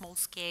both small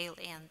scale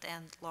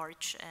and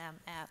large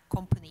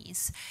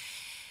companies.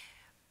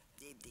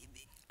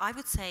 I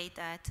would say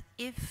that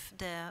if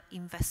the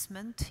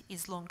investment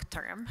is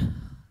long-term,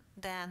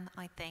 then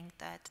I think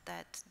that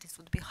this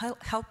would be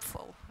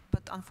helpful.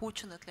 But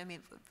unfortunately, I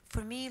mean,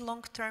 for me,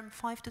 long-term,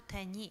 5 to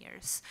 10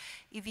 years,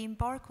 if we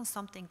embark on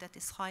something that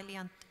is highly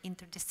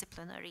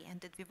interdisciplinary and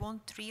that we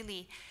want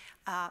really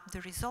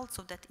the results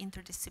of that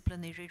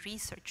interdisciplinary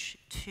research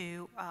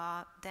to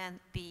then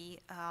be,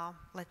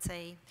 let's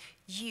say,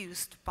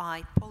 used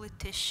by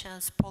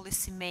politicians,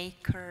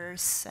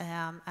 policymakers,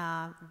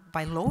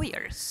 by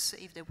lawyers,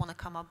 if they want to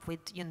come up with,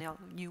 you know,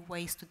 new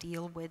ways to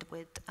deal with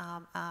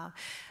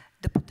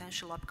the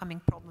potential upcoming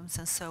problems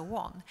and so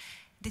on.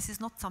 This is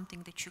not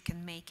something that you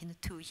can make in a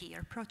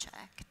 2-year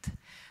project.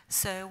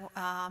 So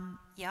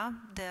yeah,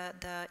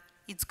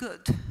 it's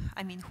good.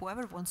 I mean,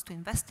 whoever wants to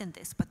invest in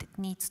this, but it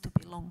needs to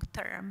be long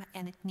term,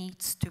 and it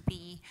needs to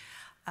be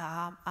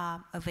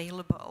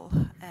available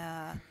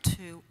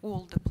to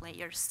all the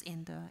players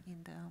in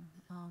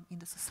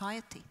the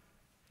society,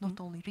 not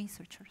only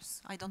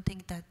researchers. I don't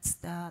think that's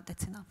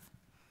enough.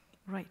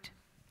 Right.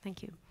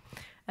 Thank you.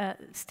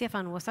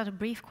 Stefan, was that a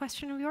brief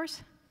question of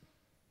yours?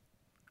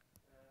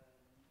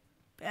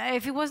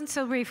 If it wasn't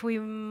so brief, we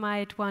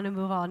might want to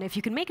move on. If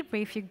you can make it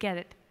brief, you get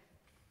it.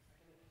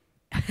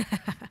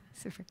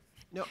 Super.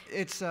 No,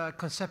 it's a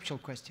conceptual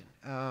question.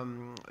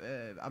 I'm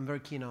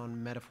very keen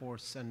on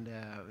metaphors, and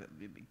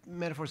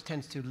metaphors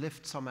tends to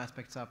lift some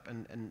aspects up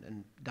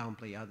and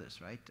downplay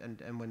others, right?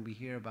 And when we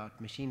hear about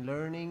machine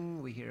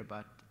learning, we hear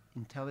about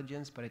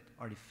intelligence, but it's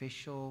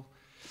artificial.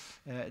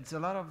 It's a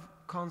lot of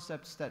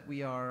concepts that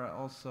we are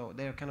also,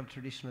 they are kind of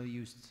traditionally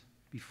used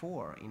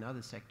before in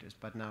other sectors,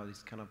 but now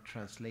it's kind of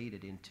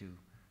translated into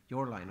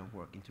your line of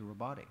work into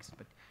robotics.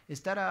 But is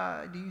that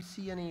do you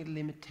see any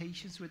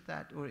limitations with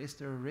that, or is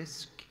there a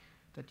risk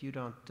that you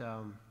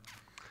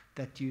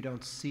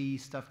don't see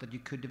stuff that you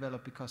could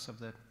develop because of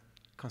the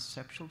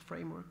conceptual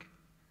framework?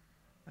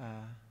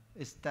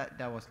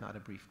 That was not a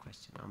brief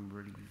question. I'm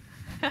really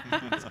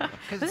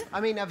because I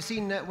mean I've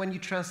seen when you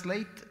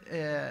translate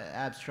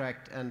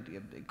abstract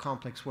and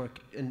complex work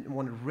and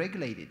want to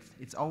regulate it,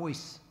 it's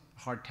always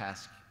a hard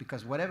task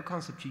because whatever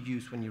concept you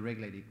use when you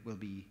regulate it will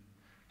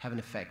have an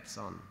effect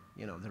on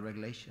the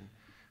regulation.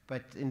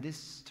 But in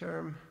this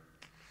term,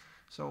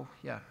 so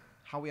yeah,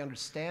 how we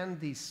understand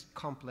these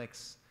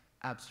complex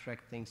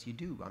abstract things you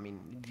do. I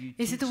mean,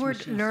 is it the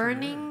word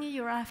learning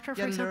you're after,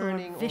 for example,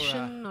 learning, or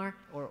vision,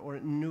 or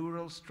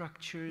neural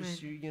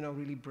structures, right.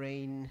 Really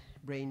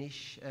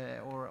brainish,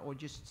 or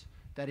just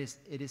that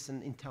it is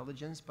an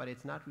intelligence, but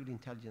it's not really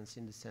intelligence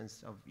in the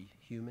sense of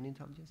human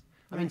intelligence.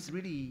 I mean, it's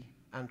really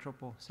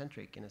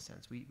anthropocentric in a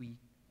sense.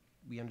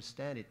 We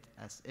understand it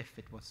as if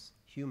it was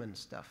human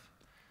stuff,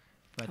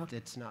 but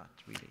it's not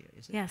really,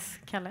 is it? Yes,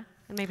 Kalle,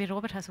 and maybe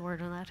Robert has a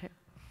word on that too.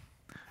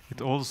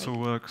 It also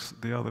works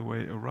the other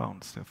way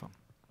around, Stefan.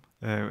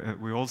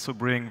 We also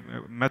bring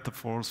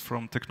metaphors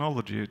from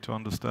technology to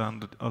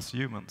understand us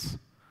humans.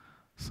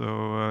 So,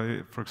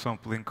 for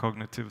example, in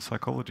cognitive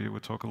psychology, we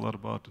talk a lot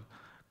about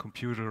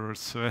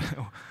computers.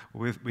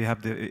 We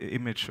have the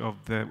image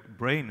of the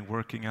brain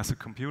working as a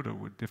computer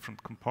with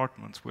different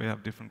compartments. We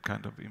have different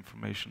kind of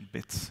information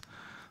bits.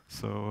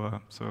 So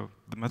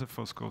the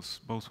metaphors goes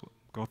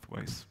both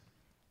ways.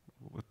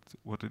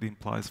 What it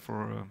implies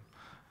for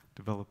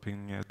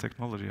developing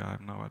technology, I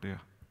have no idea.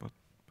 But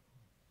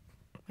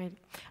right.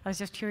 I was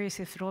just curious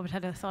if Robert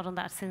had a thought on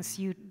that, since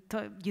you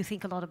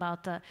think a lot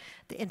about the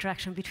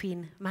interaction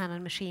between man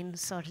and machine,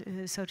 so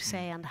to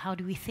say, and how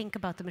do we think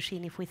about the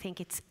machine if we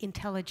think it's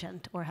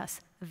intelligent or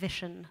has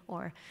vision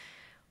or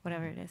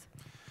whatever it is.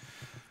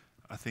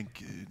 I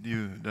think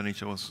you,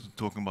 Danica, was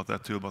talking about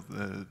that too, about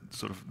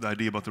sort of the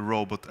idea about the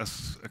robot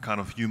as a kind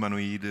of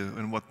humanoid,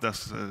 and what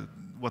does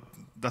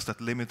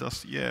that limit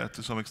us? Yeah,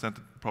 to some extent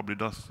it probably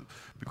does,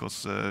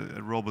 because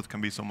a robot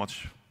can be so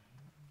much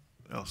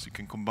else. You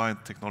can combine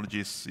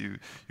technologies.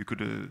 You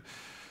could,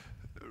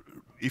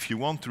 if you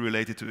want to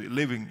relate it to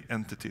living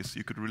entities,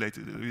 you could relate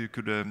it. You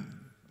could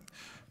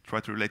try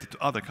to relate it to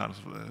other kinds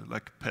of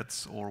like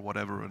pets or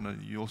whatever.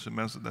 And you also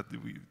mentioned that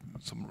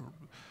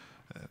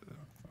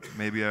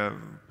maybe a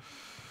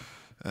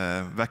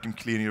vacuum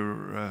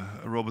cleaner,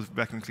 a robot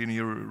vacuum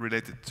cleaner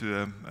related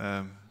to.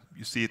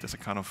 You see it as a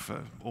kind of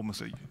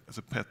almost as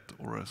a pet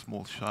or a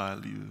small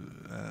child.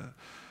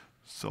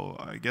 So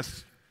I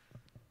guess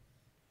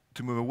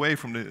to move away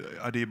from the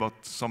idea about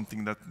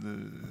something that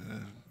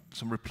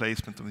some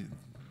replacement of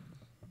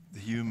the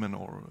human,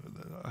 or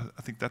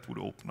I think that would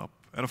open up.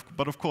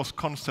 But of course,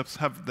 concepts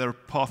have their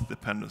path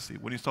dependency.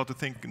 When you start to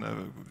think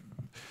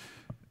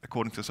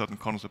according to a certain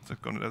concept,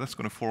 that's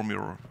going to form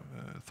your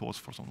thoughts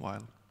for some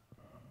while.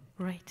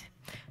 Right.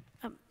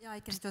 Yeah, I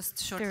can just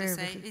shortly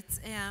say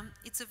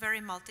it's a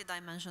very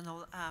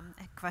multidimensional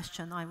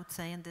question, I would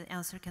say, and the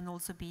answer can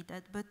also be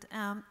that. But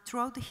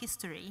throughout the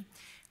history,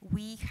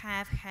 we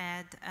have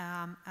had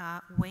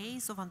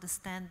ways of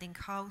understanding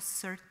how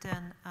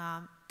certain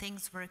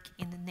things work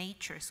in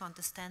nature, so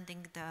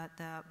understanding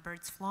the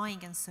birds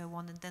flying and so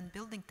on, and then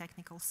building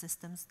technical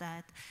systems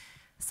that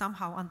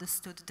somehow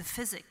understood the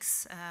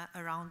physics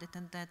around it,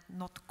 and that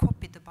not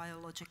copied the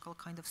biological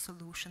kind of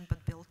solution,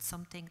 but built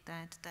something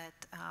that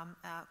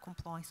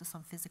complies to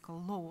some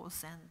physical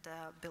laws, and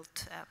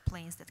built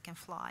planes that can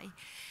fly.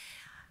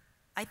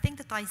 I think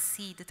that I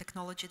see the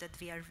technology that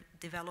we are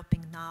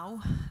developing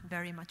now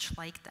very much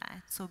like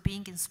that. So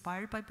being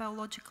inspired by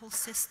biological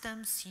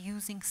systems,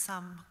 using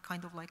some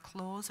kind of like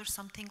laws or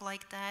something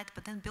like that,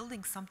 but then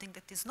building something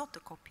that is not a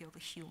copy of a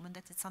human,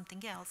 that is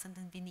something else, and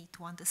then we need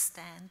to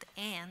understand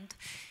and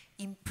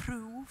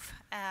improve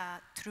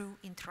through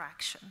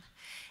interaction.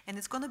 And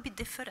it's going to be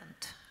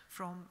different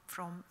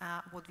from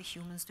what we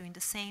humans do, in the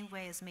same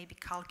way as maybe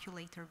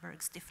calculator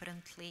works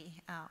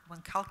differently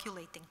when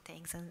calculating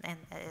things, and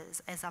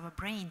as our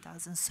brain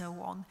does, and so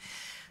on.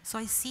 So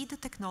I see the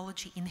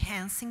technology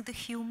enhancing the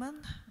human,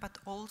 but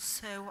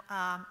also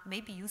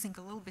maybe using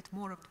a little bit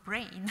more of the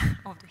brain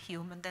of the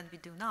human than we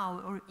do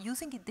now, or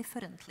using it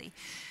differently.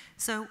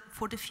 So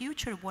for the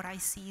future, what I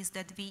see is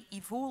that we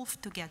evolve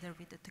together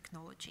with the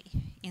technology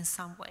in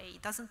some way.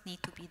 It doesn't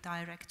need to be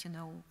direct,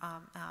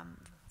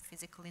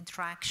 physical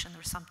interaction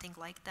or something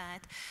like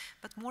that,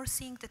 but more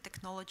seeing the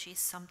technology is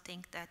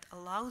something that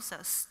allows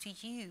us to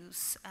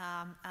use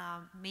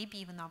maybe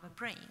even our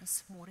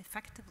brains more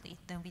effectively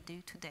than we do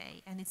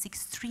today. And it's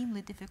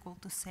extremely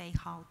difficult to say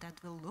how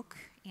that will look,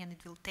 and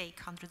it will take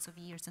hundreds of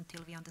years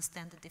until we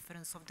understand the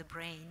difference of the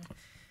brain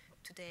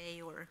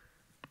today, or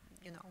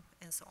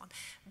and so on.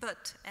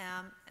 But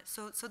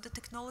so the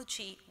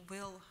technology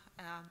will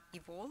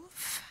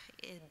evolve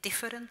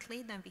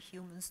differently than we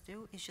humans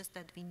do. It's just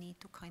that we need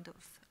to kind of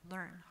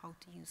learn how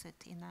to use it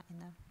in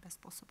a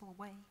best possible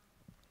way.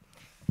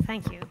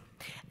 Thank you.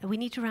 We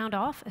need to round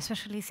off,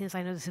 especially since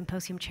I know the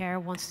Symposium chair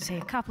wants to say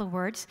a couple of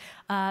words.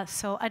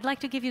 So I'd like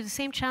to give you the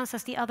same chance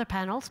as the other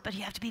panels, but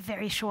you have to be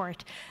very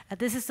short.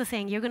 This is the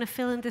thing, you're going to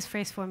fill in this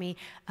phrase for me.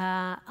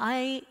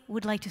 I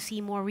would like to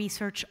see more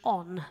research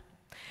on.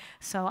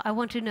 So I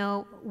want to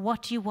know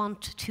what you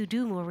want to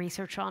do more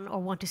research on,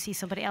 or want to see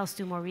somebody else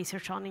do more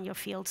research on in your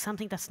field,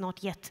 something that's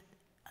not yet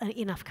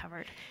enough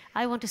covered.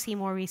 I want to see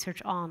more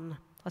research on.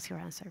 What's your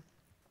answer?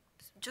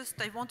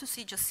 I want to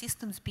see just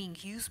systems being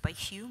used by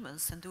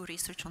humans and do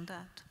research on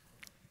that.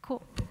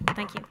 Cool,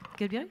 thank you.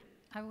 Gudbjörg?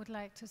 I would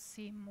like to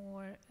see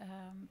more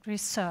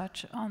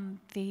research on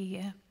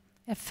the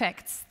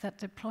effects that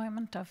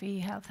deployment of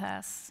e-health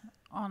has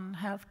on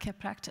healthcare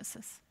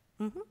practices.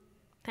 Mm-hmm.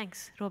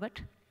 Thanks.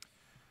 Robert?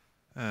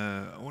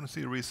 I want to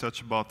see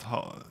research about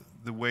how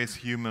the ways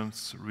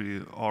humans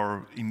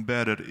are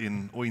embedded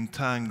in or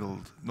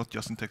entangled, not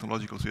just in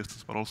technological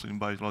systems, but also in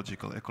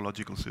biological,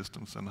 ecological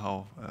systems, and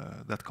how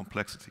that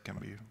complexity can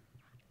be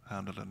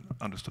handled and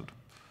understood.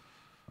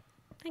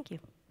 Thank you.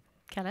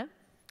 Kalle?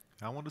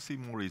 I want to see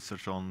more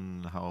research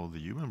on how the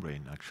human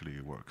brain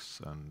actually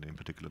works, and in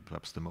particular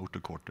perhaps the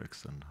motor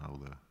cortex and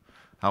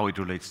how it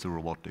relates to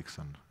robotics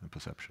and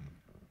perception.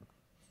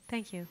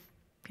 Thank you.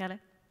 Kalle?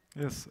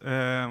 Yes,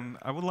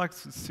 I would like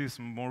to see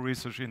some more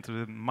research into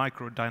the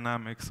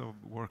microdynamics of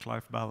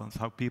work-life balance,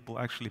 how people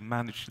actually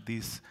manage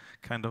these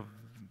kind of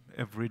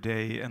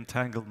everyday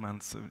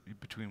entanglements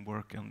between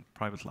work and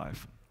private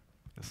life.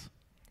 Yes.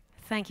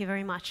 Thank you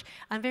very much.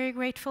 I'm very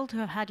grateful to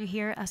have had you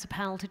here as a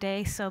panel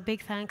today, so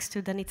big thanks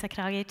to Danica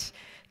Kragic,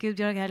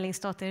 Gudbjörg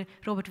Erlingsdottir,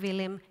 Robert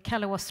Willim,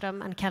 Kalle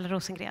Åström, and Calle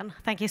Rosengren.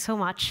 Thank you so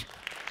much.